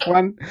a tough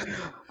one.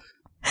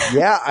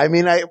 Yeah, I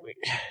mean,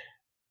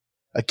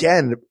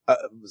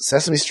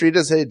 Sesame Street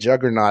is a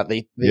juggernaut.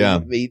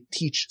 They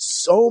teach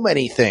so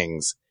many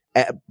things,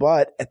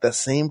 but at the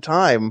same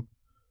time,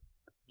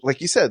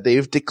 like you said,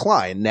 they've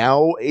declined.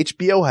 Now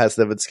HBO has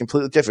them. It's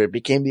completely different. It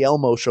became the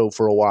Elmo show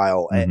for a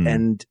while.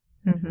 And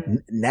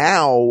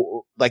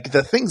now, like,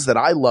 the things that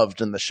I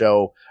loved in the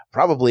show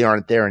probably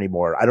aren't there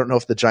anymore. I don't know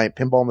if the giant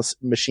pinball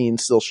machine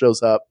still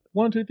shows up.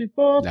 1, 2, 3,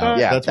 4, 5.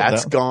 Yeah,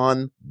 that's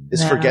gone.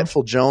 Is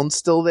Forgetful Jones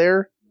still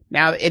there?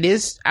 Now, it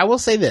is, I will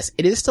say this,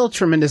 it is still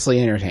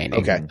tremendously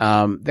entertaining. Okay.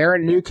 There are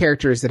new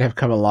characters that have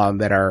come along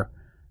that are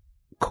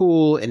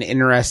cool and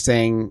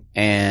interesting,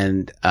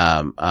 and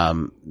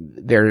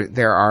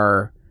there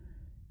are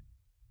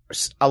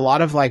a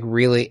lot of, like,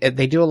 really,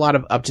 they do a lot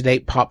of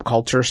up-to-date pop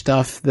culture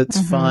stuff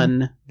that's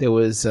fun. There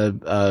was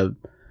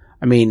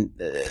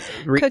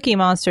Cookie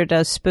Monster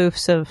does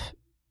spoofs of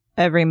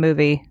every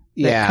movie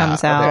that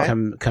comes out.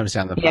 That comes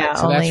down the pipe. Yeah,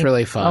 so that's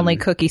really fun. Only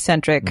cookie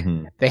centric.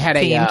 They had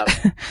a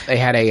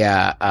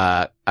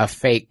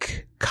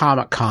fake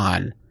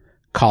Comic-Con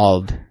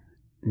called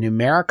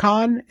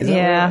Numericon.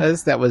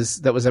 Is that what it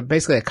was? That was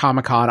basically a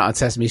Comic-Con on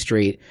Sesame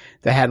Street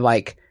that had,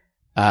 like,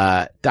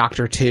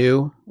 Doctor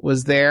 2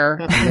 was there.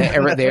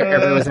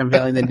 Everyone was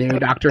unveiling the new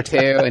Doctor 2,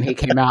 and he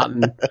came out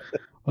and it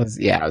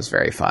was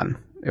very fun.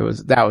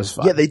 That was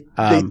fun. Yeah, they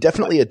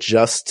definitely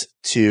adjust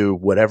to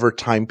whatever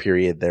time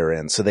period they're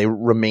in. So they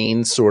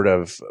remain sort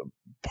of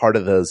part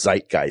of the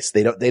zeitgeist.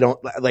 They don't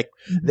like,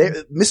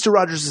 Mr.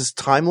 Rogers is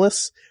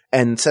timeless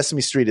and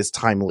Sesame Street is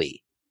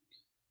timely.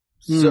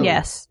 So,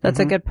 yes, that's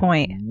a good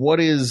point.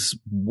 What is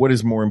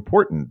more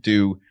important?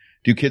 Do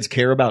kids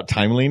care about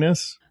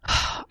timeliness?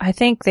 I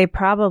think they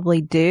probably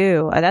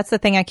do. That's the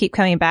thing I keep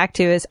coming back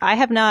to is I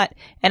have not,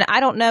 and I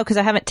don't know because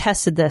I haven't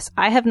tested this.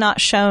 I have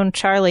not shown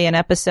Charlie an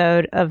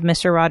episode of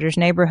Mr. Rogers'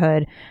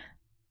 Neighborhood.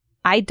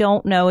 I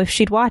don't know if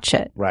she'd watch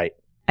it. Right.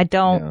 I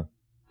don't. Yeah.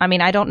 I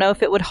mean, I don't know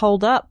if it would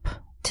hold up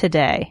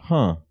today.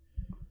 Huh.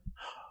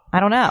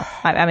 I don't know.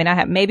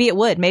 Maybe it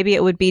would. Maybe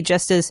it would be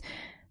just as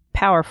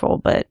powerful,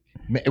 but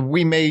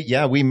we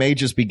may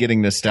just be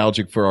getting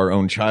nostalgic for our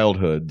own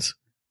childhoods.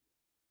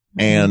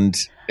 And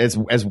as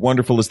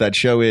wonderful as that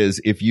show is,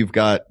 if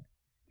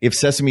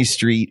Sesame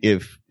Street,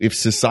 if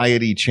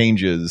society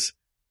changes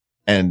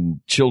and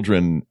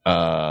children,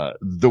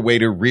 the way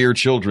to rear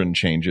children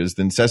changes,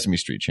 then Sesame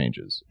Street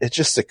changes. It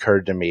just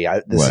occurred to me,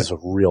 this is a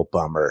real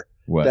bummer.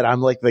 What? That I'm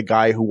like the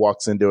guy who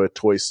walks into a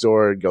toy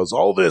store and goes,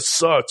 all this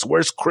sucks.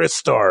 Where's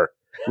Crystar?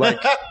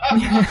 Like,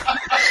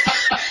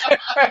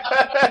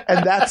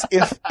 and that's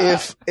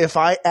if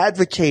I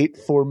advocate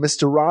for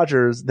Mr.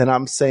 Rogers, then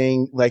I'm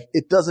saying, like,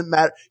 it doesn't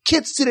matter.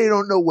 Kids today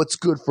don't know what's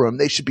good for them.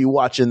 They should be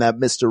watching that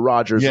Mr.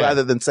 Rogers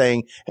rather than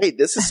saying, hey,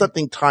 this is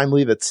something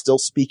timely that's still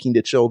speaking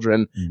to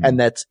children and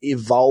that's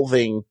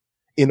evolving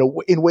in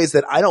ways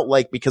that I don't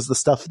like because the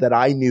stuff that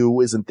I knew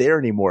isn't there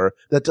anymore.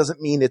 That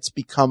doesn't mean it's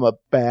become a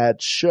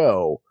bad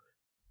show.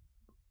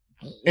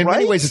 In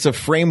many ways, it's a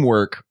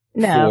framework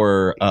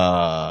for,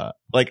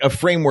 like a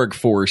framework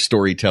for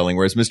storytelling,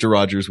 whereas Mr.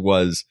 Rogers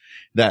was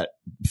that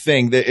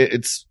thing that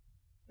it's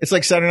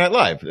like Saturday Night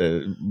Live,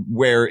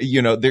 where,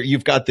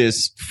 you've got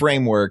this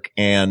framework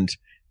and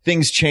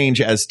things change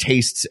as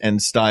tastes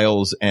and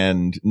styles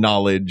and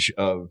knowledge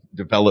of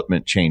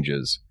development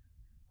changes.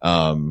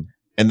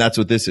 And that's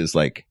what this is.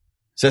 Like,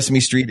 Sesame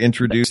Street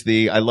introduced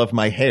I love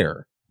my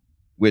hair,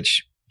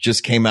 which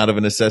just came out of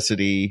a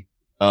necessity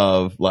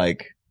of,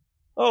 like,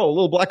 oh,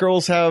 little black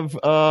girls have,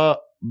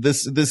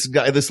 this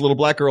little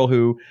black girl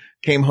who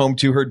came home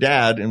to her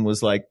dad and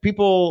was like,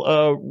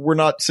 people, were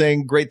not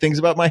saying great things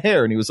about my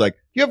hair. And he was like,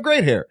 you have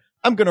great hair.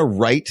 I'm going to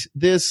write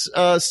this,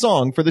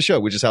 song for the show,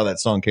 which is how that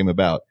song came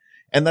about.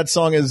 And that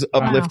song is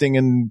uplifting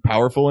and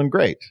powerful and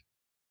great.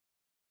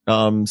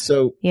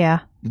 So yeah,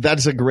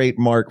 that's a great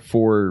mark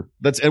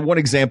that's one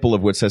example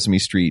of what Sesame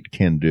Street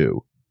can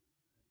do.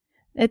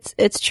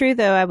 It's true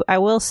though. I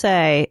will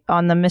say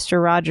on the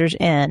Mr. Rogers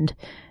end,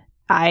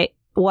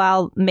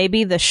 while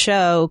maybe the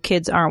show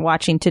kids aren't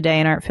watching today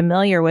and aren't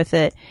familiar with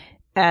it,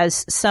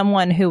 as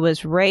someone who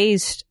was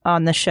raised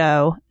on the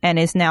show and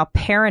is now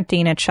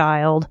parenting a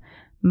child,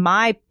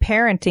 my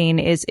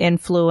parenting is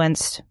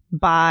influenced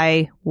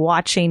by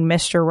watching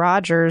Mr.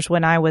 Rogers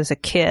when I was a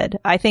kid.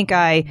 I think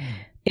I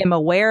am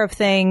aware of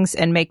things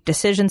and make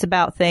decisions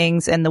about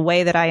things, and the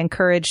way that I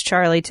encourage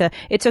Charlie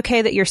it's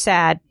okay that you're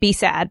sad, be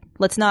sad.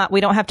 We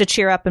don't have to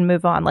cheer up and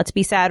move on. Let's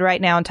be sad right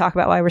now and talk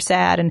about why we're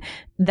sad. And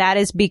that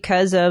is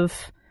because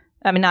of,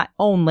 not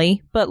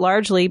only, but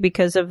largely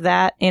because of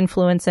that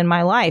influence in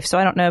my life. So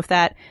I don't know if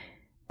the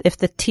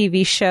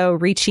TV show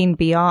reaching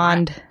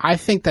beyond. I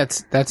think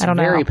that's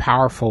very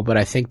powerful, but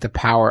I think the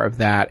power of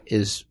that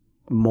is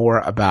more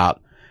about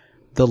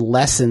the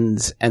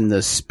lessons and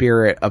the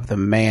spirit of the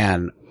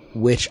man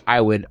which I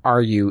would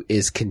argue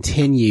is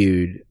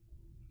continued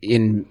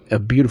in a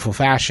beautiful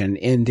fashion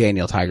in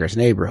Daniel Tiger's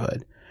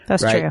Neighborhood.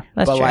 That's true.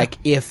 That's but true. like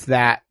if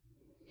that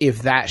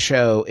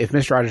show, if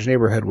Mr. Rogers'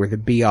 Neighborhood were the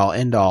be all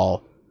end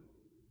all,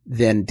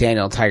 then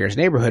Daniel Tiger's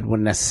Neighborhood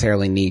wouldn't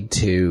necessarily need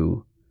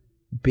to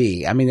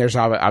be. I mean, there's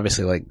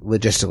obviously like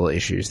logistical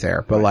issues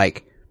there, but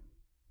like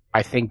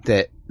I think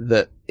that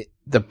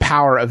the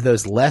power of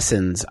those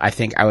lessons, I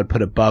think I would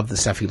put above the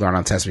stuff you learn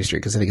on Sesame Street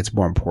because I think it's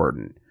more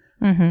important.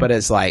 Mm-hmm. But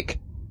it's like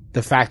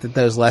the fact that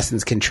those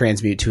lessons can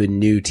transmute to a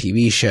new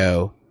TV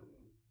show.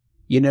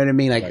 You know what I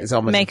mean? Like it's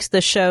almost makes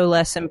the show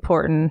less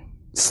important.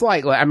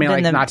 Slightly. I mean,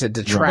 like not to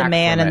detract the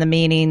man from and it. the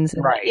meanings.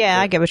 Right. Yeah,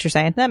 I get what you're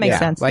saying. That makes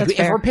sense. Like That's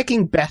if fair. we're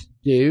picking best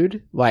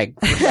dude, like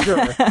for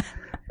sure,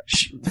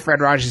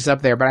 Fred Rogers is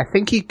up there. But I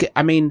think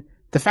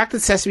the fact that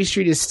Sesame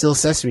Street is still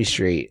Sesame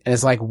Street and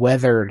is like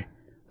weathered.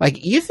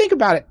 Like you think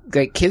about it,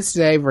 like kids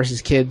today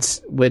versus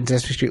kids when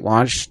Sesame Street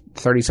launched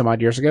 30 some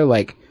odd years ago.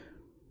 Like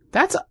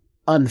that's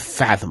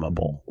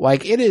unfathomable.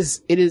 Like it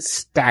is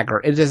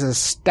staggering. It is a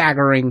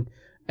staggering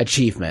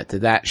achievement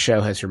that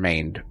show has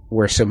remained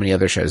where so many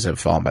other shows have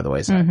fallen by the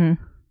wayside.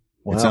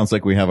 Mm-hmm. It sounds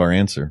like we have our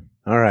answer.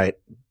 All right.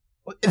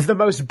 It's the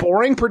most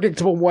boring,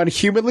 predictable one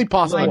humanly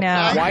possible. I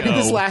know. Why did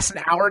this last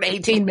an hour and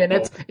 18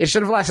 minutes? It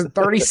should have lasted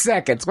 30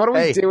 seconds. What are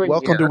we doing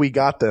welcome here? to We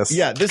Got This.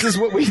 Yeah, this is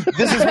what we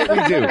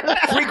do.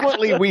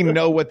 Frequently, we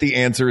know what the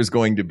answer is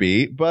going to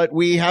be, but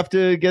we have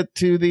to get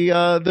to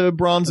the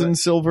bronze and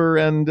silver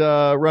and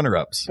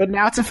runner-ups. But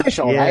now it's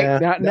official, Yeah,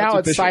 right? Now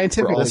it's official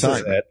scientific. for all This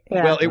is time. it.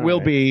 Yeah. Well, it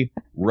will be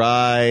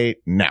right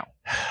now.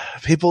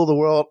 People of the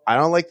world, I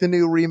don't like the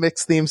new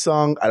remix theme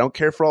song. I don't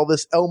care for all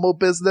this Elmo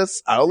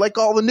business. I don't like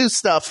all the new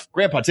stuff.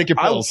 Grandpa, take your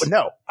pills.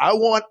 I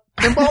want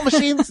pinball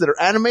machines that are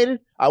animated.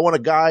 I want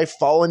a guy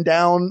falling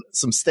down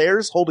some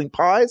stairs holding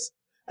pies.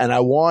 And I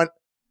want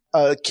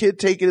a kid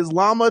taking his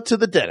llama to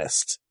the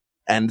dentist.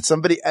 And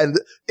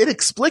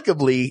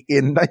inexplicably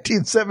in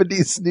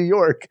 1970s New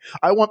York,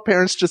 I want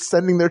parents just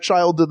sending their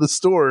child to the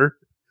store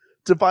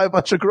to buy a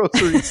bunch of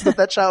groceries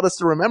that child has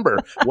to remember.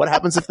 What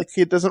happens if the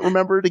kid doesn't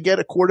remember to get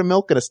a quart of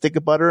milk and a stick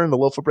of butter and a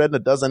loaf of bread and a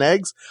dozen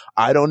eggs?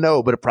 I don't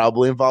know, but it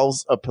probably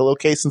involves a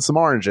pillowcase and some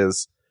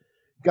oranges.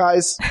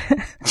 Guys,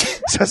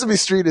 Sesame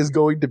Street is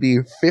going to be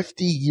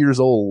 50 years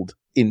old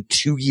in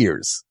 2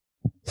 years.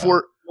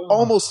 For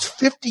almost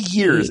 50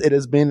 years, it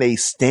has been a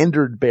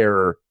standard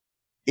bearer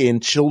in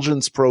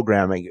children's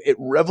programming. It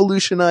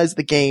revolutionized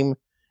the game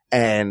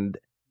and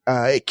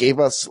it gave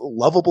us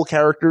lovable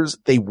characters.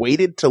 They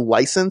waited to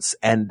license.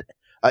 And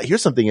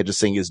here's something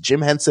interesting is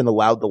Jim Henson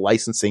allowed the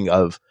licensing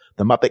of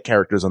the Muppet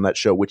characters on that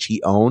show, which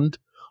he owned,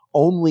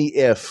 only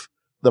if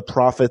the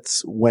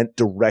profits went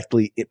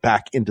directly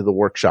back into the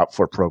workshop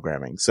for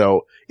programming.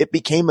 So it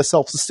became a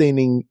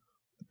self-sustaining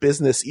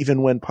business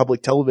even when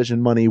public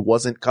television money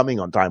wasn't coming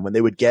on time. When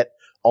they would get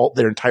all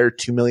their entire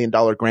 $2 million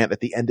grant at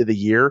the end of the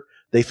year,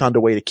 they found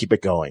a way to keep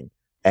it going.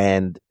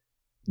 And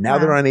now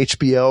they're on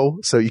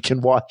HBO, so you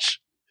can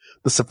watch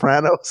The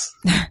Sopranos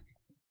at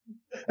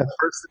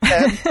first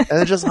and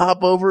then just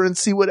hop over and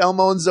see what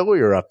Elmo and Zoe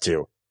are up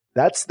to.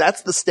 That's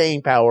the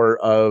staying power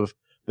of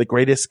the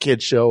greatest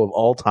kid show of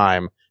all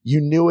time. You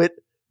knew it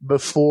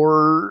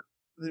before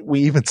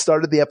we even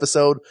started the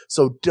episode.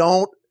 So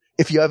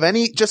if you have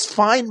just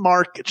find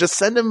Mark, just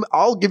send him,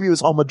 I'll give you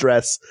his home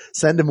address,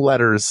 send him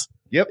letters.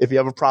 Yep. If you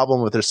have a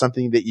problem with there's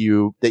something that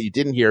you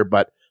didn't hear,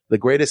 but the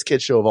greatest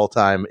kid show of all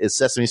time is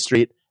Sesame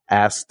Street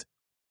Asked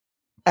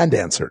and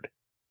Answered.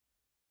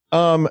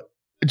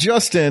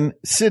 Justin,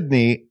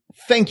 Sydney,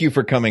 thank you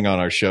for coming on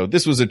our show.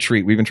 This was a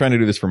treat. We've been trying to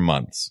do this for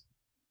months.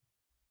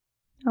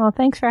 Oh,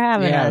 thanks for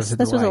having us.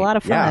 This was a lot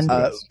of fun.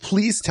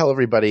 Please tell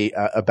everybody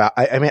about,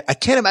 I mean, I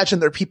can't imagine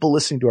there are people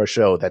listening to our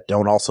show that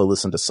don't also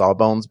listen to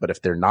Sawbones, but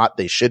if they're not,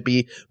 they should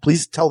be.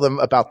 Please tell them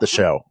about the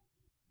show.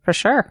 For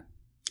sure.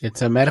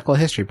 It's a medical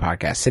history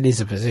podcast.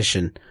 Sydney's a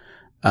physician,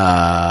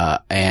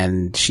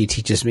 and she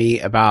teaches me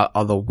about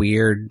all the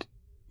weird,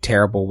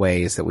 terrible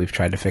ways that we've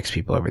tried to fix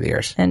people over the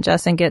years. And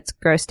Justin gets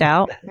grossed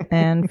out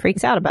and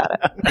freaks out about it.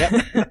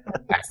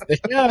 That's the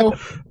show.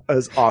 That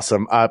was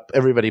awesome.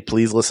 Everybody,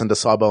 please listen to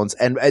Sawbones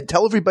and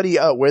tell everybody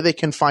where they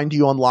can find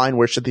you online.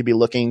 Where should they be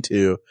looking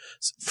to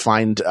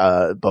find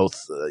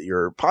both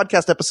your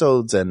podcast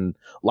episodes and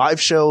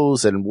live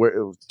shows and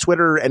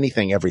Twitter,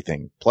 anything,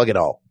 everything. Plug it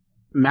all.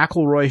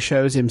 McElroy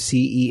Shows,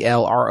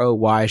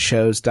 McElroy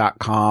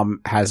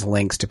shows.com has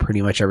links to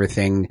pretty much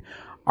everything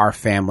our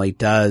family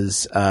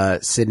does.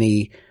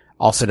 Sydney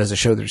also does a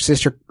show with her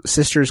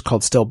sisters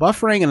called Still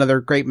Buffering,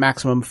 another great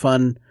Maximum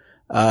Fun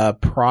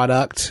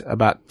product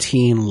about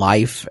teen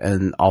life.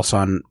 And also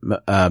on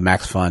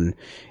Max Fun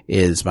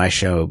is my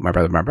show, My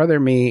Brother,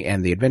 Me,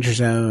 and The Adventure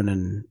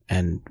Zone,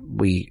 and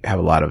we have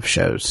a lot of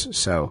shows.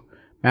 So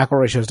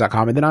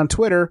McElroyshows.com. And then on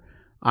Twitter,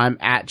 I'm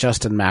at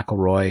Justin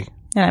McElroy.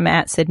 And I'm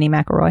at Sydnee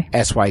McElroy.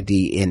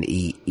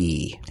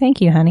 SYDNEE. Thank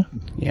you, honey.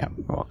 Yeah,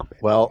 you're welcome.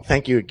 Well,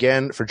 thank you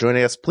again for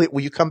joining us. Please, will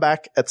you come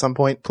back at some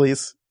point,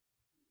 please?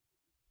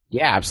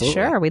 Yeah,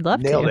 absolutely. Sure, we'd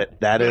love Nailed to.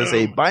 it. That is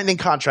a binding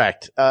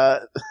contract.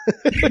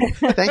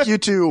 Thank you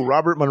to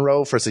Robert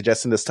Monroe for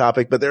suggesting this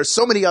topic, but there's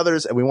so many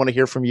others and we want to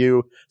hear from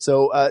you.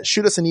 So,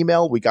 shoot us an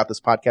email. We got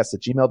this podcast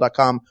at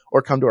gmail.com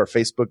or come to our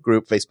Facebook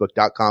group,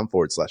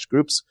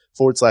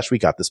 facebook.com/groups/we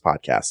got this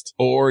podcast.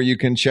 Or you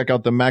can check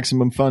out the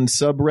Maximum Fun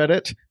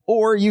subreddit,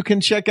 or you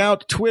can check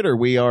out Twitter.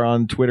 We are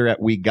on Twitter at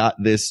We Got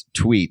This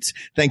Tweets.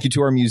 Thank you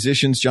to our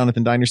musicians,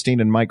 Jonathan Dinerstein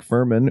and Mike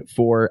Furman,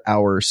 for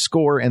our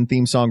score and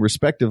theme song,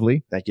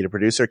 respectively. Thank you to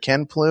producer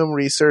Ken Plume,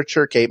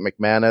 researcher Kate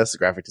McManus,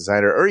 graphic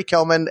designer Uri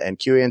Kelman, and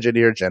QA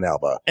engineer Jen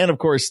Alba. And of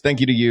course, thank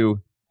you to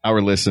you,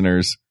 our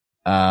listeners.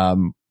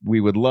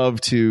 We would love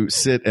to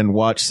sit and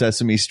watch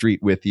Sesame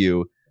Street with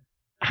you.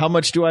 How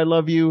much do I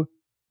love you?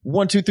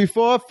 1, 2, 3,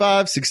 4,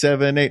 5, 6,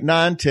 7, 8,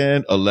 9,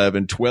 10,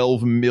 11,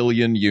 12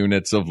 million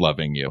units of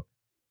loving you.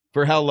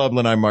 For Hal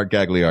Lublin, I'm Mark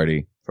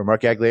Gagliardi. For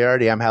Mark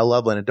Gagliardi, I'm Hal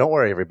Lublin. And don't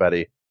worry,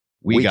 everybody.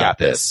 We got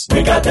this.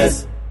 We got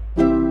this.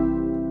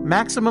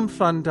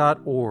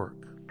 MaximumFun.org.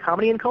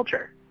 Comedy and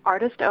culture.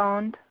 Artist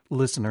owned.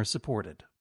 Listener supported.